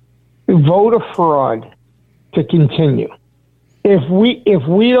voter fraud to continue. If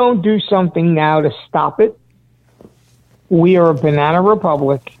we don't do something now to stop it, we are a banana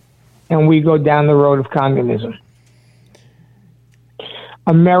republic, and we go down the road of communism.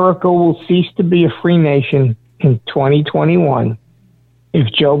 America will cease to be a free nation in 2021 if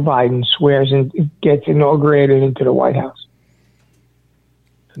Joe Biden swears and gets inaugurated into the White House.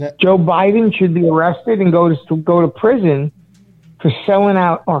 Joe Biden should be arrested and go to prison for selling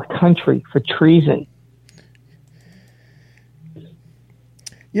out our country for treason.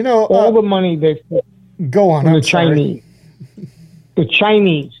 You know, all the money they go on from the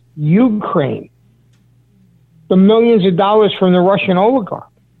Chinese, Ukraine, the millions of dollars from the Russian oligarch.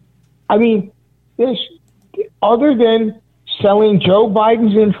 I mean, other than selling Joe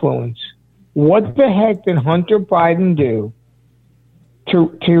Biden's influence, what the heck did Hunter Biden do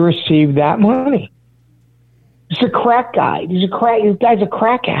to receive that money? He's a crack guy. This guy's a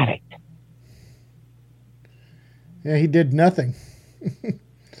crack addict. Yeah, he did nothing.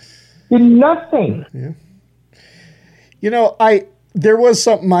 Did nothing. Yeah. You know, there was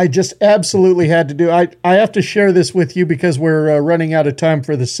something I just absolutely had to do. I have to share this with you because we're running out of time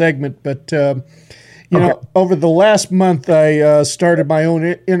for the segment. But, you know, over the last month, I started my own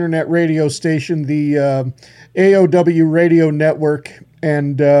internet radio station, the AOW Radio Network.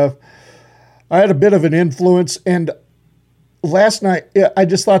 And I had a bit of an influence. And last night, I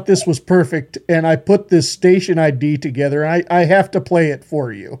just thought this was perfect. And I put this station ID together. I have to play it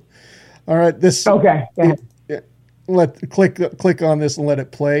for you. All right. Okay. Click on this and let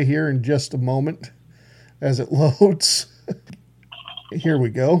it play here in just a moment as it loads. Here we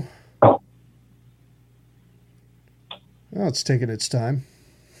go. Oh, it's taking its time.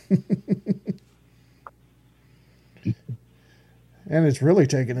 And it's really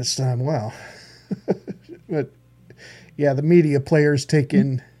taking its time. Wow. But yeah, the media players take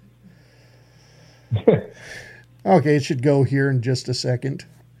in. Okay, it should go here in just a second.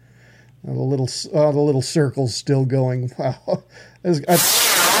 The little circle's still going. Wow. Welcome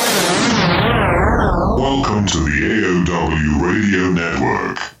to the AOW Radio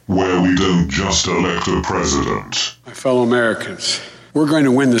Network, where we don't just elect a president. My fellow Americans, we're going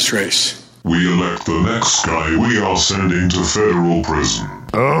to win this race. We elect the next guy we are sending to federal prison.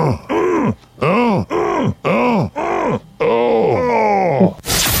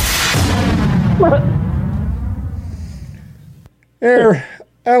 There,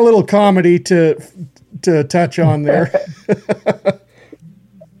 a little comedy to touch on there.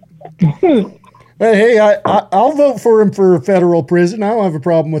 But hey, I'll vote for him for federal prison. I don't have a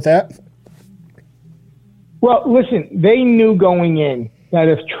problem with that. Well, listen, they knew going in that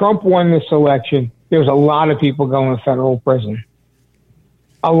if Trump won this election, there was a lot of people going to federal prison.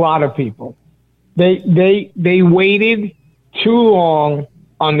 A lot of people. They waited too long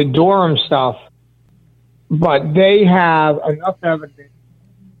on the Durham stuff, but they have enough evidence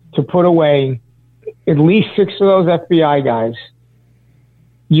to put away at least 6 of those FBI guys,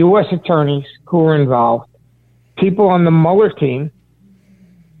 U.S. attorneys who were involved, people on the Mueller team,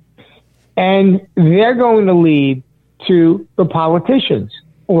 and they're going to lead to the politicians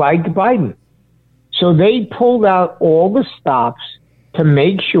like Biden. So they pulled out all the stops to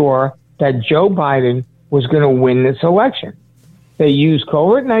make sure that Joe Biden was going to win this election. They used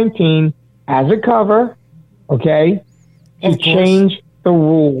COVID-19 as a cover, okay, to change the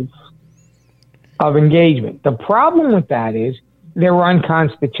rules of engagement. The problem with that is they were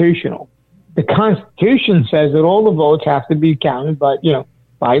unconstitutional. The Constitution says that all the votes have to be counted, by the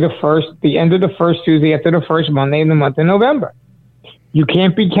end of the first Tuesday after the first Monday in the month of November. You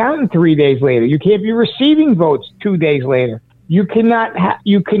can't be counting 3 days later. You can't be receiving votes 2 days later. You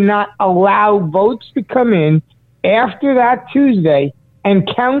cannot allow votes to come in after that Tuesday and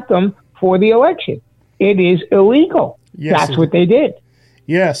count them for the election. It is illegal. Yes, that's what they did.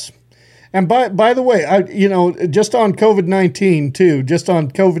 Yes. And by the way, just on COVID-19 too, just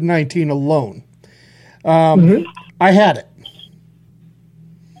on COVID-19 alone, I had it.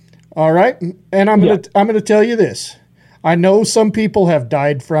 All right, and I'm gonna tell you this. I know some people have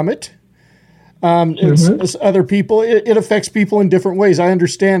died from it. It's other people. It affects people in different ways. I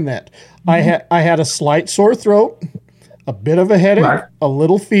understand that. I had a slight sore throat, a bit of a headache, a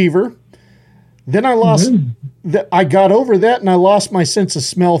little fever. Then I lost. I got over that, and I lost my sense of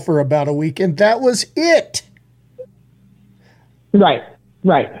smell for about a week, and that was it. Right.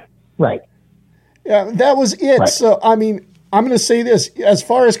 Yeah, that was it. Right. So, I mean, I'm going to say this. As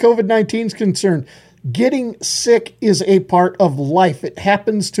far as COVID-19 is concerned, getting sick is a part of life. It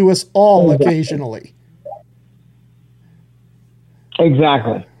happens to us all occasionally.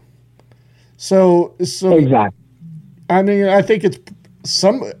 Exactly. So exactly. I mean, I think it's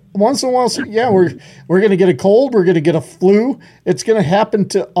once in a while, yeah, we're going to get a cold, we're going to get a flu. It's going to happen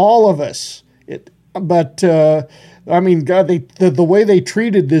to all of us. But I mean, God, the way they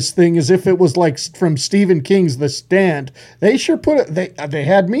treated this thing as if it was like from Stephen King's The Stand. They sure put it. They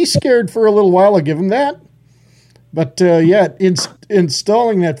had me scared for a little while. I'll give them that. But yeah,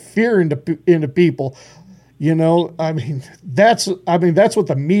 installing that fear into people. You know, I mean that's what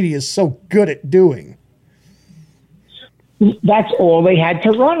the media is so good at doing. That's all they had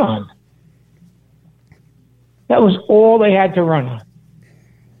to run on. That was all they had to run on.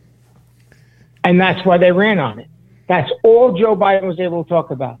 And that's why they ran on it. That's all Joe Biden was able to talk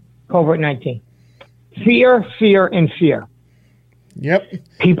about, COVID-19. Fear, fear, and fear. Yep.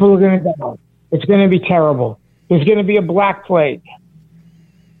 People are going to die. It's going to be terrible. There's going to be a black plague.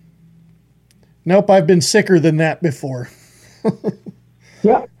 Nope, I've been sicker than that before.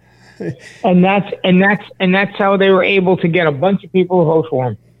 Yeah. And that's how they were able to get a bunch of people to vote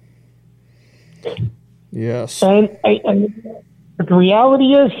for him. Yes. And the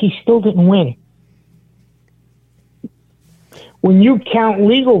reality is he still didn't win. When you count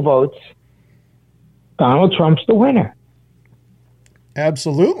legal votes, Donald Trump's the winner.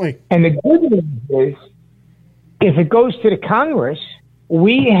 Absolutely. And the good news is, if it goes to the Congress,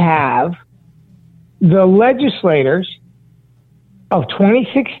 we have the legislators of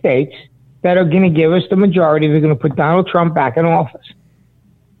 26 states that are going to give us the majority. They're going to put Donald Trump back in office.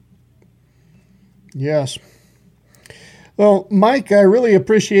 Yes. Well, Mike, I really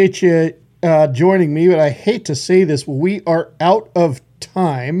appreciate you joining me, but I hate to say this. We are out of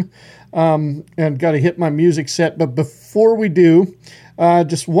time and got to hit my music set. But before we do,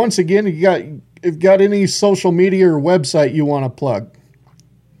 just once again, you've got any social media or website you want to plug?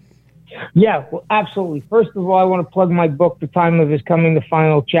 Yeah, well, absolutely. First of all, I want to plug my book, The Time of His Coming, the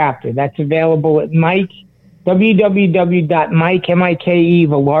Final Chapter. That's available at www.Mike, M-I-K-E,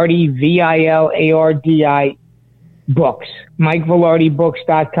 Velarde, V-I-L-A-R-D-I, books,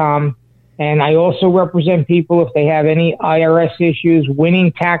 MikeVelardeBooks.com. And I also represent people if they have any IRS issues.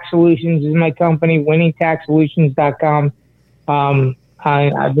 Winning Tax Solutions is my company, winningtaxsolutions.com.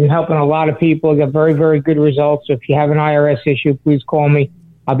 I've been helping a lot of people. I got very, very good results. So if you have an IRS issue, please call me.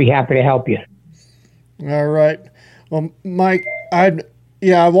 I'll be happy to help you. All right. Well, Mike, I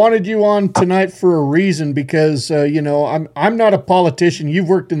wanted you on tonight for a reason because, I'm not a politician. You've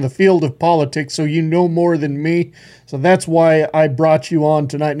worked in the field of politics, so you know more than me. So that's why I brought you on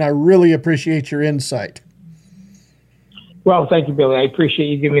tonight, and I really appreciate your insight. Well, thank you, Billy. I appreciate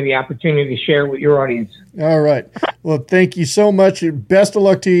you giving me the opportunity to share with your audience. All right. Well, thank you so much. Best of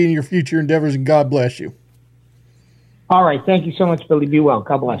luck to you in your future endeavors, and God bless you. All right. Thank you so much, Billy. Be well.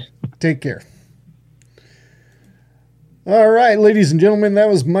 God bless. Take care. All right, ladies and gentlemen, that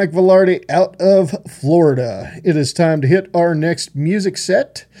was Mike Velarde out of Florida. It is time to hit our next music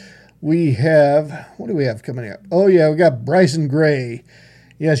set. What do we have coming up? Oh, yeah, we got Bryson Gray.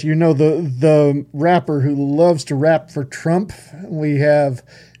 Yes, you know, the rapper who loves to rap for Trump. We have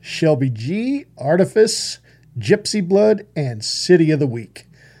Shelby G, Artifice, Gypsy Blood, and City of the Week.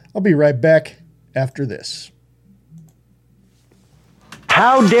 I'll be right back after this.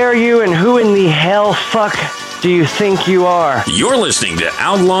 How dare you, and who in the hell fuck do you think you are? You're listening to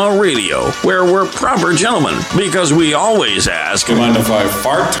Outlaw Radio, where we're proper gentlemen, because we always ask, "Do you mind if I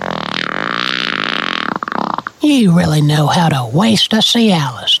fart?" You really know how to waste a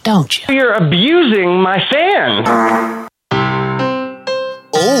Cialis, don't you? You're abusing my fans.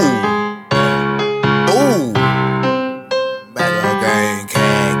 Back on gang,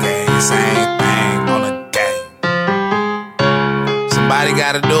 gang, same thing on the gang. Somebody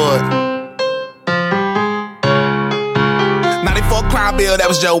gotta do it. 94 crime bill, that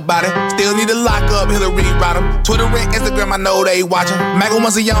was Joe Biden. Still need to lock up Hillary Rodham. Twitter and Instagram, I know they watching. Maga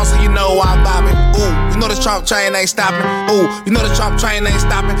once a young, so you know I'm vibing. Ooh, you know the Trump train ain't stopping. Ooh, you know the Trump train ain't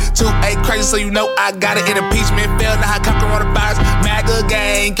stopping. 2-8 crazy, so you know I got it in impeachment. Failed to high coronavirus. MAGA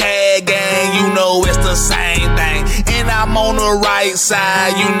gang, CAG gang, you know it's the same thing. And I'm on the right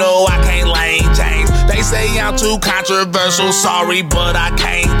side, you know I can't lane change. They say I'm too controversial, sorry, but I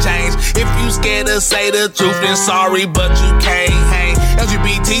can't change. If you scared to say the truth, then sorry, but you can't hang.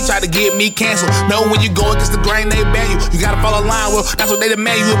 LGBT try to get me canceled. Know when you go against the grain, they ban you. You gotta follow line, well, that's what they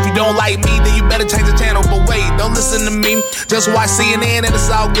demand you. If you don't like me, then you better change the channel. But wait, don't listen to me, just watch CNN and it's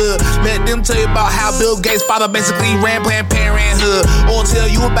all good. Let them tell you about how Bill Gates' father basically ran Planned Parenthood. Or tell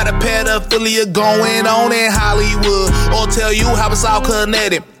you about a pedophilia going on in Hollywood. Or tell you how it's all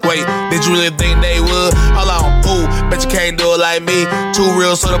connected. Wait, did you really think they would? Hold on, ooh, bet you can't do it like me. Too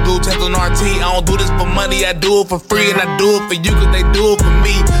real, so the blue test on RT. I don't do this for money, I do it for free. And I do it for you cause they do it for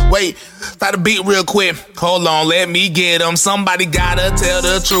me. Wait, Start the beat real quick. Hold on, let me get 'em. Somebody gotta tell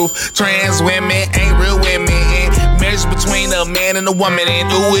the truth. Trans women ain't real women. And marriage between a man and a woman.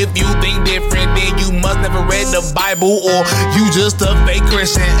 And ooh, if you think different, then you must never read the Bible or you just a fake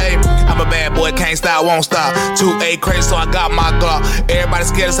Christian. Hey, I'm a bad boy, can't stop, won't stop. 2A crazy, so I got my Glock. Everybody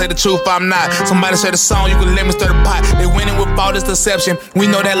scared to say the truth, I'm not. Somebody say the song, you can let me stir the pot. They winning with all this deception. We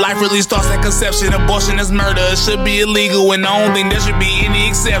know that life really starts at conception. Abortion is murder, it should be illegal, and I don't think there should be any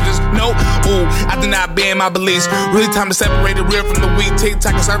exceptions. Nope, ooh, I do not bend my beliefs. Really time to separate the real from the weak.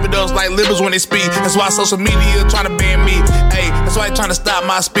 TikTok conservatives like liberals when they speak. That's why social media trying to ban me. Hey, that's why they trying to stop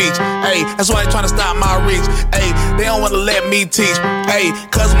my speech. Hey, that's why they trying to stop my reach. Hey, they don't want to let me teach. Hey,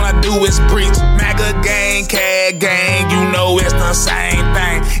 cause when I do it's preach. MAGA gang, CAD gang, you know it's the same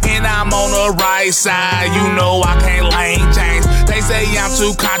thing. And I'm on the right side, you know I can't lane change. They say I'm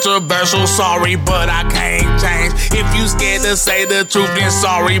too controversial, sorry, but I can't change. If you scared to say the truth, then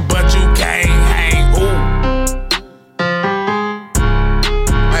sorry, but you can't hang. Ooh.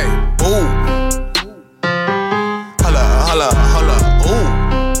 Hey, ooh. Holla, ooh.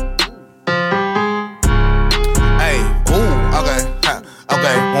 Hey, ooh,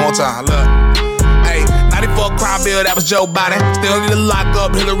 okay, one more time, look. Hey, 94 crime bill, that was Joe Biden. Still need to lock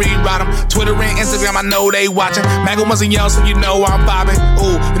up Hillary Rodham. Twitter and Instagram, I know they watching. MAGA wasn't young, so you know I'm vibing.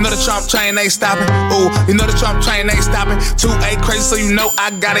 Ooh, you know the Trump train ain't stopping. Ooh, you know the Trump train ain't stopping. 2A crazy, so you know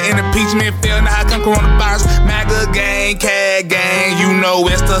I got it in impeachment. Feel now how come coronavirus. MAGA gang, CAD gang, you know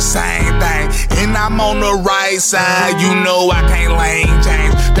it's the same thing. And I'm on the right side, you know I can't lane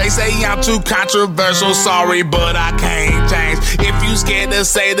change. They say I'm too controversial, sorry, but I can't change. If you scared to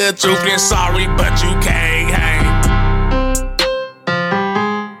say the truth, then sorry, but you can't hang.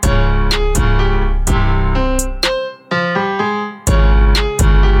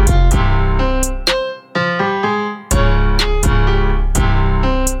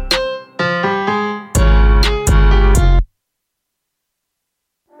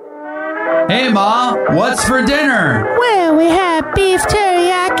 Hey, Ma, what's for dinner? Well, we have beef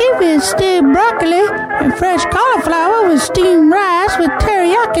teriyaki with stewed broccoli and fresh cauliflower with steamed rice with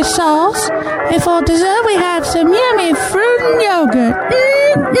teriyaki sauce. And for dessert, we have some yummy fruit and yogurt.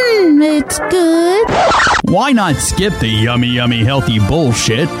 It's good. Why not skip the yummy healthy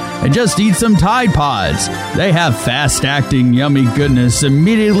bullshit and just eat some Tide Pods? They have fast-acting yummy goodness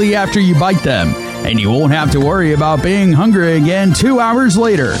immediately after you bite them, and you won't have to worry about being hungry again 2 hours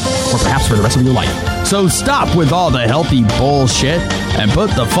later, or perhaps for the rest of your life. So stop with all the healthy bullshit and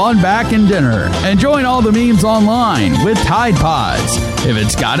put the fun back in dinner. And join all the memes online with Tide Pods. If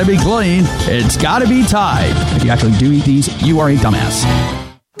it's gotta be clean, it's gotta be Tide. If you actually do eat these, you are a dumbass.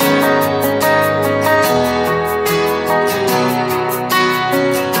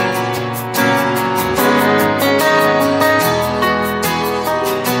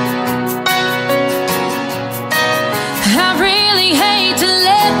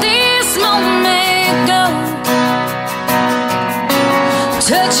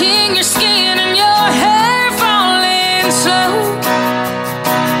 Touching your skin and your hair falling slow.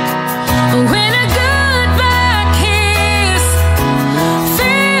 When a goodbye kiss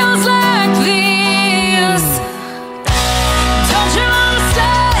feels like this. Don't you wanna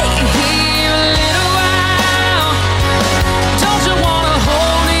stay here a little while? Don't you wanna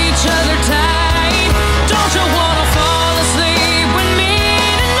hold each other tight? Don't you wanna fall asleep with me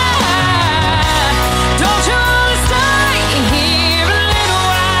tonight? Don't you wanna stay here?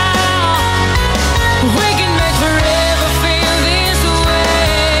 We can make forever feel this.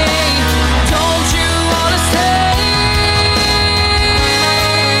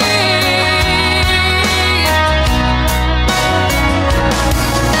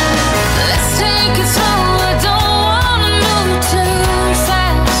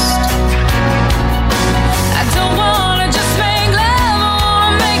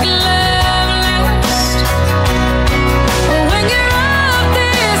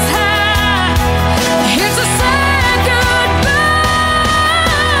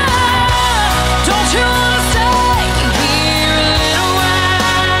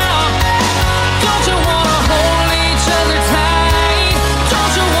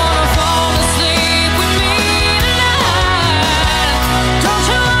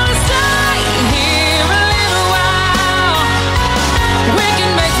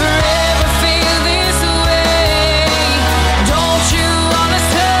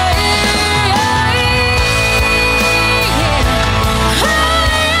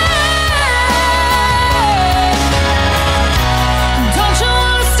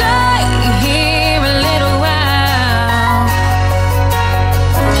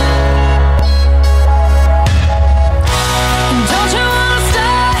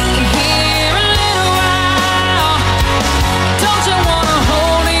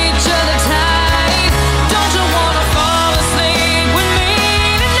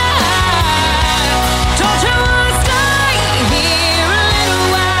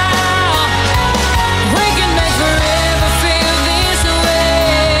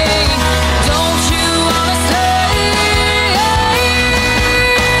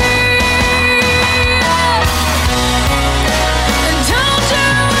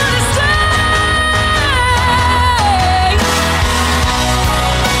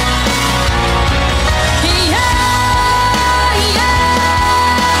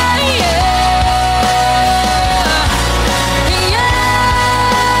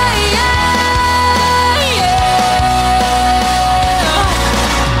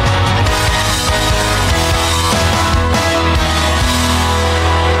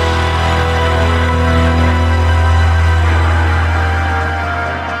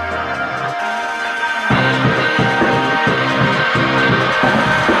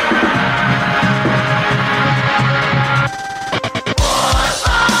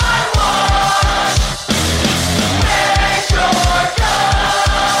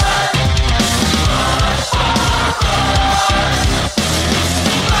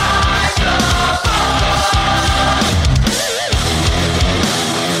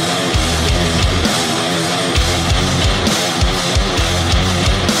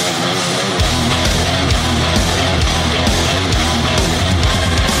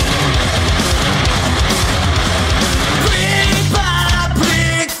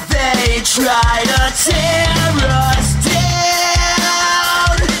 try to tear us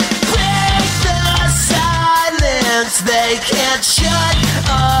down. Break the silence, they can't shut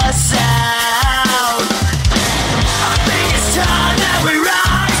us out. I think it's time that we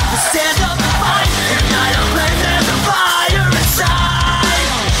rise, to stand up and fight, ignite a flame, there's a fire inside.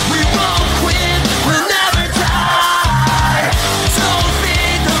 We won't quit, we'll never die. Don't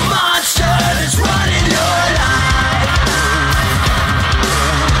feed the monster that's running your life.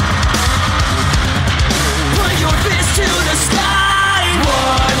 Put your fist to the sky,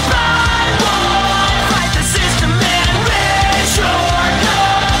 one by one. Fight the system and raise your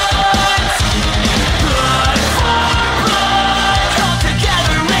guns. Blood for blood, come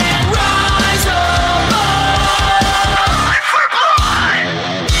together and rise above. For blood.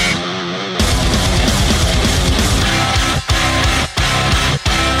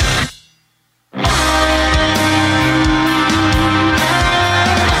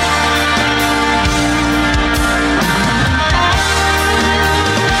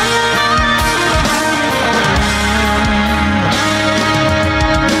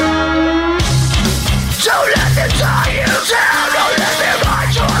 Don't let them tie you down. Don't let them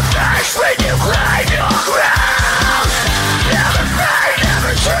hide your face when you claim your ground. Never fade,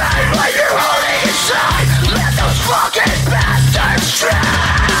 never trade when you're holding inside. Let those fucking bastards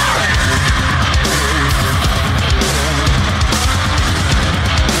drown.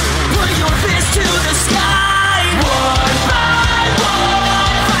 Put your fist to the sky, one by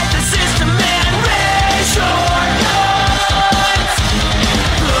one. Fight the system and raise your guns.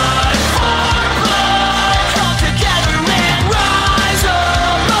 Blood for blood, come together and rise above.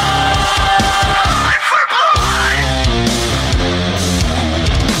 For blood.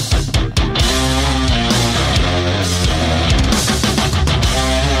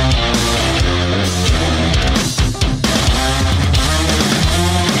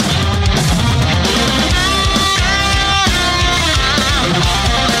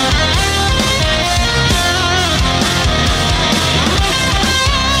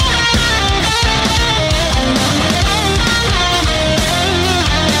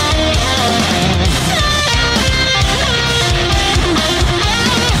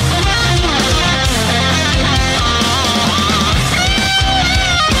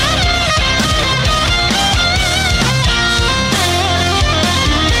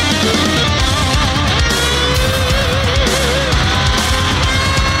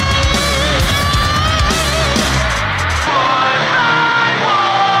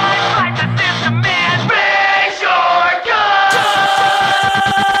 Fight the system and raise your guns.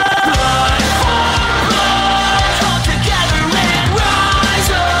 Blood for blood, come together and rise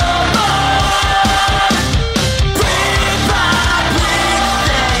above. Brick by brick,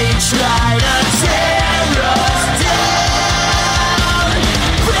 they try to tear us down.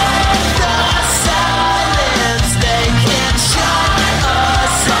 Break the silence, they can't shut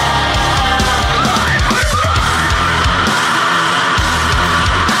us out.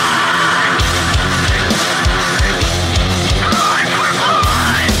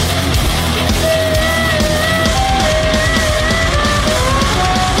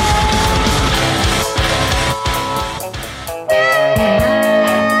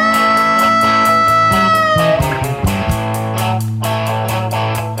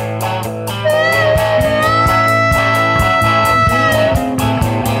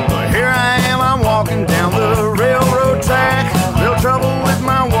 Here I am, I'm walking down the railroad track. Little trouble with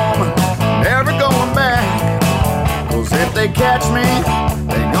my woman, never going back. 'Cause if they catch me,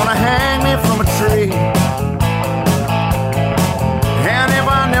 they're gonna hang me from a tree. And if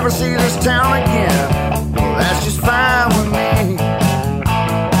I never see this town again, well, that's just fine with me.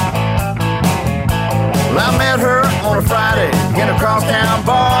 Well, I met her on a Friday in a crosstown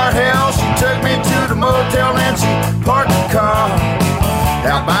bar. Hell, she took me to the motel and she parked the car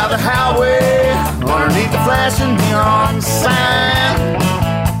out by the highway, underneath the flashing neon sign,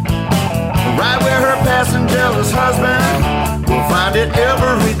 right where her passengerless husband will find it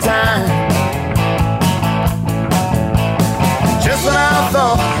every time. Just when I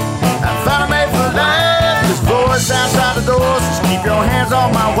thought I found a mate for life, this voice outside the door says, "Keep your hands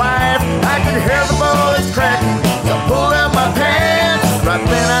on my wife." I could hear the bullets cracking, so I pulled out my pants. Right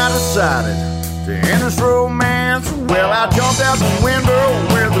then I decided to end this romance. Well, I jumped out the window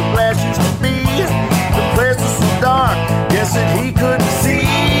where the glass used to be. The place was so dark, guess that he couldn't see.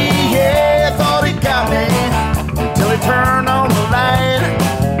 Yeah, thought he got me until he turned on the light.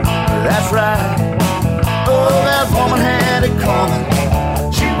 That's right. Oh, that woman had it coming.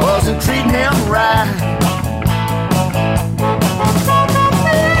 She wasn't treating him right.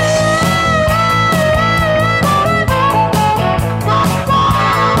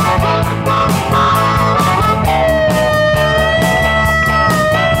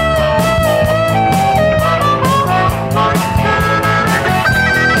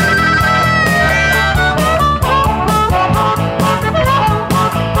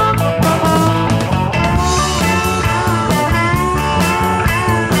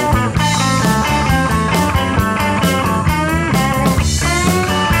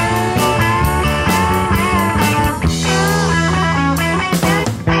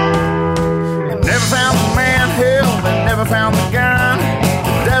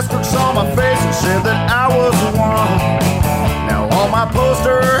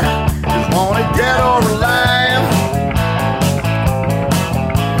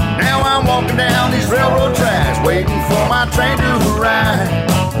 down these railroad tracks, waiting for my train to arrive.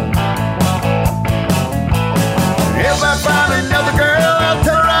 If I find another girl, I'll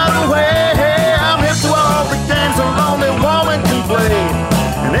tell her right away. Hey, I'm hip to all the games a lonely woman can play.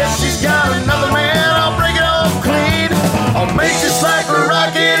 And if she's got another man, I'll break it off clean. I'll make this like a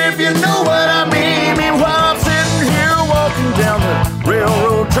rocket if you know what I mean. Meanwhile, I'm sitting here walking down the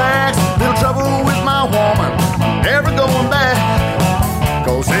railroad tracks. Little trouble with my woman, never going back.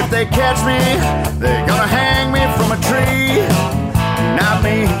 Cause if they catch me, they're gonna hang me from a tree. Not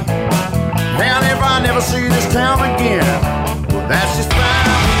me. And if I never see this town again, well, that's just fine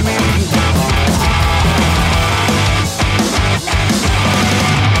with me.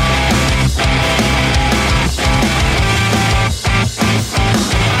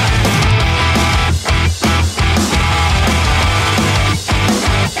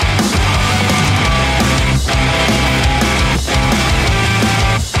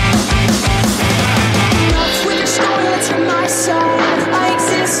 I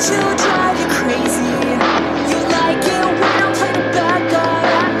exist to drive you crazy. You like it when I play the bad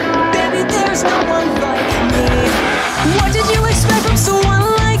guy. Baby, there's no one like me. What did you expect from someone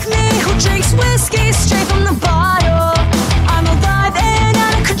like me who drinks whiskey straight from the bottle? I'm alive and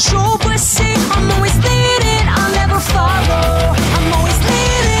out of control, but see, I'm always leading, I'll never follow. I'm always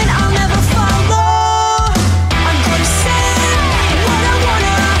leading, I'll never follow. I'm gonna say what I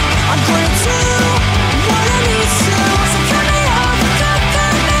wanna. I'm gonna do what I need to. So cut me off, cut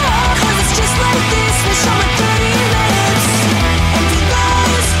me off. 'Cause it's just like this, we'll show my dirty lips. Empty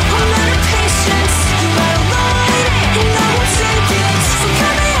lies, I'm out of patience. You're out of line, and I won't take it. So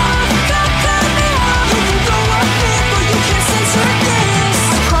cut me off, cut me off. You can go up it, but you can't censor this.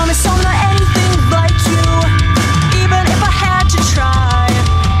 I promise I'm not anything like you, even if I had to try.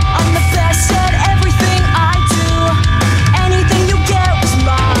 I'm the best at everything I do. Anything you get was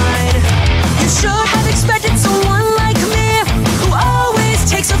mine. You should have expected someone like me who always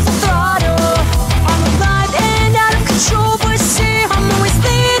takes a full throttle. I'm alive and out of control, but see, I'm always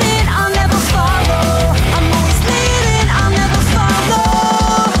leading, I'll never follow. I'm always leading, I'll never follow.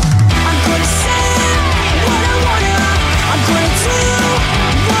 I'm gonna say what I wanna. I'm gonna do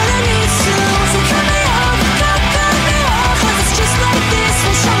what I need to. So cut me off, cut me off. 'Cause it's just like this,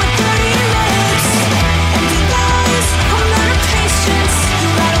 we'll show my dirty lips. Empty lies, I'm out of patience.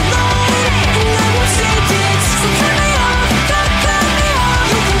 You're out of line, and I won't take it. So cut me off, cut me off.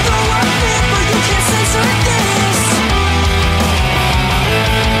 You can go up it, but you can't censor this.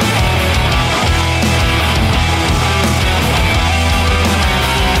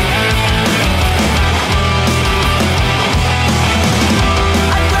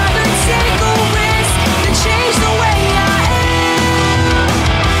 I'd rather take a risk than change the way I am.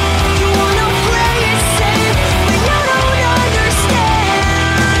 You wanna play it safe, but you don't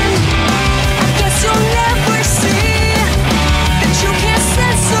understand. I guess you'll never see that you can't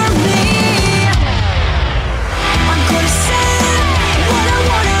censor me. I'm gonna say what I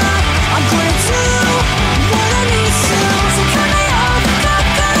wanna. I'm gonna do what I need to. So cut me off, cut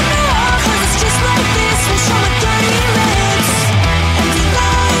me off. 'Cause it's just like this, we'll show my dirty lips. Empty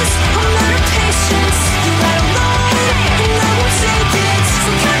lies, I'm out of patience. You're out of line, and I won't take it.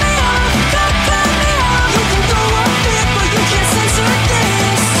 So cut me off, cut me off. You can go up it, but you can't censor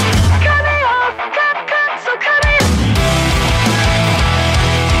this. Cut me off, so cut me off.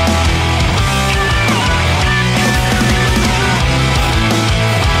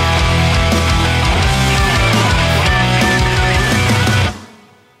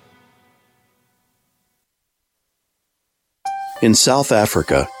 In South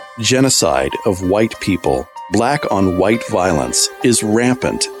Africa, genocide of white people, black on white violence, is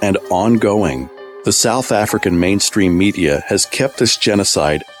rampant and ongoing. The South African mainstream media has kept this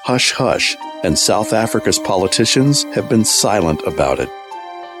genocide hush-hush, and South Africa's politicians have been silent about it.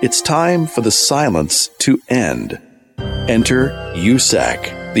 It's time for the silence to end. Enter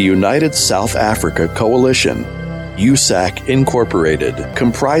USAC, the United South Africa Coalition. USAC Incorporated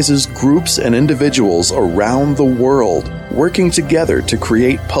comprises groups and individuals around the world working together to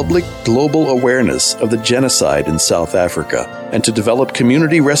create public global awareness of the genocide in South Africa and to develop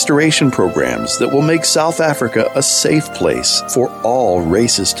community restoration programs that will make South Africa a safe place for all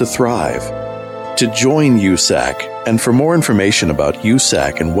races to thrive. To join USAC and for more information about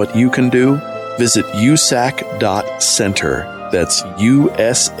USAC and what you can do, visit usac.center. That's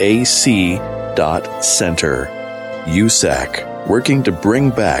USAC.center. USAC, working to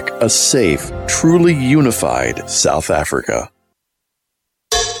bring back a safe, truly unified South Africa.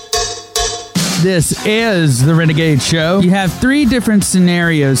 This is the Renegade Show. You have 3 different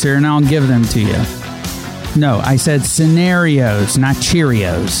scenarios here, and I'll give them to you. No, I said scenarios, not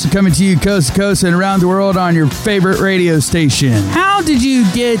Cheerios. Coming to you coast to coast and around the world on your favorite radio station. How did you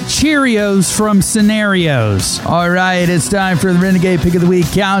get Cheerios from scenarios? All right, it's time for the Renegade Pick of the Week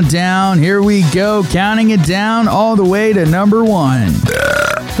countdown. Here we go, counting it down all the way to number 1.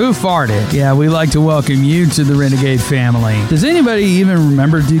 Who farted? Yeah, we like to welcome you to the Renegade family. Does anybody even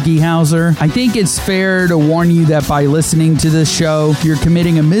remember Doogie Howser? I think it's fair to warn you that by listening to this show, you're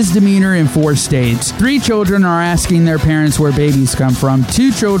committing a misdemeanor in 4 states. 3 children are asking their parents where babies come from,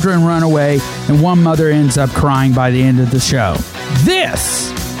 2 children run away, and 1 mother ends up crying by the end of the show.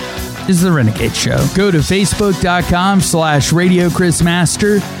 This is the Renegade Show. Go to facebook.com/Radio Chris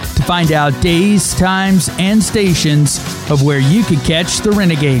Master to find out days, times, and stations of where you can catch the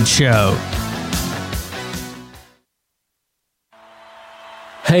Renegade Show.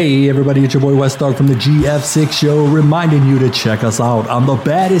 Hey everybody, it's your boy West Dog from the GF6 Show, reminding you to check us out on the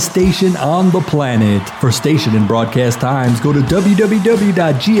baddest station on the planet. For station and broadcast times, go to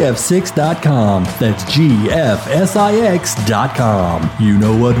www.gf6.com. That's GFSIX.com. You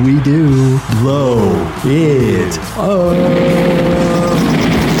know what we do. Blow it up.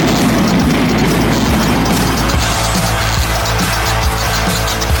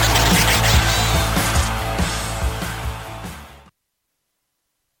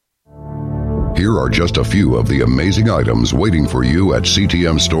 Here are just a few of the amazing items waiting for you at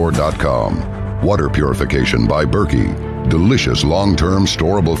ctmstore.com. Water purification by Berkey. Delicious long-term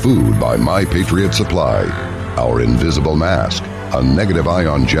storable food by My Patriot Supply. Our invisible mask. A negative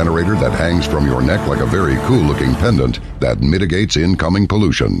ion generator that hangs from your neck like a very cool-looking pendant that mitigates incoming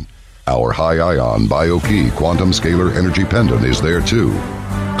pollution. Our high-ion BioKey quantum scalar energy pendant is there too.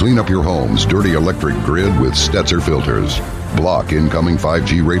 Clean up your home's dirty electric grid with Stetzer filters. Block incoming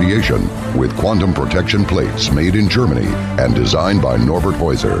 5G radiation with quantum protection plates made in Germany and designed by Norbert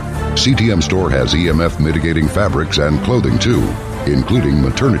Heuser. CTM Store has EMF mitigating fabrics and clothing too, including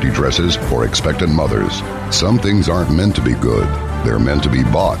maternity dresses for expectant mothers. Some things aren't meant to be good. They're meant to be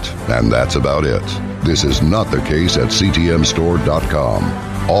bought, and that's about it. This is not the case at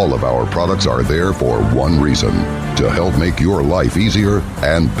ctmstore.com. All of our products are there for one reason, to help make your life easier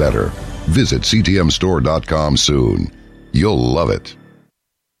and better. Visit ctmstore.com soon. You'll love it.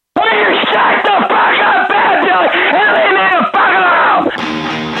 Will you shut the fuck up, bad boy, and leave me the fuck alone?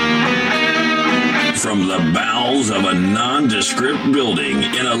 From the bowels of a nondescript building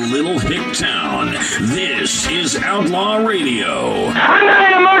in a little hick town, this is Outlaw Radio. I'm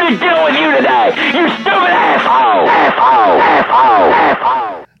not in the mood to deal with you today, you stupid asshole!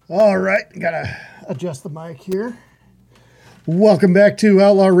 Asshole! All right, gotta adjust the mic here. Welcome back to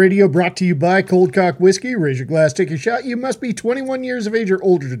Outlaw Radio, brought to you by Cold Cock Whiskey. Raise your glass, take a shot. You must be 21 years of age or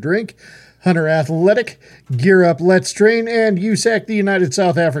older to drink. Hunter Athletic, Gear Up, Let's Train, and USAC, the United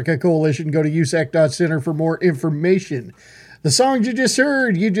South Africa Coalition. Go to usac.center for more information. The songs you just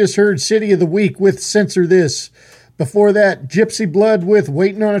heard City of the Week with Censor This. Before that, Gypsy Blood with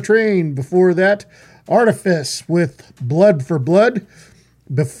Waiting on a Train. Before that, Artifice with Blood for Blood.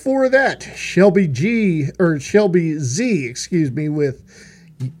 Before that, Shelby Z, with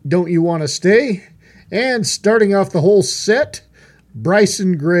Don't You Want to Stay? And starting off the whole set,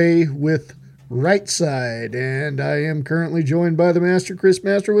 Bryson Gray with Right Side. And I am currently joined by the Master, Chris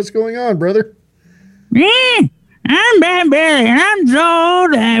Master. What's going on, brother? Yeah, I'm Bad Barry, and I'm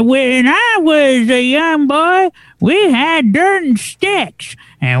told that when I was a young boy, we had dirt and sticks,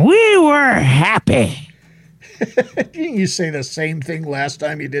 and we were happy. Didn't you say the same thing last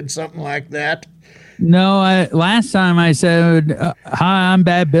time you did something like that? No, last time I said, hi, I'm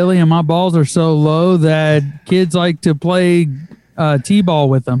Bad Billy, and my balls are so low that kids like to play T-ball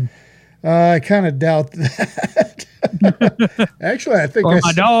with them. I kind of doubt that. Actually, I think or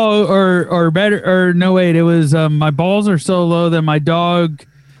my dog, or better, or no, wait, it was my balls are so low that my dog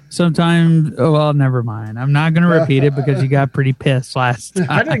sometimes, well, never mind. I'm not going to repeat it because you got pretty pissed last time.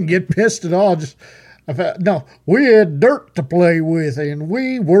 I didn't get pissed at all. No, we had dirt to play with, and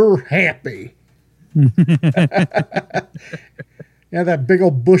we were happy. Yeah, that big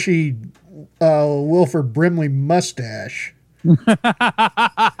old bushy Wilford Brimley mustache.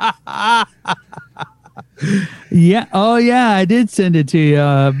 Yeah. Oh, yeah. I did send it to you.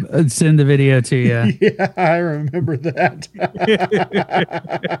 Send the video to you. Yeah, I remember that.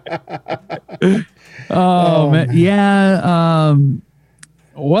 Man. Yeah.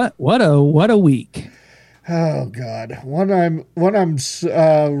 What a week. Oh God, one I'm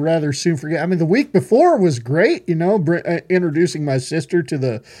rather soon forget. I mean, the week before was great, introducing my sister to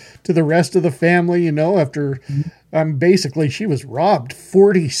the rest of the family, after basically she was robbed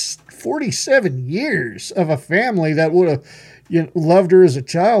 47 years of a family that would have loved her as a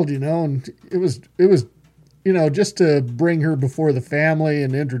child, and it was just to bring her before the family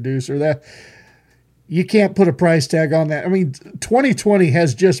and introduce her, that you can't put a price tag on that. I mean, 2020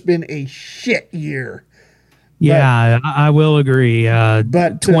 has just been a shit year. Yeah, I will agree.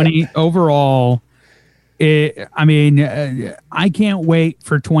 But 20 overall, I can't wait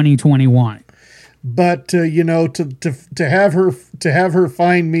for 2021. But to have her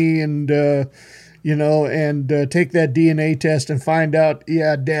find me and take that DNA test and find out,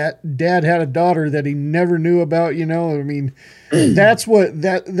 dad had a daughter that he never knew about. That's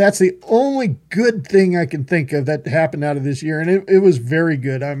the only good thing I can think of that happened out of this year, and it was very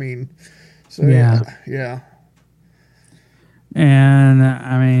good. Yeah. And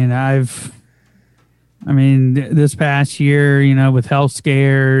this past year, with health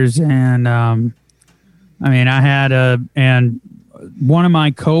scares and, I had and one of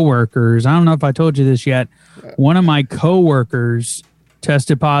my coworkers, I don't know if I told you this yet, one of my coworkers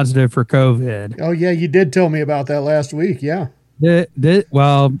tested positive for COVID. Oh yeah, you did tell me about that last week. Yeah.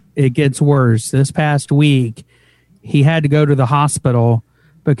 Well, it gets worse. This past week, he had to go to the hospital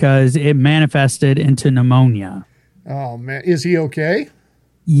because it manifested into pneumonia. Oh man, is he okay?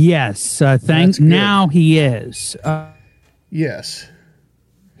 Yes, now he is. Yes,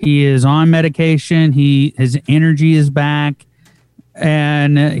 he is on medication. His energy is back,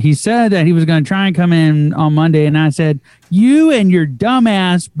 and he said that he was going to try and come in on Monday. And I said, "You and your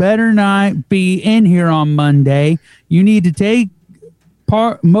dumbass better not be in here on Monday. You need to take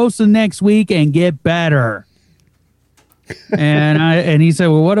most of next week and get better." And he said,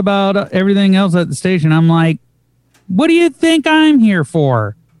 "Well, what about everything else at the station?" I'm like, what do you think I'm here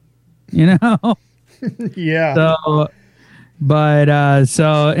for? Yeah. And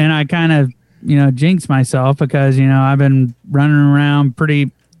I kind of, jinxed myself because, I've been running around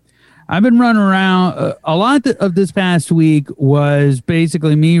a lot of this past week was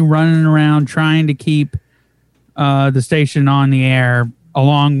basically me running around trying to keep the station on the air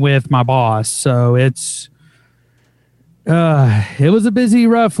along with my boss. So it was a busy,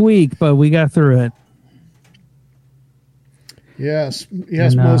 rough week, but we got through it. Yes,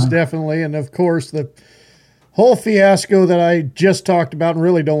 most definitely. And of course, the whole fiasco that I just talked about and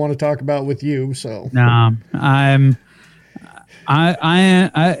really don't want to talk about with you. So no, I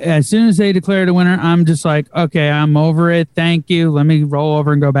as soon as they declared a winner, I'm just like, okay, I'm over it. Thank you. Let me roll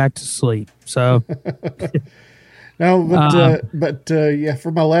over and go back to sleep. So no, but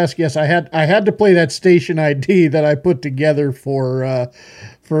for my last guess, I had to play that station ID that I put together for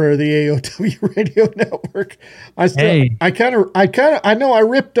the AOW Radio Network. I know I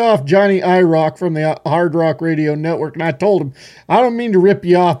ripped off Johnny IRock from the Hard Rock Radio Network, and I told him, I don't mean to rip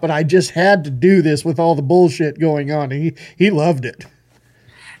you off, but I just had to do this with all the bullshit going on. And he loved it.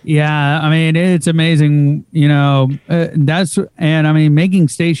 Yeah, it's amazing, making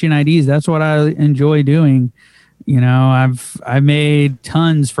station IDs, that's what I enjoy doing. I've made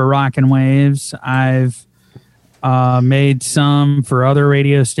tons for Rockin' Waves. I've made some for other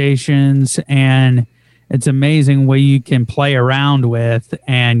radio stations, and it's amazing what you can play around with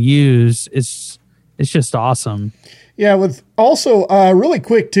and use. It's just awesome. Yeah, with also really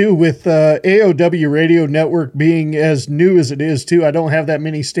quick too, with AOW Radio Network being as new as it is too, I don't have that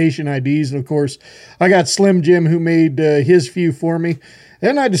many station IDs, and of course, I got Slim Jim who made his few for me.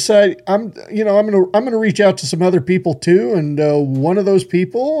 Then I decided I'm gonna reach out to some other people too, and one of those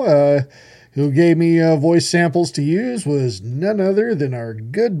people who gave me voice samples to use was none other than our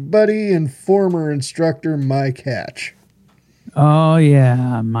good buddy and former instructor, Mike Hatch. Oh,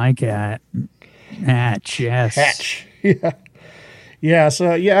 yeah, Mike Hatch, yes. Hatch, yeah. Yeah, so,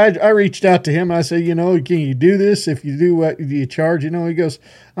 I reached out to him. I said, can you do this? If you do, what do you charge? He goes,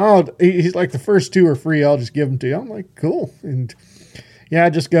 oh, he's like, the first two are free. I'll just give them to you. I'm like, cool. And, I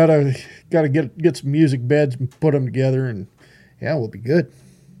just got to get some music beds and put them together, and, we'll be good.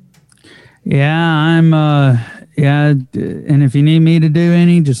 Yeah, and if you need me to do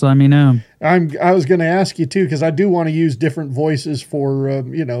any, just let me know. I was going to ask you too, because I do want to use different voices for,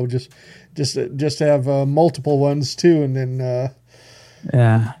 just have multiple ones too, and then.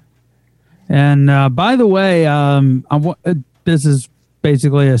 Yeah, and by the way, this is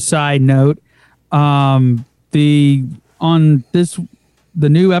basically a side note. The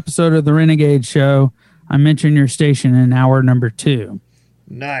new episode of the Renegade Show, I mentioned your station in hour number 2.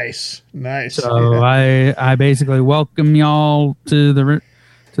 Nice. So I basically welcome y'all to the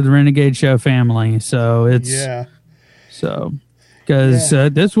Renegade Show family. So it's the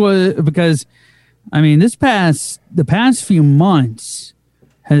past few months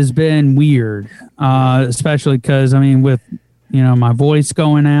has been weird, especially because with my voice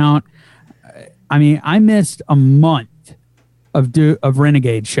going out. I missed a month of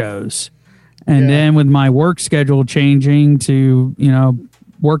Renegade shows. And then with my work schedule changing to,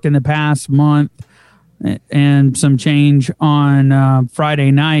 work in the past month and some change on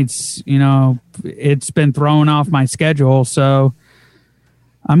Friday nights, it's been thrown off my schedule. So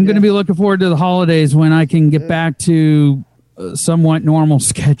I'm going to be looking forward to the holidays when I can get back to somewhat normal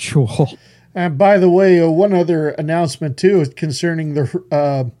schedule. And by the way, one other announcement too is concerning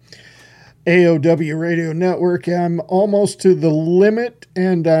the AOW Radio Network. I'm almost to the limit,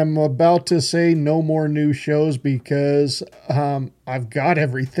 and I'm about to say no more new shows because I've got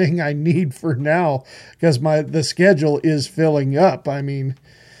everything I need for now because the schedule is filling up. I mean,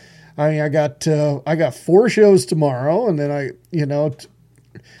 I got 4 shows tomorrow, and then I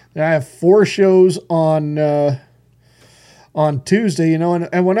have 4 shows on Tuesday,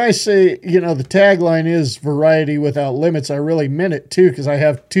 and when I say, the tagline is variety without limits, I really meant it too, because I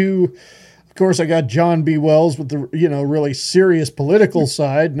have 2, of course, I got John B. Wells with the, really serious political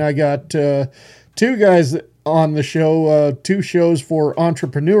side, and I got 2 guys on the show, 2 shows for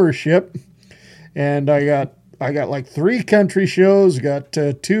entrepreneurship, and I got like 3 country shows, got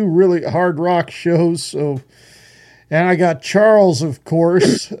 2 really hard rock shows, so, and I got Charles, of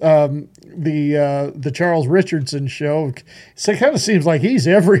course, the Charles Richardson show. So it kind of seems like he's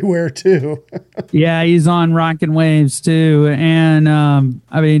everywhere too. Yeah, he's on Rockin' Waves too. And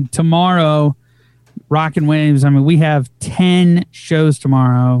tomorrow, Rockin' Waves, we have 10 shows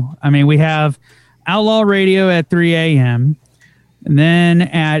tomorrow. We have Outlaw Radio at 3 a.m. And then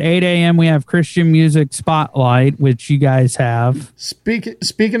at 8 a.m. we have Christian Music Spotlight, which you guys have.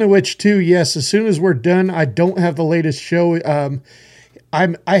 Speaking of which too, yes, as soon as we're done, I don't have the latest show.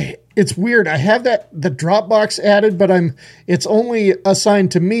 It's weird. I have the Dropbox added, but it's only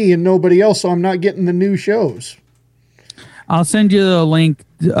assigned to me and nobody else, so I'm not getting the new shows. I'll send you the link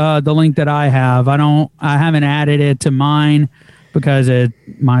that I have. I haven't added it to mine because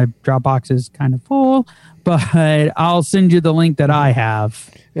my Dropbox is kind of full, but I'll send you the link that I have.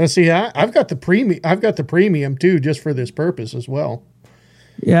 Yeah, see, I've got the premium. I've got the premium too, just for this purpose as well.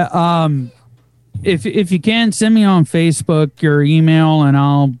 Yeah. If you can, send me on Facebook your email, and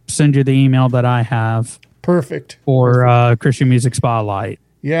I'll send you the email that I have. Perfect. For Christian Music Spotlight.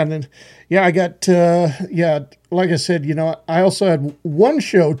 Yeah, and then I got like I said, I also had one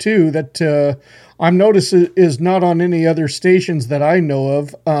show too that I'm noticing is not on any other stations that I know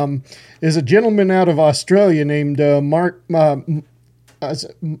of. Is a gentleman out of Australia named Mark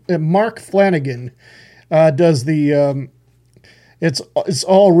Flanagan. Does the it's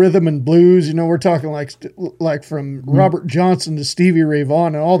all rhythm and blues. We're talking like from Robert Johnson to Stevie Ray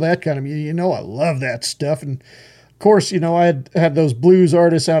Vaughan and all that kind of music. I love that stuff. And of course, I had those blues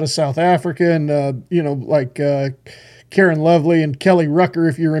artists out of South Africa and, like Karen Lovely and Kelly Rucker,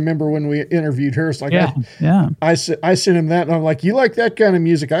 if you remember when we interviewed her. It's like, I sent him that, and I'm like, you like that kind of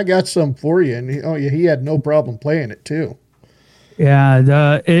music? I got some for you. And he had no problem playing it too.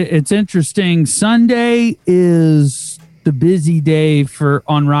 Yeah, it's interesting. Sunday is the busy day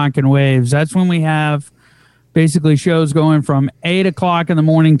on Rockin' Waves. That's when we have basically shows going from 8 o'clock in the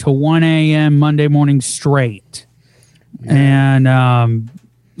morning to 1 a.m. Monday morning straight. Yeah. And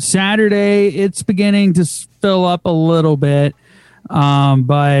Saturday, it's beginning to fill up a little bit.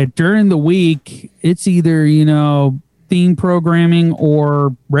 But during the week, it's either, theme programming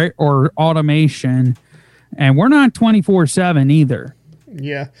or automation. And we're not 24/7 either.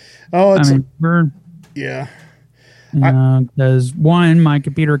 Yeah. Oh, yeah. Because one, my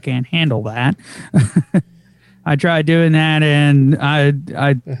computer can't handle that. I tried doing that and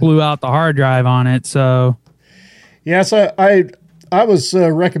I blew out the hard drive on it. So, yes, I was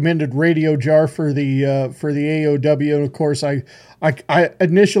recommended Radio Jar for the AOW, and of course I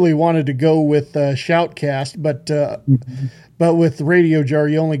initially wanted to go with Shoutcast, but with Radio Jar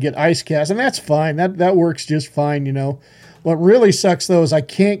you only get Icecast, and that's fine. That works just fine. What really sucks though is I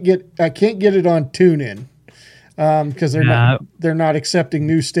can't get it on TuneIn. Because they're not accepting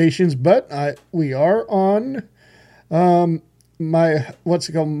new stations, but we are on what's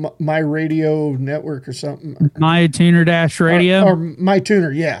it called, My Radio Network or something. My Tuner Dash Radio or My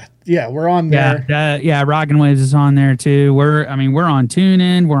Tuner, yeah, we're on there. Yeah, Rockin' Waves is on there too. We're on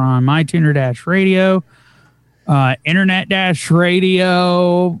TuneIn, we're on My Tuner Dash Radio, Internet Dash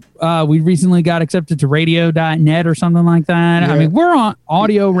Radio. We recently got accepted to radio.net or something like that. Yeah. We're on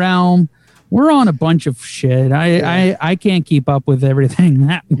Audio Realm. We're on a bunch of shit. I can't keep up with everything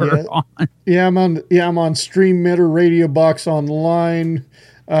that we're on. Yeah, I'm on Stream Mitter, Radio Box Online,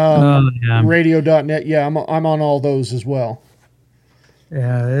 radio.net. Yeah, I'm on all those as well.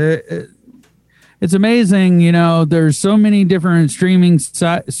 Yeah, it's amazing. There's so many different streaming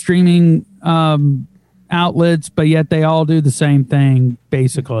outlets, but yet they all do the same thing,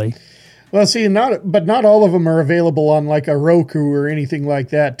 basically. Well, see, not all of them are available on like a Roku or anything like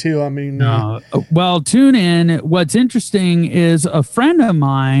that, too. I mean, well, tune in. What's interesting is a friend of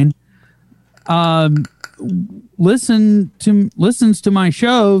mine listens to my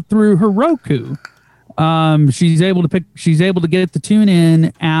show through her Roku. She's able to get the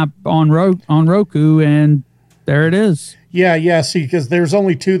TuneIn app on Roku, and there it is. Yeah. See, because there's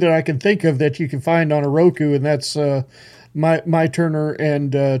only two that I can think of that you can find on a Roku, and that's My Turner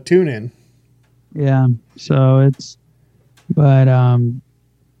and TuneIn. Yeah. So it's about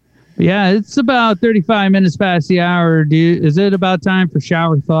 35 minutes past the hour. Is it about time for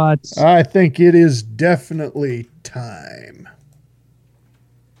shower thoughts? I think it is definitely time.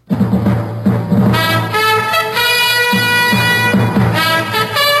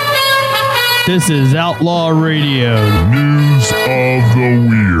 This is Outlaw Radio. News of the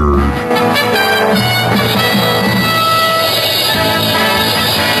Weird.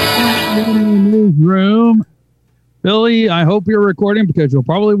 Newsroom. Billy, I hope you're recording because you'll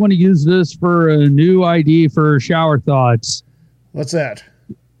probably want to use this for a new ID for shower thoughts. What's that?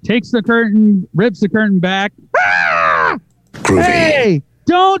 Rips the curtain back. Groovy. Hey,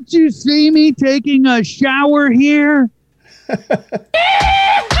 don't you see me taking a shower here?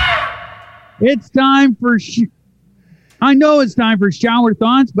 It's time for I know it's time for shower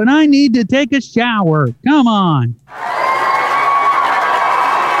thoughts, but I need to take a shower. Come on.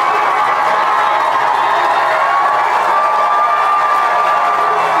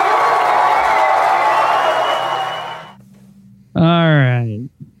 All right.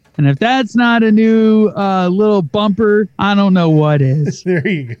 And if that's not a new little bumper, I don't know what is. There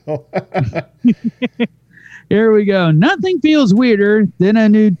you go. Here we go. Nothing feels weirder than a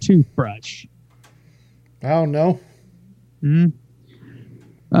new toothbrush. Oh, no. You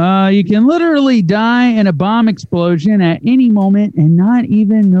can literally die in a bomb explosion at any moment and not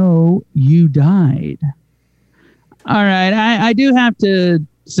even know you died. All right. I do have to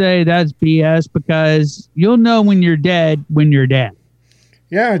say that's BS because you'll know when you're dead when you're dead.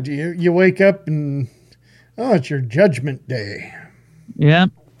 Yeah, you wake up and, it's your judgment day.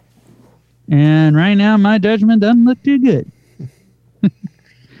 Yep. And right now, my judgment doesn't look too good.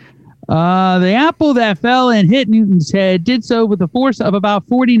 The apple that fell and hit Newton's head did so with a force of about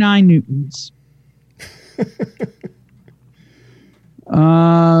 49 newtons.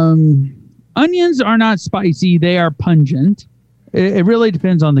 Onions are not spicy. They are pungent. It really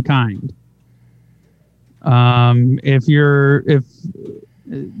depends on the kind. If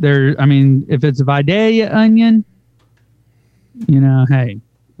it's a Vidalia onion, hey,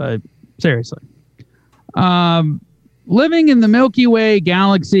 but seriously. Living in the Milky Way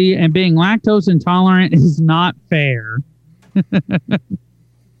galaxy and being lactose intolerant is not fair.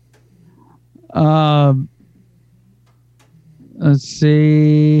 Let's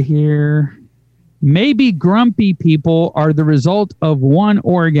see here. Maybe grumpy people are the result of one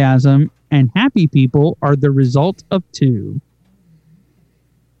orgasm and happy people are the result of two.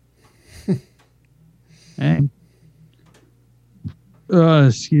 Okay.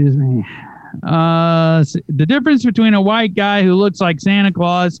 Excuse me. The difference between a white guy who looks like Santa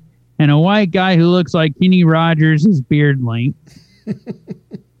Claus and a white guy who looks like Kenny Rogers is beard length.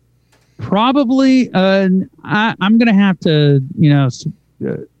 Probably, I'm going to have to,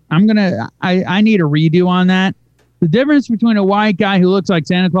 I need a redo on that. The difference between a white guy who looks like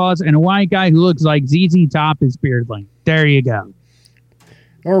Santa Claus and a white guy who looks like ZZ Top is beard length. There you go.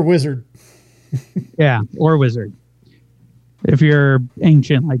 Or wizard. Yeah, or wizard. If you're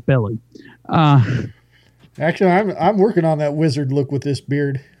ancient like Billy. Actually, I'm working on that wizard look with this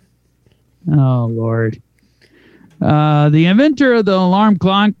beard. Oh, Lord. The inventor of the alarm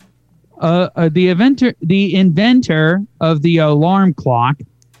clock, the inventor of the alarm clock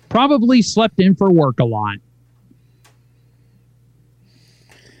probably slept in for work a lot.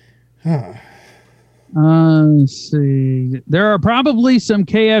 Huh. Let's see. There are probably some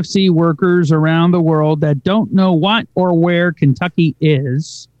KFC workers around the world that don't know what or where Kentucky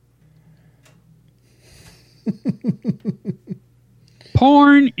is.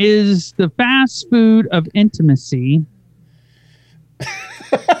 Porn is the fast food of intimacy.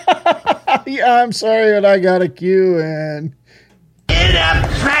 Yeah, I'm sorry, but I got a cue and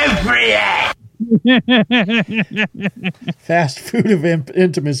inappropriate. Fast food of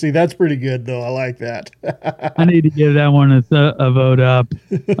intimacy. That's pretty good, though. I like that. I need to give that one a vote up.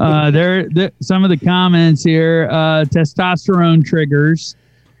 There, some of the comments here. Testosterone triggers.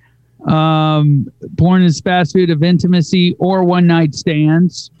 Porn is fast food of intimacy or one night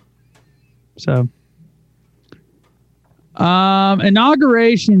stands. So,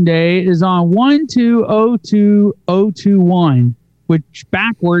 inauguration day is on 1/2/02/021, which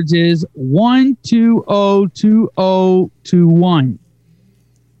backwards is 1202021.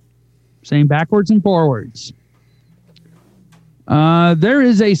 Same backwards and forwards. There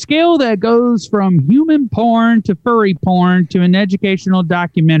is a scale that goes from human porn to furry porn to an educational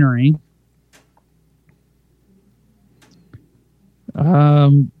documentary.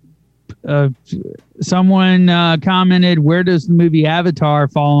 Someone commented, where does the movie Avatar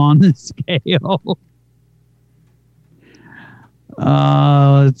fall on the scale?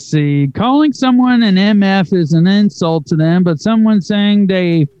 Let's see. Calling someone an MF is an insult to them, but someone saying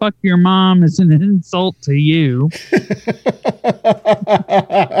they fuck your mom is an insult to you.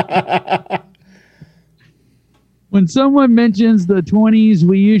 When someone mentions the 20s,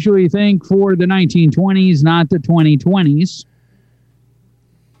 we usually think for the 1920s, not the 2020s.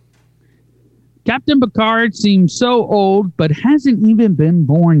 Captain Picard seems so old, but hasn't even been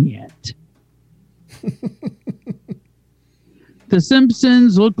born yet. The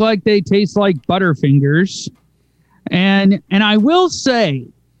Simpsons look like they taste like Butterfingers. And I will say,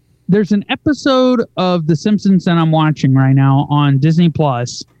 there's an episode of The Simpsons that I'm watching right now on Disney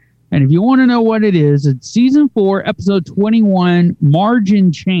Plus. And if you want to know what it is, it's season 4, episode 21,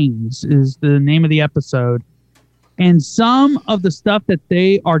 Margin Chains is the name of the episode. And some of the stuff that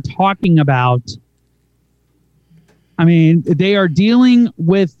they are talking about, I mean, they are dealing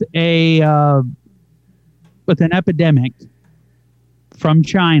with an epidemic from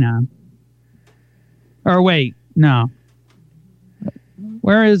China. Or wait, no.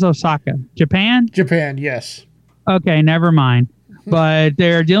 Where is Osaka? Japan? Japan, yes. Okay, never mind. But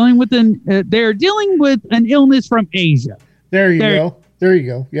they're dealing with an illness from Asia. There you go.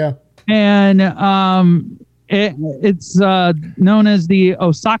 Yeah. And it's known as the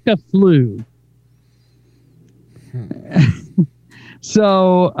Osaka flu.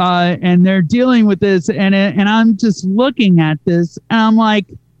 So, and they're dealing with this, and I'm just looking at this, and I'm like,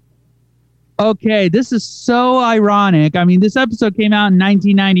 okay, this is so ironic. I mean, this episode came out in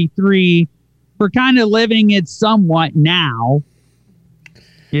 1993. We're kind of living it somewhat now.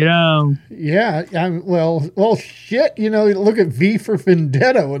 You know? Yeah. Well, shit. You know, look at V for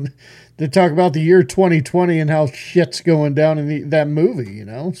Vendetta and they talk about the year 2020 and how shit's going down in that movie, you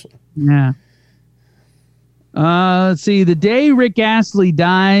know? So. Yeah. Let's see. The day Rick Astley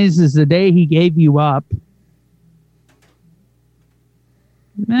dies is the day he gave you up.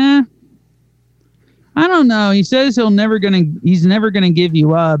 I don't know. He says he's never gonna give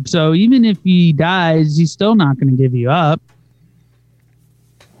you up. So even if he dies, he's still not gonna give you up.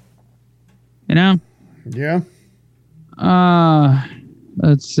 You know? Yeah.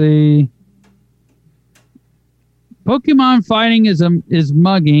 Let's see. Pokemon fighting is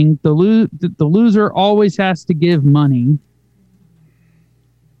mugging. The loser always has to give money.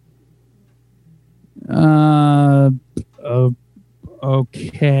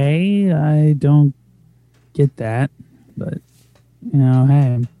 Okay, I don't get that, but you know,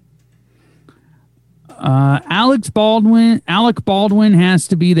 hey. Alec Baldwin has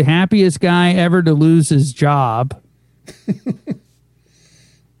to be the happiest guy ever to lose his job.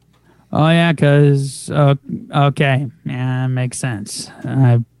 Oh yeah, because okay, yeah, makes sense.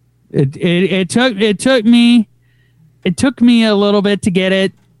 It took me a little bit to get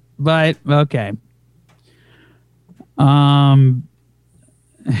it, but okay. The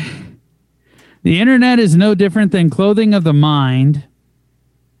internet is no different than clothing of the mind.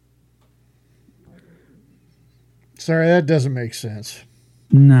 Sorry, that doesn't make sense.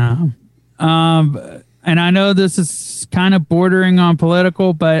 No. And I know this is kind of bordering on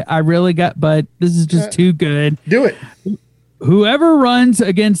political, but but this is just too good. Do it. Whoever runs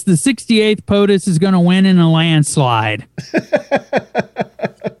against the 68th POTUS is going to win in a landslide.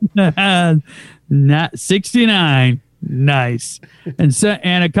 Not 69. Nice.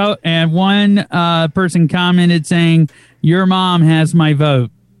 And one person commented saying, "Your mom has my vote."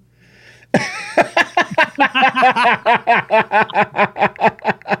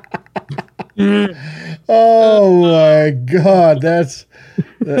 Oh my God, that's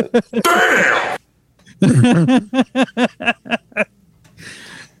damn.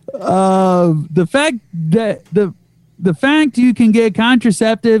 The fact you can get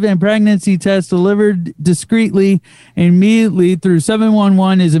contraceptive and pregnancy tests delivered discreetly and immediately through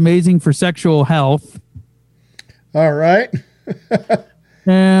 711 is amazing for sexual health. All right.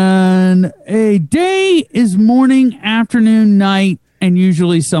 And a day is morning, afternoon, night, and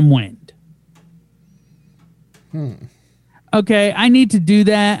usually some wind. Okay, I need to do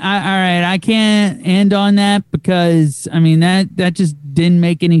that. All right, I can't end on that because, I mean, that just didn't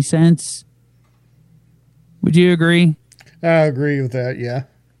make any sense. Would you agree? I agree with that, yeah.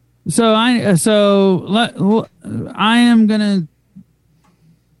 So I am going to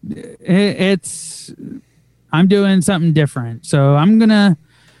I'm doing something different. So I'm going to,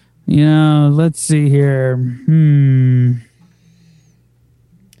 let's see here.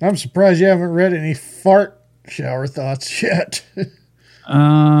 I'm surprised you haven't read any fart shower thoughts yet.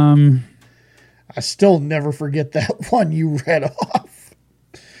 I still never forget that one you read off.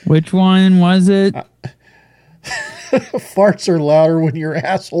 Which one was it? Farts are louder when your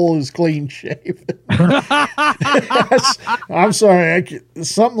asshole is clean shaven. I'm sorry.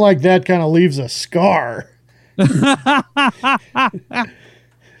 Something like that kind of leaves a scar.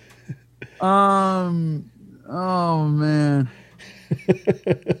 Oh man.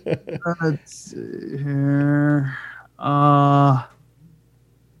 Let's see here.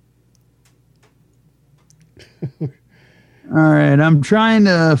 All right, I'm trying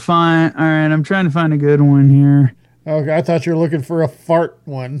to find a good one here. Okay, I thought you were looking for a fart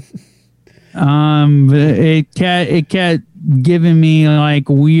one. It kept giving me like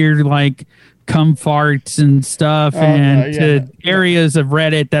weird like cum farts and stuff, to areas of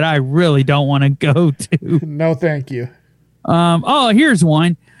Reddit that I really don't want to go to. No, thank you. Here's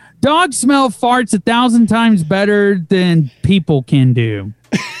one. Dogs smell farts 1,000 times better than people can do.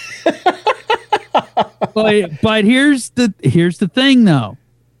 But here's the thing though.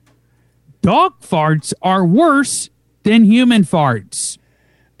 Dog farts are worse than human farts.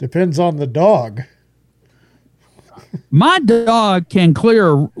 Depends on the dog. My dog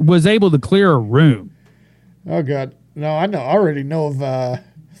was able to clear a room. Oh God. No, I already know of a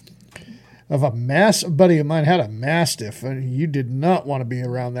buddy of mine had a Mastiff, and you did not want to be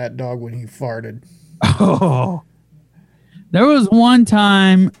around that dog when he farted. Oh. There was one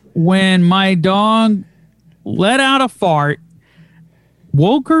time when my dog let out a fart,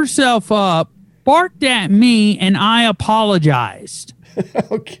 woke herself up, barked at me, and I apologized.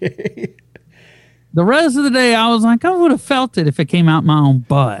 Okay. The rest of the day, I was like, I would have felt it if it came out my own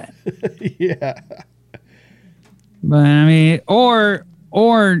butt. Yeah. But I mean, or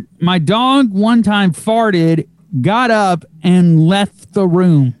my dog one time farted, got up, and left the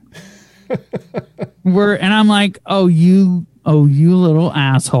room. And I'm like, oh, you little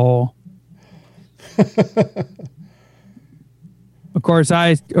asshole. Of course,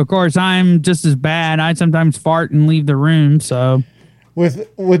 I'm just as bad. I sometimes fart and leave the room. So,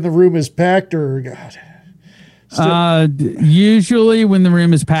 when the room is packed, or God, usually when the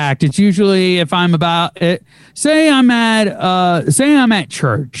room is packed, it's usually if I'm about it. Say I'm at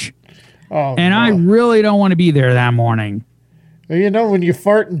church, and I really don't want to be there that morning. Well, when you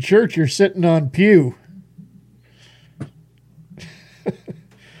fart in church, you're sitting on pew.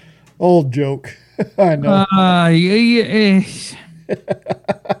 Old joke. I know.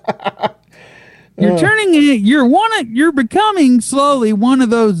 You're becoming slowly one of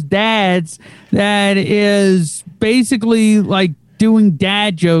those dads that is basically like doing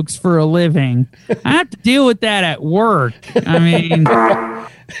dad jokes for a living. I have to deal with that at work. I mean,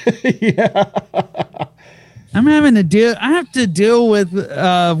 yeah. I have to deal with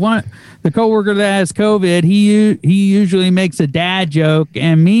the coworker that has COVID. He usually makes a dad joke,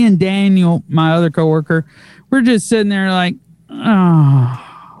 and me and Daniel, my other coworker, we're just sitting there like,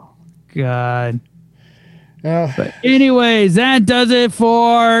 oh God. But anyways, that does it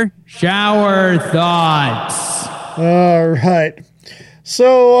for Shower Thoughts. All right.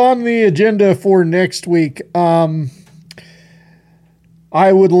 So on the agenda for next week,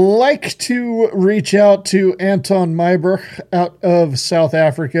 I would like to reach out to Anton Meiber out of South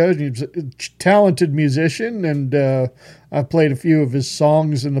Africa. He's a talented musician, and I've played a few of his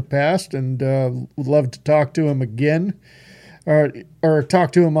songs in the past, and would love to talk to him again, or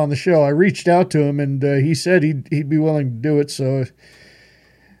talk to him on the show. I reached out to him, and he said he'd be willing to do it. So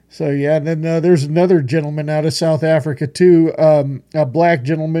yeah. And then there's another gentleman out of South Africa too, a black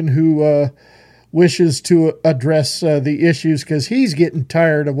gentleman who wishes to address the issues because he's getting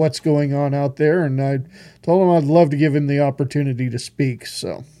tired of what's going on out there, and I told him I'd love to give him the opportunity to speak.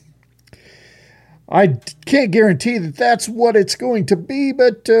 So I can't guarantee that that's what it's going to be,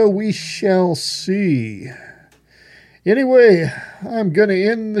 but we shall see. Anyway, I'm going to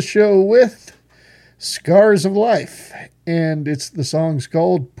end the show with Scars of Life, and the song's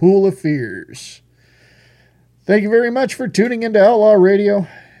called Pool of Fears. Thank you very much for tuning into Outlaw Radio,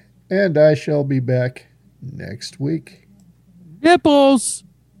 and I shall be back next week. Nipples!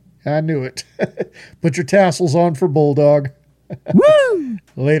 I knew it. Put your tassels on for Bulldog. Woo!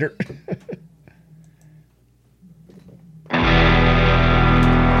 Later.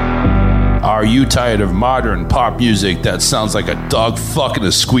 Are you tired of modern pop music that sounds like a dog fucking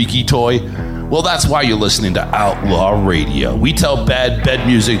a squeaky toy? Well, that's why you're listening to Outlaw Radio. We tell bad bed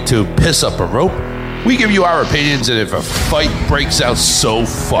music to piss up a rope, We give you our opinions, and if a fight breaks out, so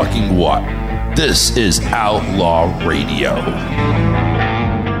fucking what? This is Outlaw Radio.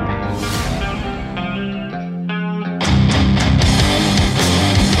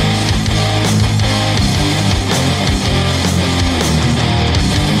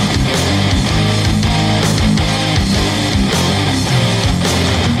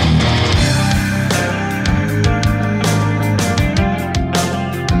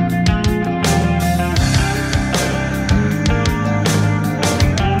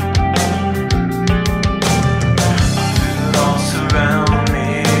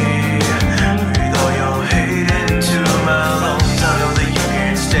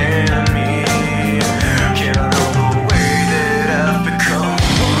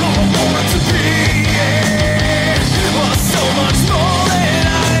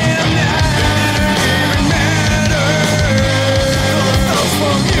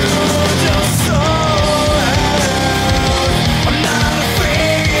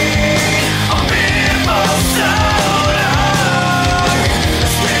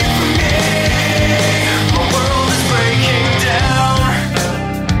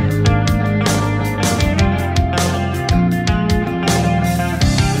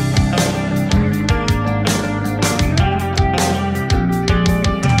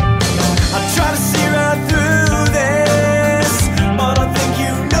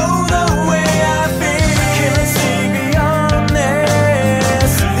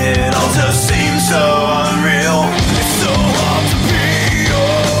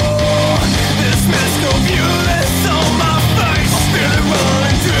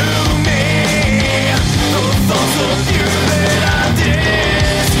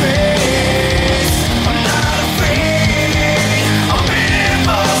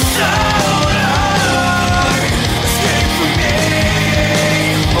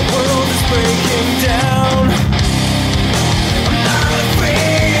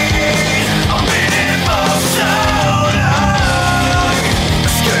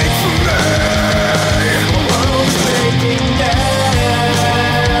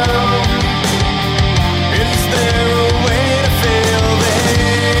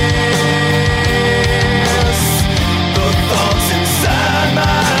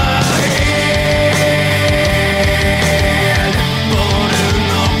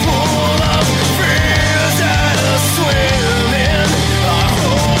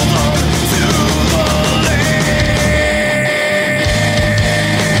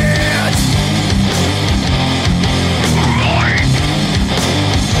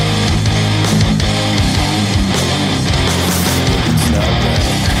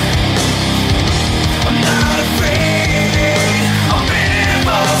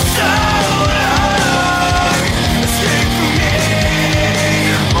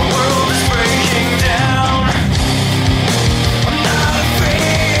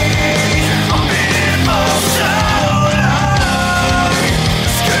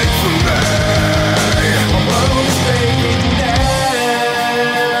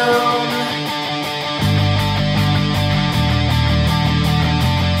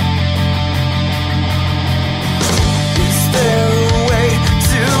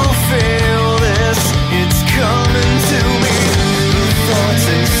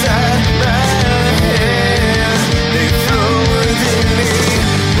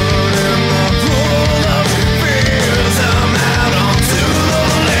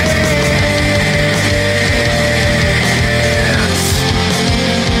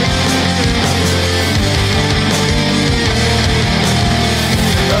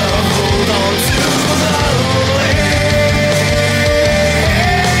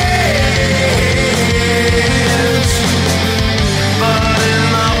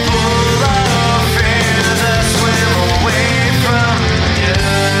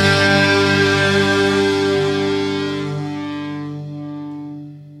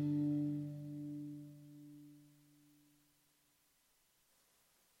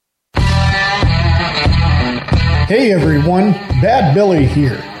 Hey everyone, Bad Billy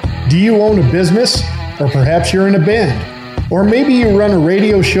here. Do you own a business? Or perhaps you're in a band? Or maybe you run a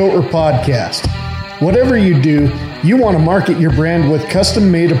radio show or podcast. Whatever you do, you want to market your brand with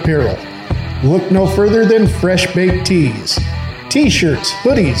custom-made apparel. Look no further than Fresh Baked Tees. T-shirts,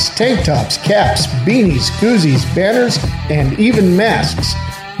 hoodies, tank tops, caps, beanies, koozies, banners, and even masks.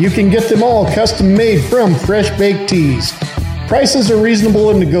 You can get them all custom-made from Fresh Baked Tees. Prices are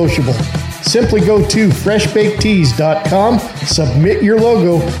reasonable and negotiable. Simply go to freshbakedtees.com, submit your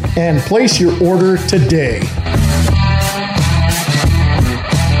logo, and place your order today.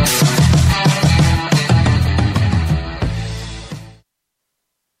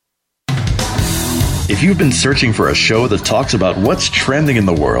 If you've been searching for a show that talks about what's trending in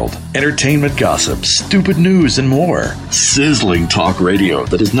the world, entertainment gossip, stupid news, and more, sizzling talk radio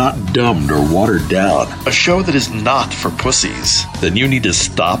that is not dumbed or watered down, a show that is not for pussies, then you need to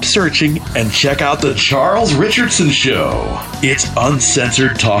stop searching and check out The Charles Richardson Show. It's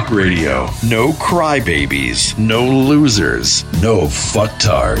uncensored talk radio. No crybabies, no losers, no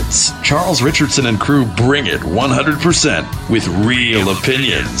fucktards. Charles Richardson and crew bring it 100% with real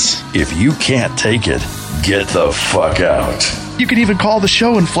opinions. If you can't take it, get the fuck out. You can even call the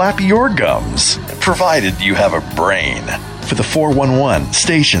show and flap your gums, provided you have a brain. For the 411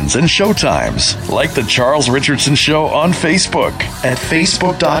 stations and showtimes, like The Charles Richardson Show on Facebook at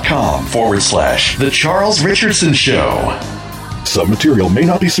facebook.com/The Charles Richardson Show. Some material may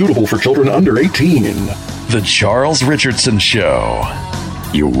not be suitable for children under 18. The Charles Richardson Show.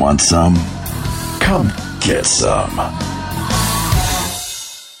 You want some? Come get some.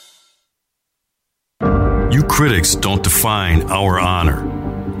 You critics don't define our honor.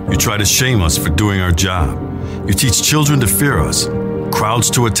 You try to shame us for doing our job. You teach children to fear us, crowds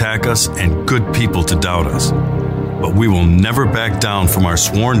to attack us, and good people to doubt us. But we will never back down from our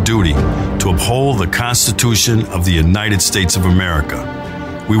sworn duty to uphold the Constitution of the United States of America.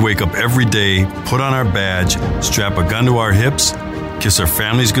 We wake up every day, put on our badge, strap a gun to our hips, kiss our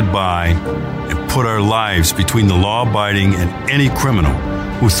families goodbye, and put our lives between the law-abiding and any criminal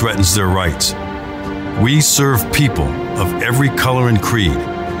who threatens their rights. We serve people of every color and creed,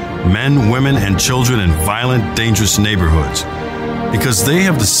 men, women, and children in violent, dangerous neighborhoods, because they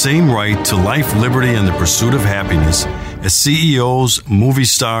have the same right to life, liberty, and the pursuit of happiness as CEOs, movie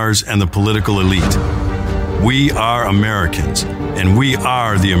stars, and the political elite. We are Americans, and we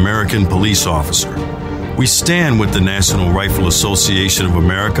are the American police officer. We stand with the National Rifle Association of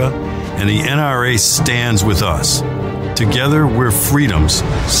America, and the NRA stands with us. Together, we're freedom's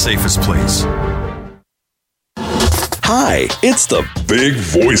safest place. Hi, it's the Big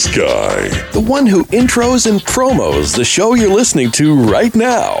Voice Guy, the one who intros and promos the show you're listening to right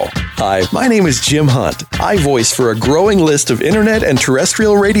now. Hi, my name is Jim Hunt. I voice for a growing list of internet and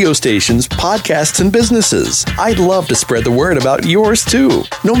terrestrial radio stations, podcasts, and businesses. I'd love to spread the word about yours too,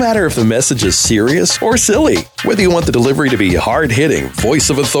 no matter if the message is serious or silly. Whether you want the delivery to be hard-hitting, voice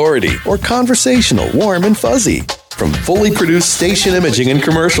of authority, or conversational, warm and fuzzy. From fully produced station imaging and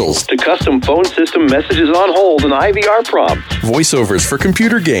commercials to custom phone system messages on hold and IVR prompts, voiceovers for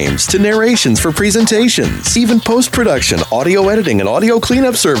computer games to narrations for presentations, even post-production, audio editing, and audio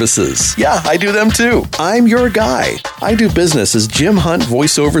cleanup services. Yeah, I do them too. I'm your guy. I do business as Jim Hunt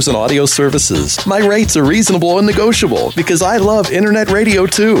Voiceovers and Audio Services. My rates are reasonable and negotiable because I love internet radio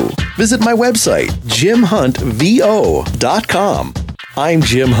too. Visit my website, jimhuntvo.com. I'm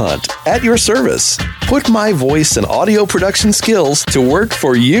Jim Hunt, at your service. Put my voice and audio production skills to work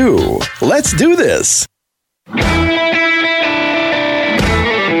for you. Let's do this. You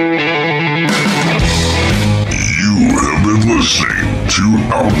have been listening to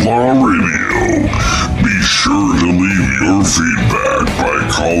Outlaw Radio. Be sure to leave your feedback by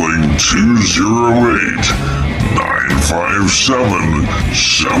calling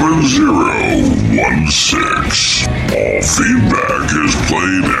 208-957-7016. All feedback is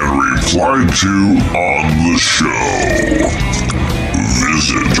played and replied to on the show.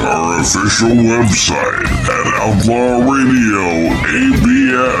 Visit our official website at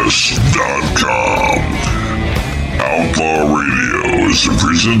outlawradioabs.com. Outlaw Radio is a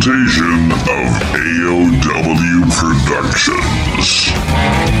presentation of AOW Productions.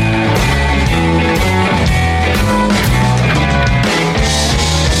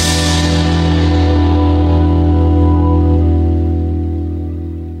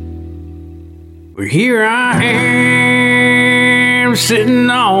 Here I am, sitting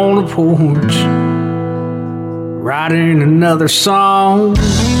on the porch, writing another song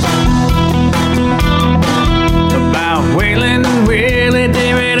about Waylon Willie,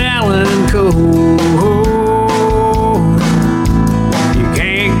 David Allen Coe. You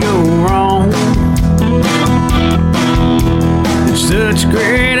can't go wrong. There's such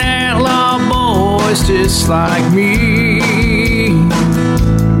great outlaw boys just like me.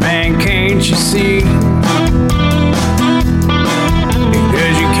 Man, can't you see?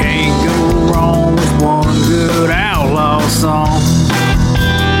 Because you can't go wrong with one good outlaw song.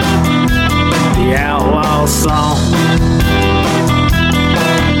 The outlaw song.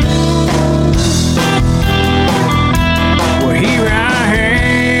 Well, here I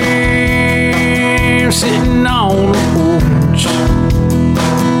am, sitting on the porch,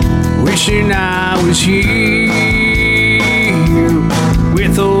 wishing I was here.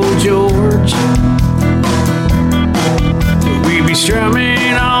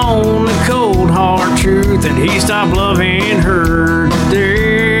 that he stopped loving her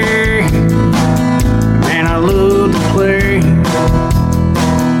today. Man, I love to play,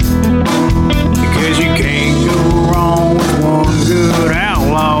 because you can't go wrong with one good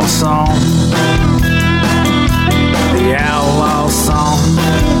outlaw song. The outlaw song.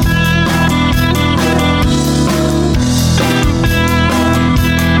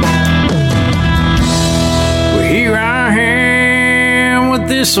 Well, here I am with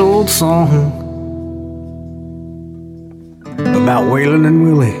this old song about Waylon and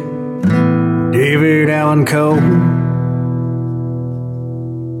Willie, David Allan Coe,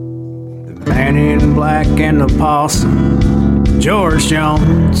 the Man in Black and the Possum, George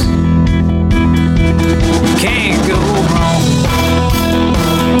Jones. Can't go wrong